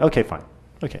existing. Okay, fine.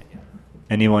 Okay.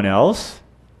 Anyone else?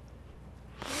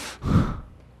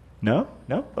 No?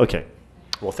 Okay.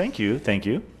 Well, thank you.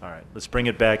 All right, let's bring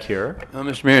it back here. Well,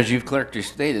 Mr. Mayor, as you've clearly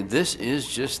stated, this is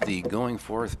just the going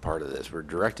forth part of this. We're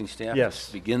directing staff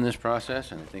to begin this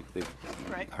process, and I think they've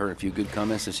heard a few good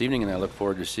comments this evening, and I look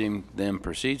forward to seeing them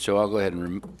proceed. So I'll go ahead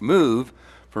and move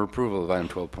for approval of item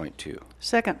 12.2.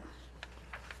 Second.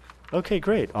 Okay,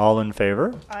 great. All in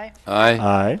favor? Aye.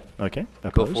 Aye. Okay. Go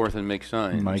Opposed? forth and make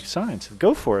signs. Make signs.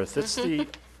 Go forth. It's the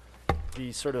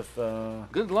sort of...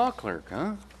 Good law clerk,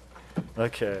 huh?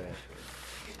 Okay.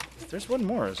 There's one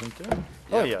more, isn't there?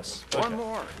 Oh, yes. One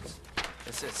more.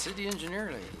 It's at City Engineer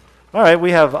League. All right,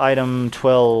 we have item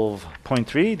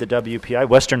 12.3, the WPI,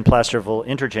 Western Placerville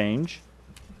Interchange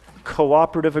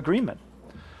Cooperative Agreement.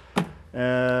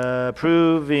 Adopt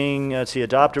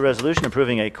a resolution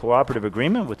approving a cooperative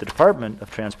agreement with the Department of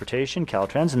Transportation,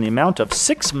 Caltrans, in the amount of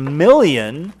 $6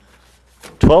 million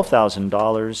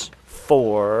 $12,000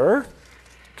 for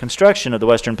construction of the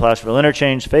Western Placerville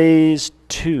Interchange Phase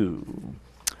 2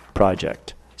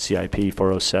 project, CIP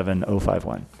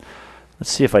 407051.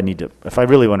 Let's see if I need to, if I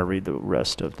really want to read the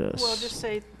rest of this. Well, just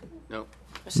say No.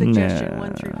 suggestion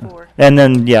 1 through 4. And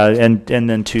then, yeah, and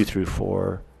then 2 through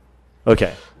 4.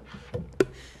 Okay.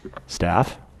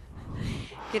 Staff?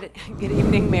 Good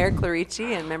evening, Mayor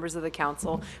Clarici and members of the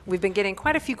council. We've been getting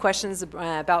quite a few questions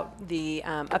about the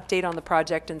update on the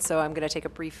project, and so I'm going to take a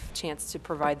brief chance to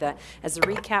provide that. As a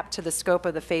recap to the scope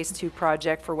of the Phase 2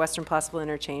 project for Western Placerville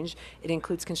Interchange, it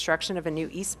includes construction of a new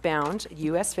eastbound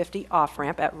US 50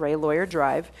 off-ramp at Ray Lawyer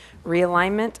Drive,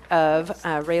 realignment of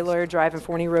Ray Lawyer Drive and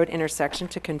Forney Road intersection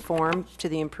to conform to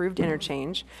the improved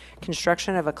interchange,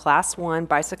 construction of a Class 1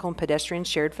 bicycle and pedestrian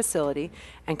shared facility,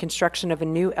 and construction of a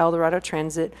new El Dorado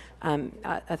Transit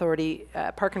Authority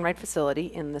park and ride facility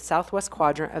in the southwest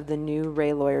quadrant of the new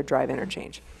Ray Lawyer Drive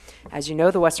interchange. As you know,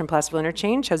 the Western Placerville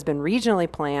Interchange has been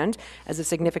regionally planned as a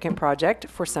significant project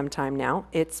for some time now.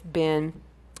 It's been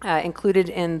included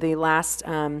in the last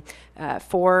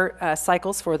 4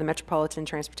 cycles for the Metropolitan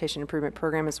Transportation Improvement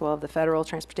Program, as well as the Federal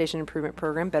Transportation Improvement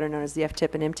Program, better known as the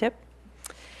FTIP and MTIP.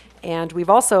 And we've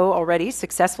also already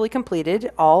successfully completed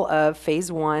all of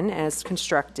Phase 1 as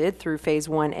constructed through Phase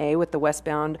 1A with the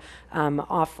westbound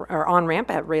on-ramp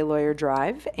at Ray Lawyer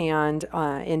Drive. And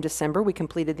in December, we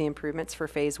completed the improvements for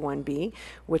Phase 1B,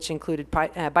 which included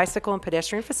bicycle and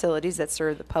pedestrian facilities that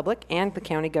serve the public and the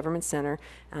county government center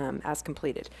as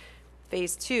completed.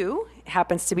 Phase 2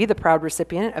 happens to be the proud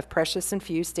recipient of Precious and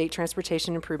Few State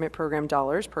Transportation Improvement Program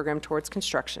dollars programmed towards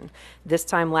construction. This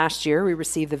time last year, we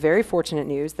received the very fortunate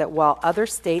news that while other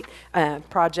state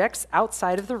projects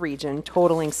outside of the region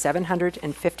totaling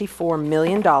 $754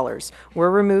 million were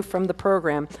removed from the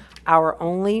program, our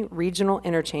only regional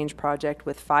interchange project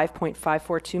with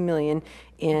 $5.542 million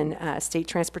in State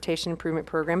Transportation Improvement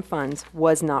Program funds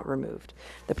was not removed.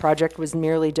 The project was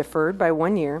merely deferred by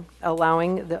 1 year,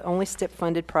 allowing the only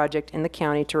STIP-funded project in the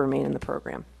county to remain in the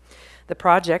program. The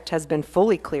project has been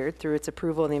fully cleared through its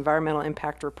approval of the Environmental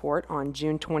Impact Report on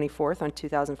June 24th on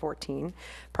 2014,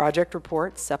 Project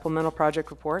Report, Supplemental Project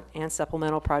Report, and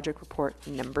Supplemental Project Report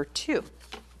number 2.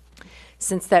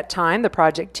 Since that time, the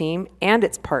project team and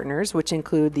its partners, which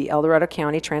include the El Dorado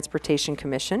County Transportation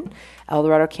Commission, El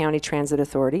Dorado County Transit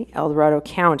Authority, El Dorado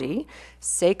County,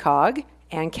 SACOG,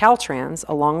 and Caltrans,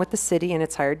 along with the city and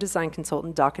its hired design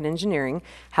consultant, Docket Engineering,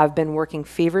 have been working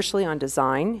feverishly on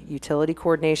design, utility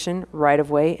coordination,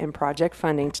 right-of-way, and project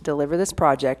funding to deliver this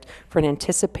project for an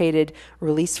anticipated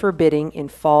release for bidding in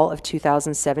fall of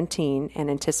 2017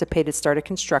 and anticipated start of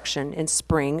construction in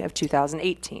spring of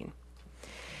 2018.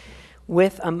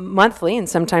 With monthly and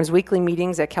sometimes weekly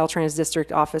meetings at Caltrans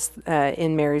District Office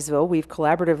in Marysville, we've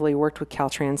collaboratively worked with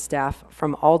Caltrans staff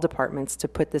from all departments to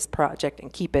put this project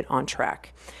and keep it on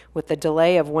track. With the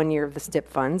delay of 1 year of the STIP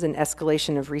funds and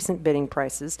escalation of recent bidding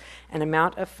prices, an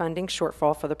amount of funding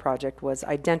shortfall for the project was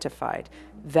identified.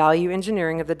 Value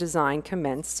engineering of the design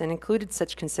commenced and included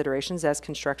such considerations as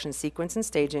construction sequence and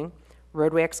staging,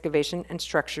 roadway excavation, and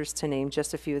structures, to name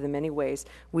just a few of the many ways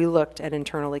we looked at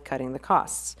internally cutting the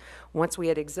costs. Once we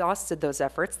had exhausted those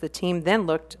efforts, the team then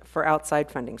looked for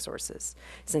outside funding sources.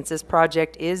 Since this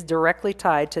project is directly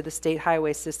tied to the state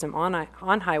highway system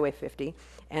on Highway 50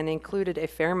 and included a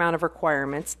fair amount of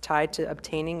requirements tied to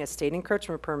obtaining a state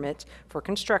encroachment permit for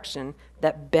construction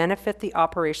that benefit the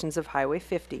operations of Highway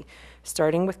 50,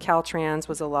 starting with Caltrans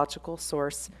was a logical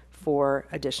source for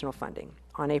additional funding.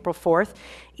 On April 4th,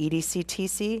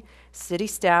 EDCTC, city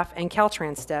staff, and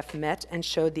Caltrans staff met and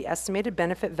showed the estimated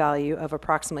benefit value of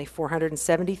approximately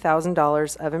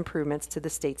 $470,000 of improvements to the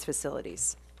state's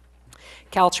facilities.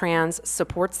 Caltrans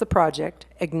supports the project,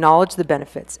 acknowledged the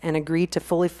benefits, and agreed to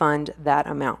fully fund that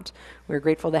amount. We're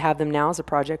grateful to have them now as a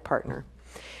project partner.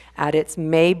 At its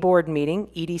May board meeting,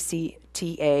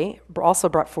 EDCTA also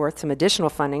brought forth some additional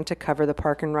funding to cover the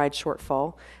park and ride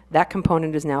shortfall. That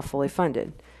component is now fully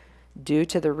funded. Due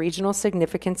to the regional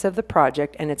significance of the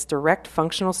project and its direct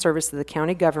functional service to the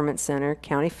county government center,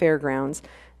 county fairgrounds,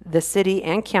 the city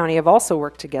and county have also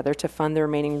worked together to fund the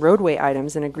remaining roadway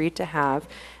items and agreed to have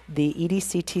the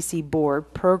EDCTC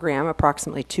board program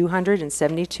approximately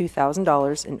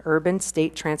 $272,000 in urban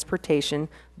state transportation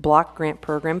block grant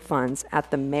program funds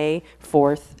at the May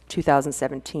 4th,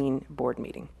 2017 board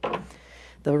meeting.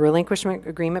 The relinquishment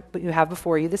agreement you have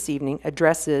before you this evening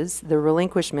addresses the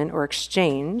relinquishment or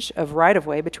exchange of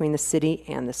right-of-way between the city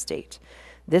and the state.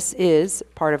 This is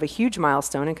part of a huge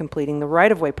milestone in completing the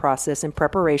right-of-way process in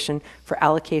preparation for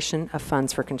allocation of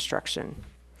funds for construction.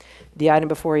 The item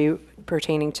before you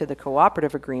pertaining to the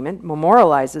cooperative agreement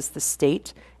memorializes the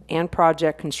state and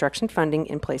project construction funding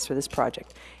in place for this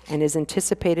project, and is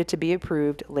anticipated to be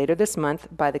approved later this month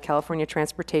by the California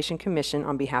Transportation Commission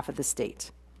on behalf of the state.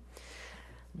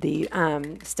 The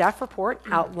staff report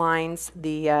outlines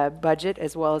the budget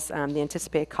as well as the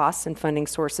anticipated costs and funding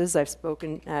sources I've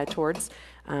spoken towards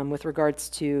with regards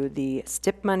to the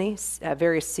STIP money,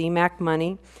 various CMAQ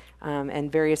money,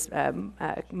 and various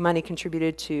money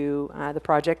contributed to the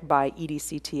project by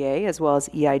EDCTA as well as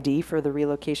EID for the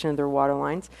relocation of their water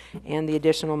lines, and the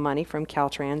additional money from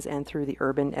Caltrans and through the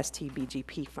urban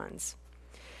STBGP funds.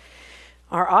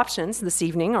 Our options this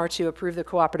evening are to approve the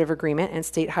cooperative agreement and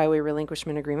state highway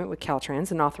relinquishment agreement with Caltrans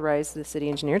and authorize the city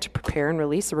engineer to prepare and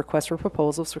release a request for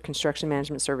proposals for construction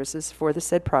management services for the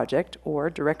said project, or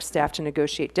direct staff to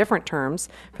negotiate different terms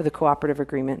for the cooperative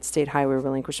agreement, state highway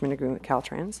relinquishment agreement with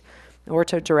Caltrans, or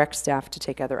to direct staff to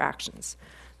take other actions.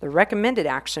 The recommended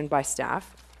action by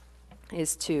staff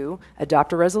is to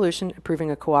adopt a resolution approving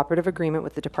a cooperative agreement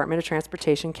with the Department of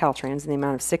Transportation, Caltrans, in the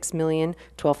amount of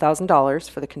 $6,012,000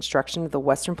 for the construction of the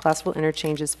Western Placerville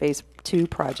Interchanges Phase 2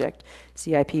 project,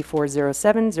 CIP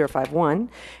 407051,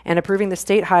 and approving the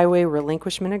State Highway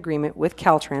Relinquishment Agreement with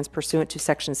Caltrans pursuant to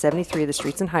Section 73 of the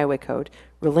Streets and Highway Code,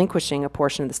 relinquishing a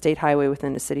portion of the state highway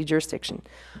within the city jurisdiction,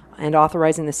 and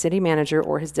authorizing the city manager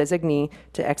or his designee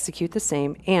to execute the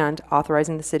same, and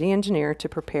authorizing the city engineer to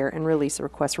prepare and release a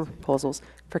request for proposals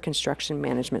for construction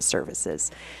management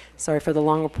services. Sorry for the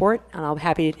long report, and I'll be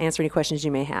happy to answer any questions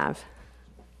you may have.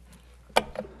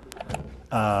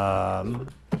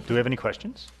 Do we have any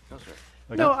questions? No, sir.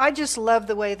 Okay. No, I just love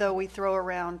the way, though, we throw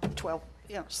around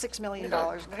 $6 million.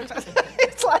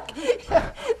 It's like,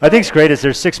 I think it's great is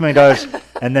there's $6 million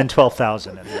and then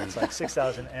 12,000 in there. It's like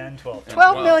 6,000 and 12,000.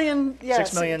 12 million,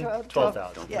 yes. 6 million,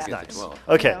 12,000. Yeah. That's nice. Well.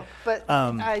 Okay. You know, but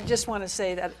I just want to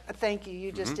say that thank you.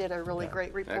 You just did a really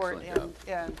great report, Excellent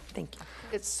and Thank you.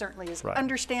 it certainly is Right.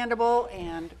 understandable.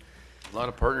 And A lot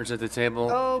of partners at the table.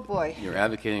 oh boy, You're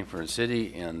advocating for a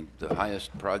city and the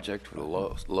highest project for the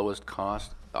lowest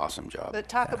cost. Awesome job. but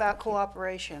talk about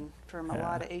cooperation from a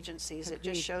lot of agencies. It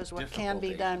just shows what can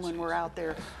be done when we're out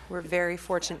there. We're very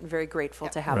fortunate and very grateful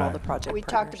to have all the project We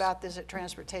partners. talked about this at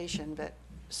transportation, but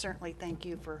certainly thank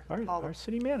you for all Our the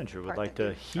city manager would part like that to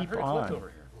you- heap heard a click on. over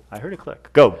here. I heard a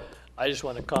click. Go. I just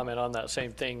want to comment on that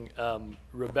same thing.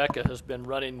 Rebecca has been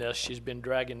running this. She's been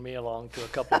dragging me along to a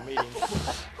couple of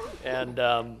meetings. And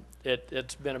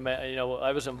it's been,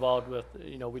 I was involved with,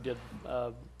 we did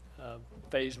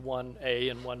Phase 1A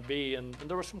and 1B, and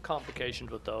there were some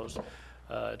complications with those.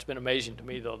 It's been amazing to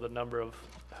me, though, the number of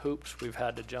hoops we've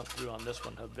had to jump through on this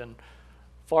one have been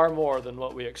far more than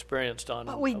what we experienced on.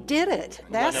 But we did it.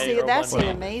 That's 1A or the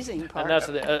 1B. amazing part. And that's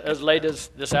as late as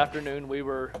this afternoon, we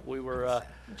were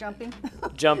Jumping.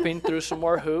 jumping through some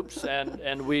more hoops,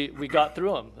 and we got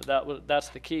through them. That's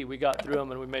the key. We got through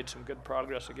them, and we made some good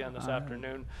progress again this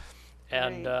afternoon.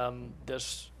 And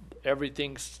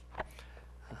everything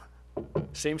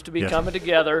seems to be coming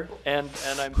together, and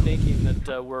I'm thinking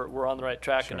that we're on the right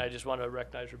track. Sure. And I just want to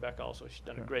recognize Rebecca also. She's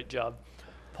done a great job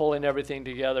pulling everything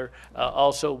together.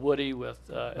 Also, Woody with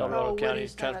El Dorado County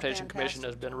Woody's done a Transportation Commission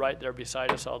has fantastic been right there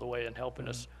beside us all the way and helping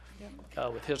us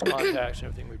with his contacts and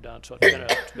everything we've done. So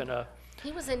it's been a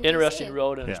He was in interesting DC.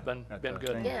 road, and Yeah. it's been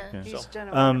good. Yeah. He's So, done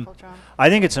a wonderful job. I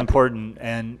think it's important,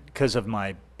 and because of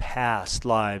my past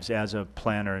lives as a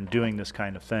planner and doing this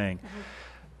kind of thing,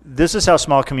 this is how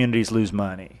small communities lose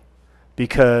money,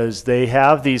 because they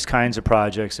have these kinds of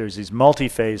projects. There's these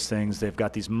multi-phase things. They've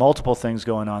got these multiple things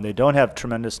going on. They don't have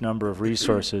tremendous number of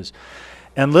resources,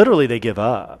 and literally they give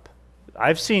up.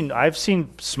 I've seen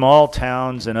small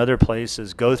towns and other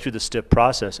places go through the STIP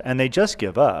process, and they just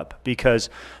give up because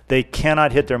they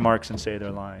cannot hit their marks and say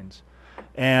their lines.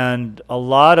 And a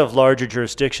lot of larger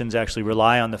jurisdictions actually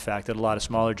rely on the fact that a lot of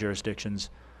smaller jurisdictions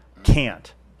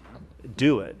can't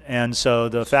do it. And so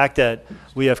the fact that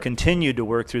we have continued to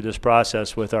work through this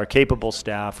process with our capable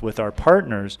staff, with our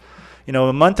partners,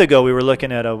 a month ago we were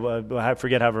looking at I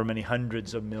forget however many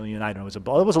hundreds of million, I don't know,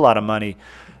 it was a lot of money.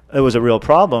 It was a real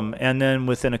problem. And then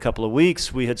within a couple of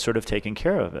weeks, we had sort of taken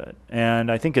care of it. And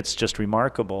I think it's just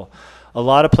remarkable. A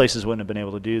lot of places wouldn't have been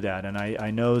able to do that. And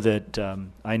I know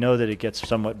that it gets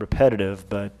somewhat repetitive,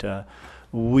 but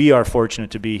we are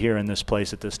fortunate to be here in this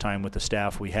place at this time with the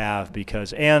staff we have,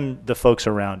 and the folks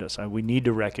around us. We need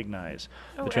to recognize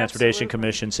the Transportation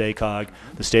Commission, SACOG,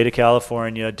 the state of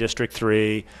California, District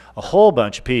 3, a whole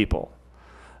bunch of people.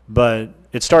 But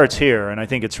it starts here, and I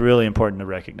think it's really important to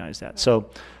recognize that. So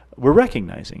we're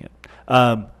recognizing it.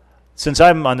 Since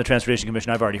I'm on the Transportation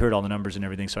Commission, I've already heard all the numbers and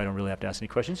everything, so I don't really have to ask any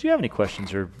questions. Do you have any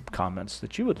questions or comments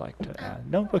that you would like to add?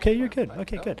 No? Okay, you're good.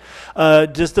 Okay, good.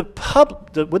 Would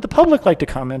the public like to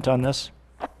comment on this?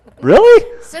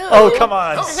 Really? Sue. Oh, come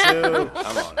on, Sue.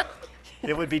 I'm on it.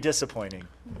 It would be disappointing.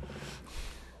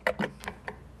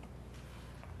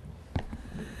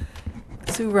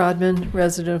 Sue Rodman,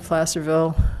 resident of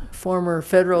Placerville, former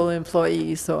federal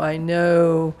employee, so I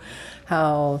know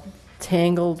how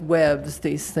tangled webs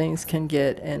these things can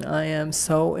get, and I am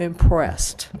so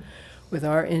impressed with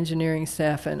our engineering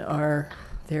staff and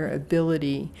their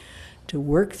ability to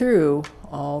work through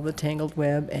all the tangled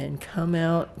web and come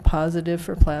out positive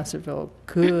for Placerville.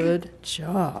 Good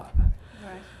job.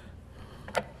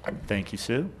 Thank you,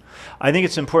 Sue. I think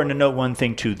it's important to note one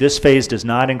thing, too. This phase does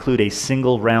not include a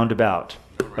single roundabout.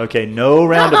 Okay, no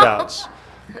roundabouts.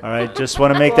 All right, just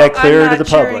want to make that clear to the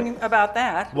public. I'm not cheering about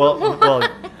that. Well,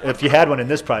 if you had one in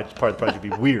this part of the project, it'd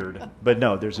be weird. But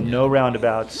no, there's no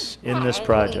roundabouts in this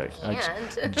project. I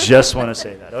just want to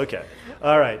say that. Okay.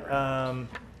 All right.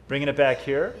 Bringing it back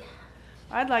here.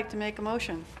 I'd like to make a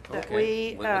motion that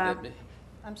Okay. What would that be?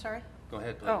 I'm sorry? Go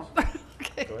ahead, please. Oh,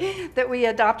 okay. That we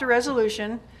adopt a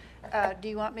resolution. Do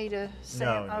you want me to say?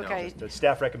 No, Okay. just the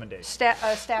staff recommendation.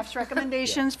 Staff's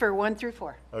recommendations for 1 through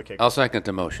 4. Okay. I'll second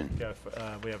the motion.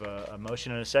 We have a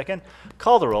motion and a second.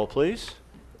 Call the roll, please.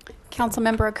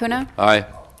 Councilmember Acuna? Aye.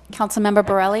 Councilmember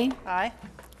Borelli? Aye.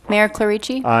 Mayor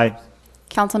Clarici? Aye.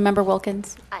 Councilmember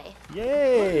Wilkins? Aye.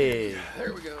 Yay!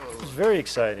 There we go. Very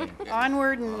exciting.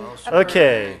 Onward and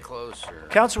Okay. Closer.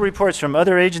 Council reports from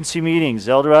other agency meetings.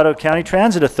 El Dorado County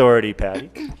Transit Authority, Patty.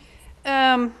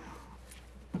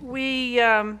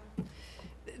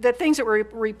 The things that were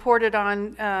reported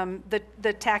on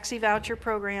the taxi voucher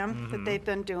program that they've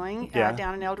been doing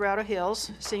down in El Dorado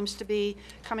Hills seems to be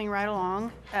coming right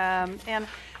along. And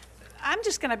I'm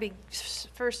just going to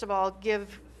first of all,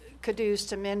 give kudos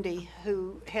to Mindy,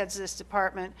 who heads this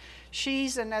department.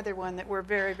 She's another one that we're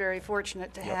very, very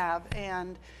fortunate to have.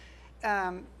 And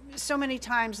so many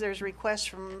times there's requests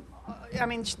from,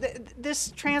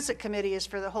 this transit committee is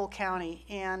for the whole county.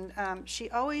 And she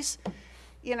always,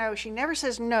 she never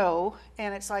says no.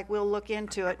 And it's like, we'll look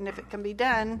into it. And if it can be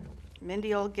done,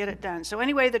 Mindy will get it done. So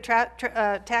anyway, the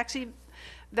taxi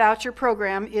voucher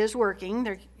program is working.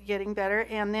 They're getting better.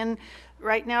 And then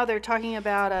right now they're talking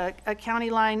about a county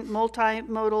line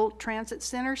multimodal transit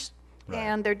centers. Right.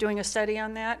 And they're doing a study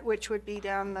on that, which would be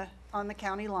down on the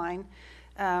county line,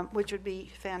 which would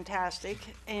be fantastic.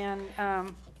 And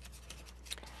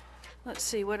let's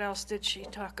see, what else did she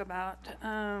talk about?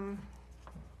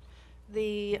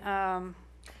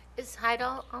 Is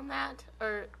Heidel on that,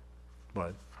 or?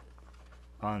 What?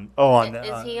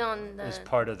 Is he on the? Is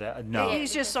part of that? No.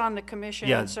 He's just on the commission.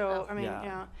 Yeah. So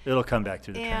yeah. It'll come back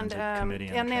to the transit committee.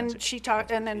 And then she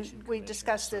talked, and then we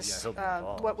discussed this,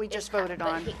 what we just voted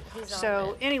on.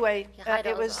 So anyway,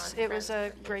 it was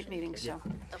a great meeting. So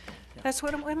that's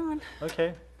what went on.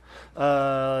 Okay.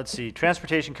 Let's see.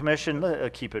 Transportation Commission.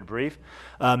 Keep it brief.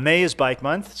 May is Bike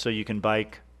Month, so you can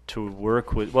bike to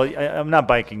work with. Well, I'm not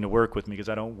biking to work with me because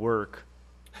I don't work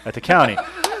at the county.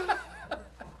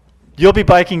 You'll be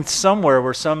biking somewhere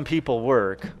where some people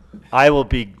work. I will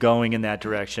be going in that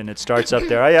direction. It starts up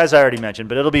there, as I already mentioned,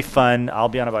 but it'll be fun. I'll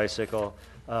be on a bicycle,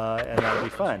 and that'll be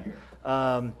fun.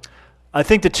 I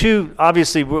think the two,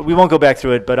 obviously, we won't go back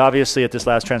through it, but obviously at this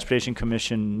last Transportation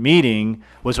Commission meeting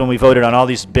was when we voted on all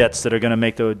these bits that are going to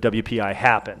make the WPI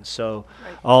happen. So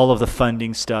all of the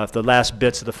funding stuff, the last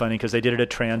bits of the funding, because they did it at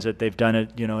Transit, they've done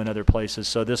it, in other places.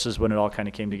 So this is when it all kind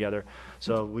of came together.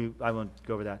 So I won't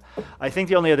go over that. I think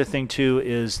the only other thing, too,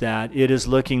 is that it is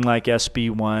looking like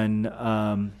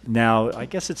SB1 now. I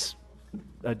guess it's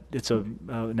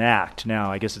an act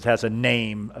now. I guess it has a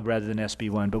name rather than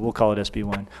SB1, but we'll call it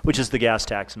SB1, which is the gas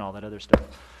tax and all that other stuff.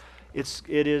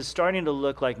 It is starting to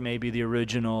look like maybe the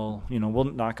original, we'll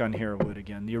knock on here wood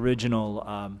again. The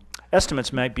original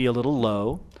estimates might be a little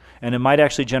low, and it might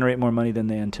actually generate more money than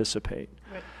they anticipate.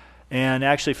 Right. And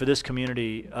actually, for this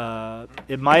community,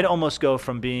 it might almost go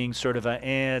from being sort of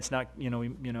it's not, I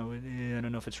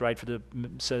don't know if it's right for the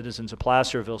citizens of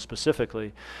Placerville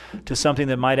specifically, to something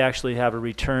that might actually have a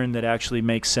return that actually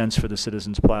makes sense for the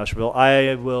citizens of Placerville.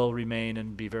 I will remain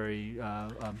and be very,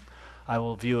 I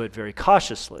will view it very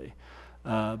cautiously.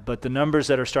 But the numbers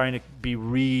that are starting to be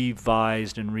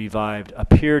revised and revived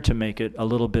appear to make it a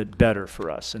little bit better for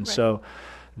us. And so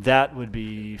that would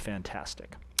be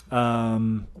fantastic.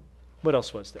 What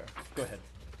else was there? Go ahead.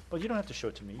 Well, you don't have to show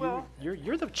it to me. Well,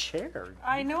 you're the chair.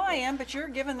 I know I am, but you're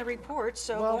giving the report,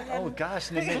 so go ahead. Oh gosh,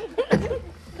 no,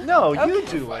 you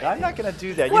do it. I'm not going to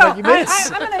do that. Well, you made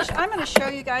I'm going to show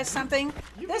you guys something.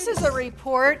 This is a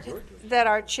report that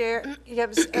our chair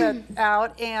gives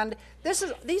out, and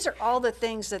these are all the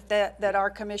things that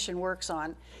our commission works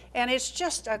on, and it's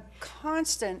just a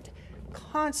constant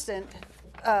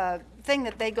thing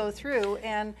that they go through.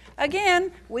 And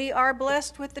again, we are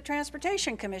blessed with the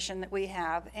Transportation Commission that we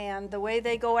have and the way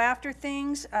they go after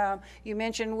things. You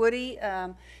mentioned Woody.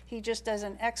 He just does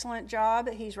an excellent job.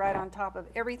 He's right on top of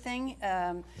everything.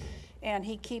 And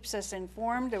he keeps us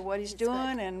informed of what he's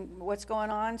doing and what's going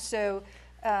on. So,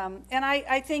 and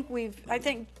I think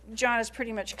John has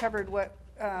pretty much covered what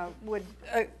would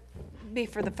be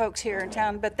for the folks here in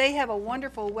town, but they have a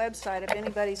wonderful website if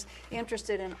anybody's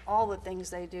interested in all the things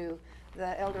they do.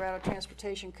 The El Dorado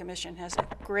Transportation Commission has a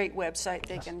great website.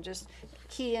 They can just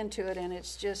key into it, and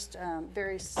it's just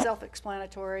very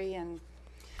self-explanatory. And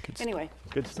anyway,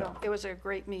 good stuff. So it was a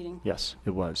great meeting. Yes,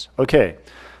 it was. Okay,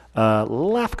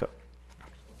 LAFCO.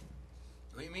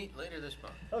 We meet later this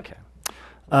month. Okay.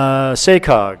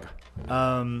 SACOG.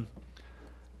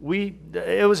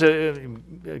 It was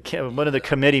one of the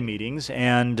committee meetings,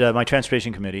 and my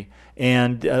transportation committee,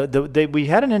 and we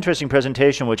had an interesting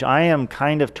presentation, which I am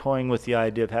kind of toying with the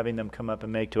idea of having them come up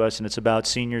and make to us, and it's about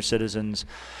senior citizens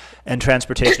and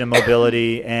transportation and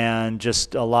mobility, and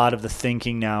just a lot of the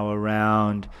thinking now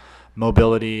around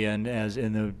mobility. And as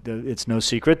in it's no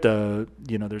secret,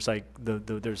 there's like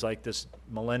this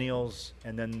millennials,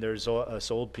 and then there's us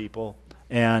old people.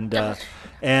 And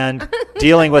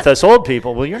dealing with us old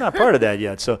people, well, you're not part of that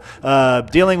yet. So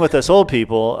dealing with us old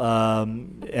people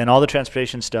and all the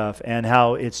transportation stuff, and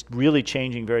how it's really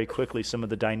changing very quickly, some of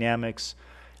the dynamics.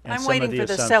 And I'm waiting for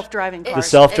the self-driving cars. The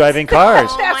self-driving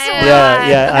cars.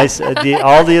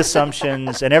 All the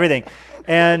assumptions and everything.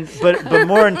 But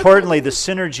more importantly, the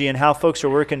synergy and how folks are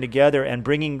working together and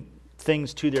bringing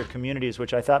things to their communities,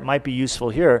 which I thought might be useful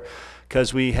here.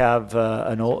 Because we have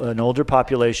an older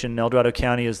population. El Dorado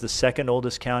County is the second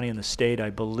oldest county in the state, I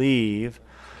believe,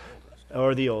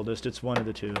 or the oldest. It's one of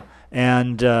the two,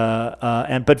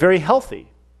 but very healthy.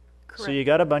 Correct. So you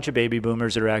got a bunch of baby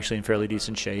boomers that are actually in fairly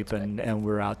decent shape, and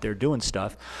we're out there doing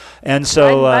stuff. And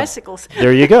so bicycles.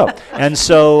 There you go. And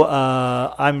so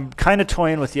I'm kind of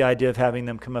toying with the idea of having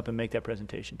them come up and make that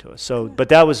presentation to us. So, but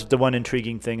that was the one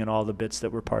intriguing thing, and all the bits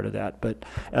that were part of that. But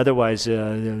otherwise,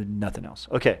 nothing else.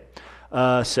 Okay.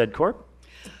 SEDCorp.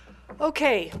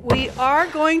 Okay, we are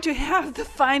going to have the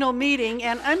final meeting,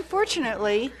 and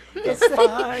unfortunately,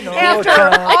 after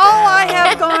all I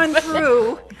have gone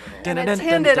through and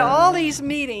attended all these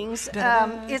meetings,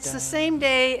 it's the same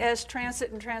day as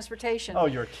Transit and Transportation. Oh,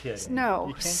 you're kidding.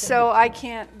 No, so I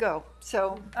can't go.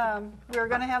 So we're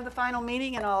going to have the final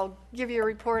meeting, and I'll give you a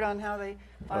report on how they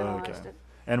finalized it.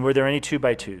 And were there any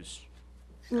 2x2s?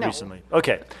 No. Recently.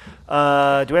 Okay.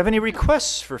 Do we have any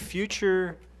requests for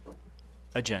future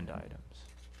agenda items?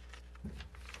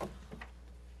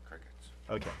 Crickets.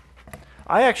 Okay.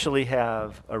 I actually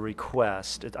have a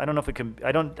request. I don't know if it can.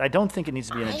 I don't think it needs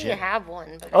to be an agenda. I have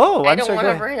one. But I don't sorry, want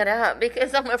to bring it up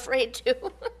because I'm afraid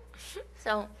to.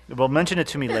 So. Well, mention it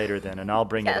to me later then, and I'll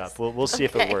bring it up. We'll see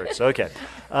if it works. Okay.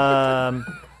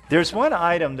 There's one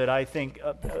item that I think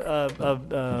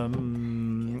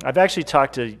I've actually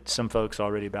talked to some folks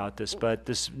already about this, but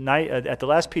this night at the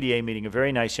last PDA meeting, a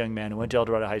very nice young man who went to El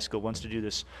Dorado High School wants to do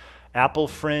this apple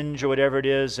fringe or whatever it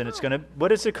is, and it's going to,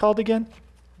 what is it called again?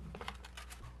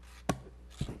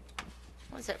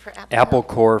 What's it for Apple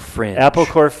Core Fringe. Apple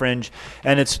Core Fringe,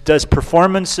 and it does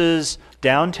performances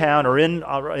downtown or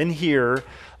in here.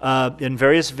 In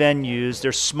various venues.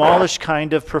 They're smallish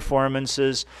kind of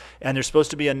performances, and there's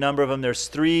supposed to be a number of them. There's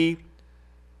 2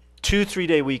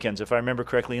 3-day weekends, if I remember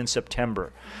correctly, in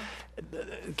September. The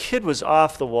kid was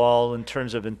off the wall in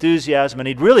terms of enthusiasm, and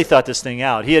he'd really thought this thing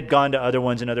out. He had gone to other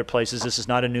ones in other places. This is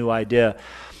not a new idea.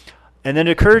 And then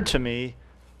it occurred to me,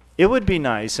 it would be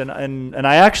nice, and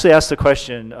I actually asked the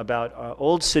question about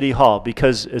Old City Hall,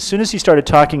 because as soon as he started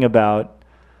talking about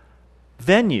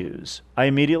venues, I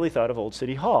immediately thought of Old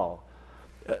City Hall.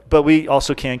 But we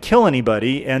also can't kill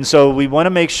anybody, and so we want to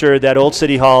make sure that Old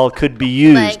City Hall could be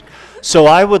used. So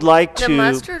I would like to... The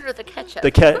mustard or the ketchup?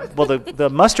 The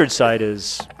mustard side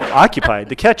is occupied,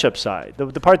 the ketchup side,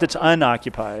 the part that's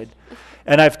unoccupied.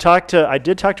 And I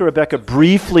did talk to Rebecca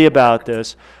briefly about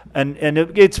this, and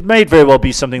it may very well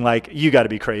be something like, you got to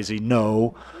be crazy,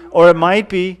 no. Or it might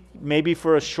be maybe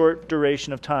for a short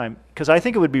duration of time, because I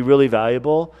think it would be really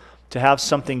valuable to have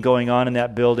something going on in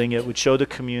that building. It would show the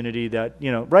community that,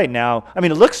 right now, I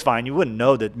mean, it looks fine. You wouldn't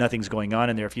know that nothing's going on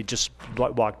in there if you just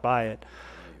walked by it.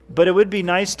 But it would be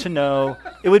nice to know,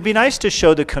 it would be nice to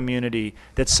show the community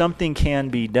that something can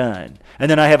be done.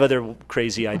 And then I have other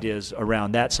crazy ideas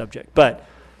around that subject. But,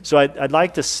 so I'd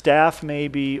like the staff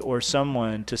maybe or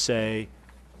someone to say,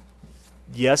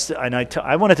 yes, and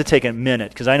I wanted to take a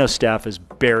minute, because I know staff is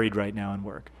buried right now in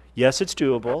work. Yes, it's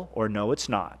doable, or no, it's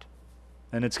not.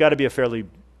 And it's got to be a fairly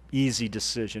easy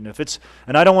decision.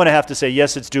 And I don't want to have to say,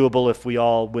 yes, it's doable if we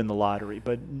all win the lottery,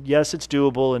 but yes, it's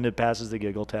doable and it passes the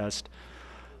giggle test.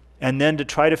 And then to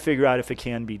try to figure out if it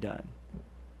can be done.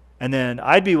 And then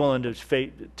I'd be willing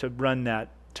to run that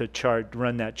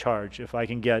charge if I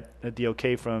can get the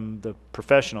okay from the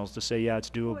professionals to say, yeah, it's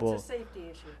doable. Well, it's a safety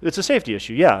issue. It's a safety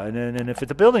issue, yeah. And if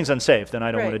the building's unsafe, then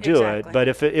I don't Right, want to do exactly. it. But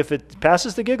if it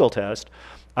passes the giggle test,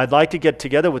 I'd like to get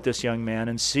together with this young man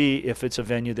and see if it's a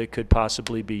venue that could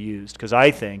possibly be used, because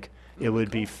I think it would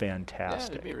be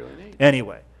fantastic. it'd be really neat.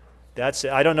 Anyway,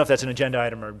 I don't know if that's an agenda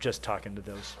item or just talking to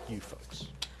you folks.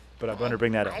 But I'm going to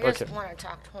bring that up. I Okay. just want to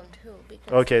talk to him too.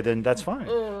 Because Okay, then that's fine.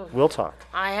 We'll talk.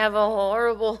 I have a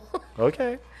horrible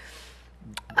Okay.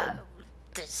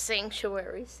 the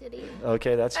sanctuary city.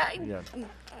 Okay, yeah.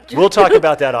 We'll talk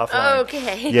about that offline.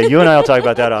 Okay. Yeah, you and I will talk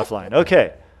about that offline.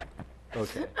 Okay.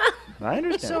 Okay. I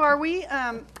understand. So are we,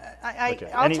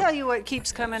 Okay. I'll tell you what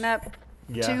keeps coming up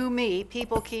Yeah. to me.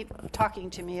 People keep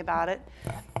talking to me about it.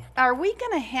 Are we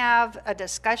going to have a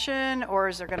discussion, or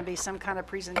is there going to be some kind of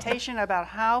presentation about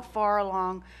how far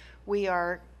along we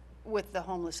are with the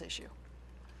homeless issue?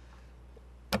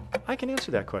 I can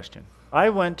answer that question. I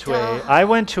went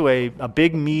to a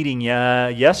big meeting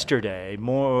yesterday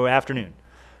afternoon.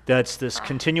 That's this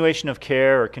continuation of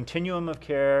care or continuum of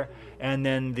care, and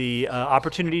then the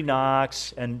opportunity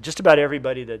knocks, and just about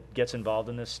everybody that gets involved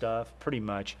in this stuff, pretty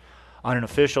much, on an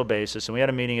official basis. And we had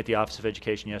a meeting at the Office of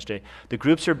Education yesterday. The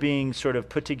groups are being sort of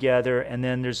put together, and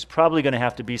then there's probably going to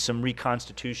have to be some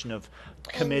reconstitution of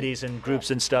committees and groups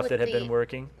and stuff that have been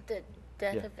working. The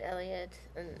death Yeah. of Elliot.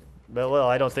 And Well,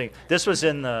 I don't think this was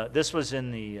in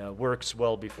the works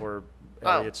well before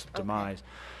Elliot's demise.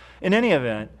 In any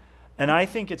event, and I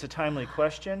think it's a timely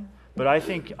question, but I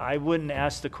think I wouldn't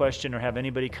ask the question or have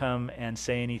anybody come and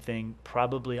say anything.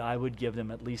 Probably I would give them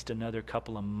at least another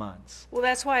couple of months. Well,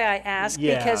 that's why I ask,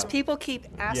 Yeah. because people keep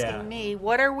asking Yeah. me,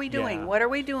 what are we doing? Yeah. What are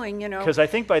we doing, you know? Because I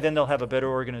think by then they'll have a better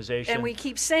organization. And we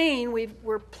keep saying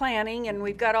we're planning and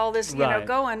we've got all this, you know, Right.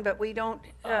 going, but we don't,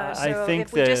 I so think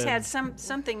if we just the- had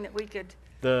something that we could,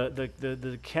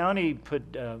 The county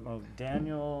put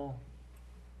Daniel,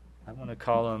 I want to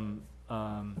call him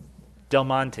Del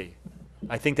Monte.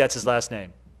 I think that's his last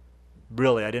name.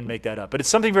 Really, I didn't make that up. But it's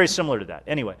something very similar to that.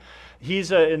 Anyway,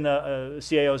 he's in the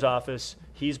CAO's office.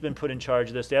 He's been put in charge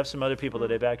of this. They have some other people that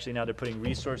they're putting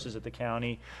resources at the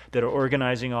county that are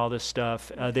organizing all this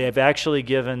stuff. They have actually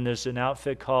there's an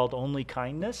outfit called Only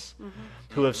Kindness,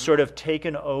 who have sort of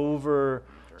taken over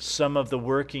some of the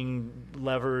working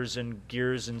levers and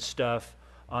gears and stuff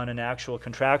on an actual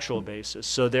contractual basis.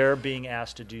 So they're being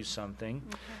asked to do something.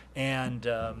 And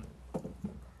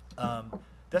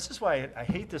this is why I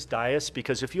hate this dais,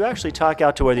 because if you actually talk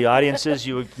out to where the audience is,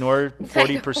 you ignore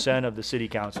 40% of the city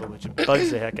council, which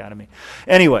bugs the heck out of me.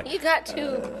 Anyway. You got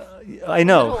two. I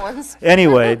know. little ones.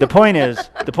 Anyway, the point is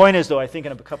though, I think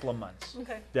in a couple of months,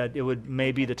 Okay. that it would,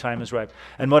 maybe the time is ripe.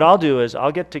 And what I'll do is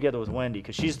I'll get together with Wendy,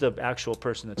 because she's the actual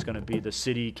person that's going to be the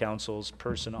city council's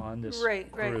person on this Right.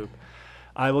 group.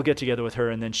 I will get together with her,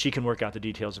 and then she can work out the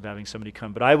details of having somebody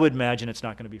come. But I would imagine it's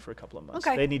not going to be for a couple of months.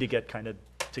 Okay. They need to get kind of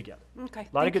together. Okay, A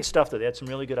lot of thank good you. stuff, though. They had some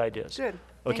really good ideas. Good.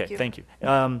 Okay, Thank you.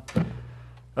 thank you.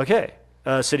 Okay,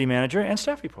 city manager and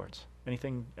staff reports.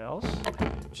 Anything else?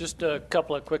 Just a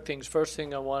couple of quick things. First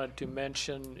thing I wanted to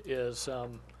mention is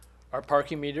our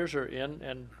parking meters are in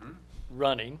and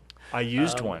running. I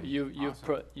used one. You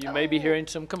may be hearing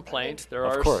some complaints. There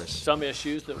Of are course. some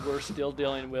issues that we're still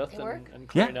dealing with They work? and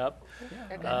clearing up.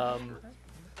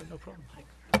 No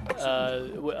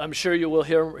problem. I'm sure you will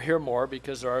hear more,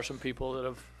 because there are some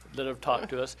people that have talked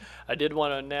to us. I did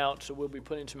want to announce that we'll be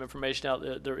putting some information out.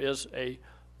 That there is a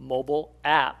mobile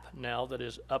app now that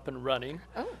is up and running,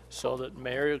 so that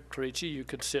Mayor Carici, you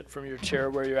could sit from your chair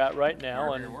where you're at right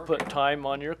now and put time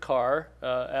on your car,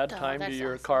 add time to that's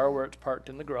your awesome. car where it's parked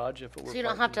in the garage if it were So you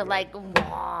don't parked have in to the garage.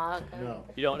 like walk.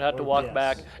 You don't have to Or walk gas.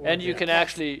 back, Or and you gas.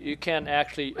 can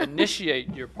actually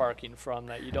initiate your parking from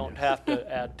that. You don't have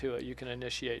to add to it. You can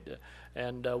initiate it,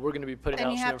 and we're going to be putting And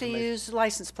out you some have to information. use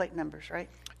license plate numbers, right?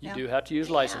 You Yeah. do have to use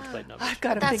license plate numbers. I've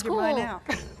got to That's figure mine cool. out.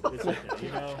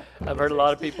 I've heard a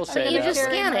lot of people say You that. just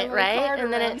Carry scan my it, little right? card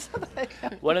And then around.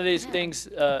 it. One of these things,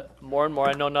 more and more,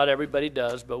 I know not everybody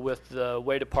does, but with the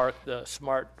Way to Park, the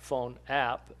smartphone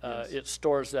app, it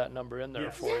stores that number in there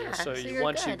for you. Yeah, So, so you, you're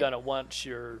once you've good. done it once,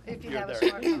 you're If you you're have a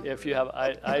there. smartphone. If you have,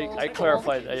 I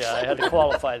clarified, yeah, I had to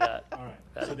qualify that. All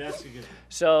right. So that's a good.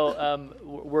 So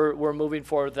we're moving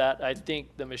forward with that. I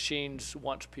think the machines,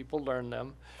 once people learn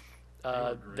them,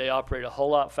 they operate a whole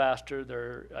lot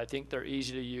faster. I think they're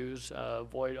easy to use.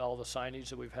 Avoid all the signage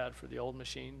that we've had for the old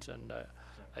machines, and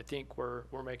I think we're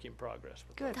making progress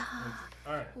with Good.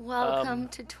 All right. Welcome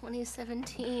to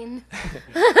 2017.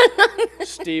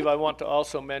 Steve, I want to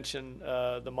also mention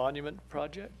the monument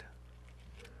project.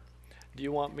 Do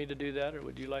you want me to do that, or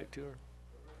would you like to?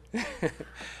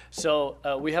 So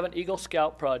we have an Eagle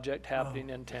Scout project happening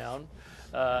in town.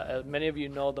 As many of you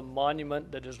know, the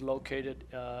monument that is located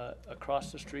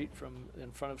across the street from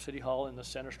in front of City Hall in the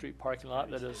Center Street parking lot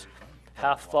that is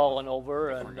half fallen over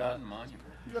and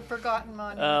The forgotten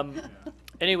monument.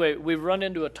 anyway, we've run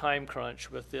into a time crunch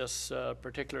with this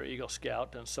particular Eagle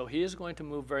Scout, and so he is going to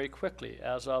move very quickly.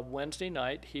 As of Wednesday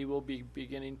night, he will be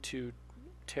beginning to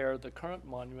tear the current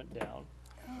monument down,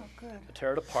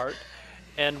 tear it apart,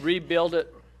 and rebuild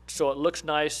it so it looks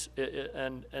nice.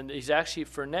 And he's actually,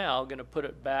 for now, going to put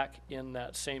it back in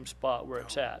that same spot where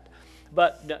it's at.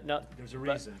 But There's a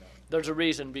reason. there's a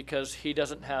reason, because he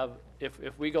doesn't have.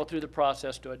 If we go through the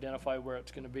process to identify where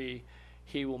it's going to be,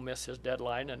 he will miss his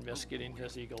deadline and miss getting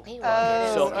his Eagle.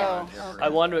 So I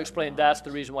wanted to explain that's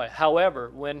the reason why. However,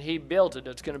 when he builds it,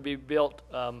 it's going to be built,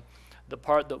 the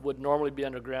part that would normally be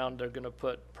underground, they're going to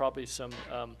put probably some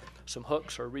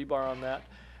hooks or rebar on that.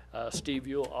 Steve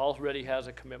Yule already has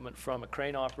a commitment from a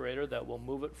crane operator that will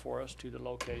move it for us to the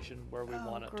location where we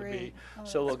want it to be.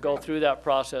 So we'll go through that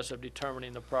process of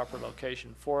determining the proper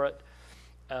location for it,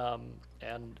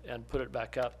 and put it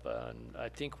back up. And I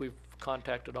think we've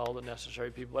contacted all the necessary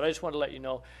people. But I just want to let you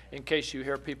know, in case you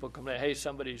hear people complain, hey,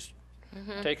 somebody's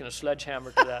taking a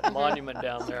sledgehammer to that monument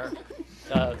down there.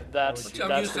 That's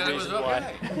the reason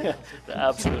why.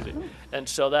 Absolutely. And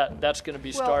so that's going to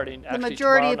be starting the actually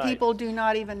majority tomorrow of night. people do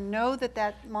not even know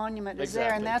that monument is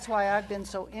there, and Exactly. that's why I've been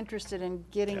so interested in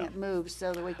getting it moved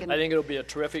so that we can. I think it'll be a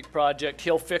terrific project.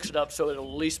 He'll fix it up so it'll at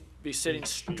least be sitting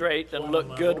straight and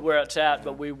look good where it's at,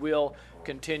 but we will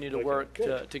continue to work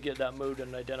to get that moved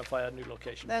and identify a new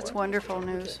location. That's for it. wonderful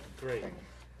news. Great.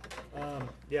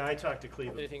 Yeah, I talked to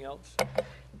Cleve. Anything else?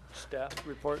 Staff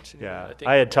reports? Yeah, think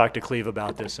I had talked to Cleve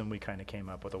about this, and we kind of came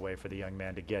up with a way for the young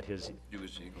man to get his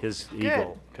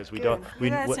eagle, because we Good. don't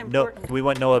That's no important. we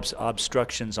want no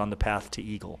obstructions on the path to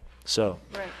eagle. So,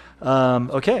 Right.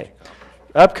 Okay,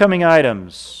 upcoming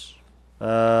items.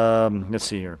 Let's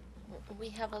see here. We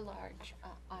have a large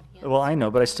audience. Well, I know,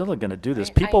 but I still am going to do this.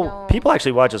 I People know.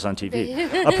 actually watch us on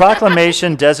TV. A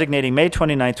proclamation designating May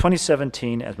 29,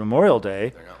 2017 as Memorial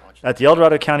Day at the El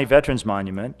Dorado County Veterans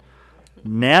Monument.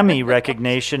 NAMI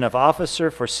recognition of officer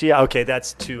for CIT. Okay,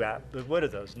 that's two. What are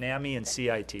those? NAMI and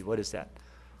CIT. What is that?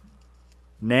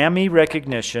 NAMI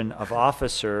recognition of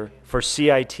officer for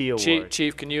CIT award.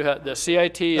 Chief, can you have, the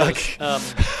CIT is,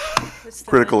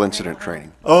 Critical incident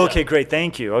training. Oh, okay, great,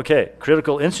 thank you. Okay,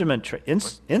 critical incident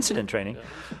training,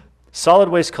 solid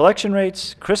waste collection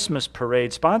rates, Christmas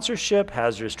parade sponsorship,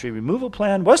 hazardous tree removal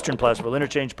plan, Western Placerville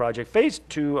Interchange Project Phase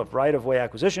 2 of right-of-way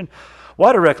acquisition,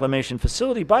 water reclamation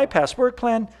facility bypass work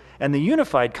plan, and the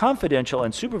Unified Confidential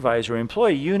and Supervisory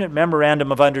Employee Unit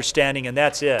Memorandum of Understanding, and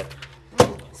that's it.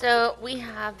 So we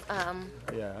have,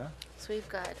 Yeah, so we've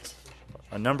got,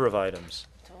 a number of items.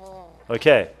 oh,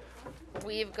 Okay,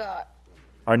 we've got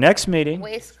our next meeting.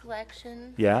 waste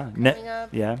collection. Yeah, Coming up.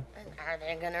 yeah. And are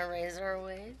they gonna raise our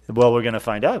waste? Well, we're going to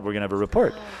find out. We're going to have a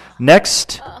report.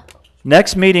 Next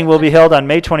meeting will be held on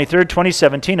May 23rd,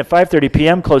 2017 at 5:30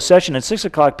 p.m. Closed session at 6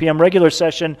 o'clock p.m. Regular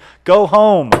session. Go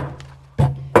home.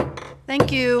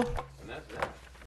 Thank you.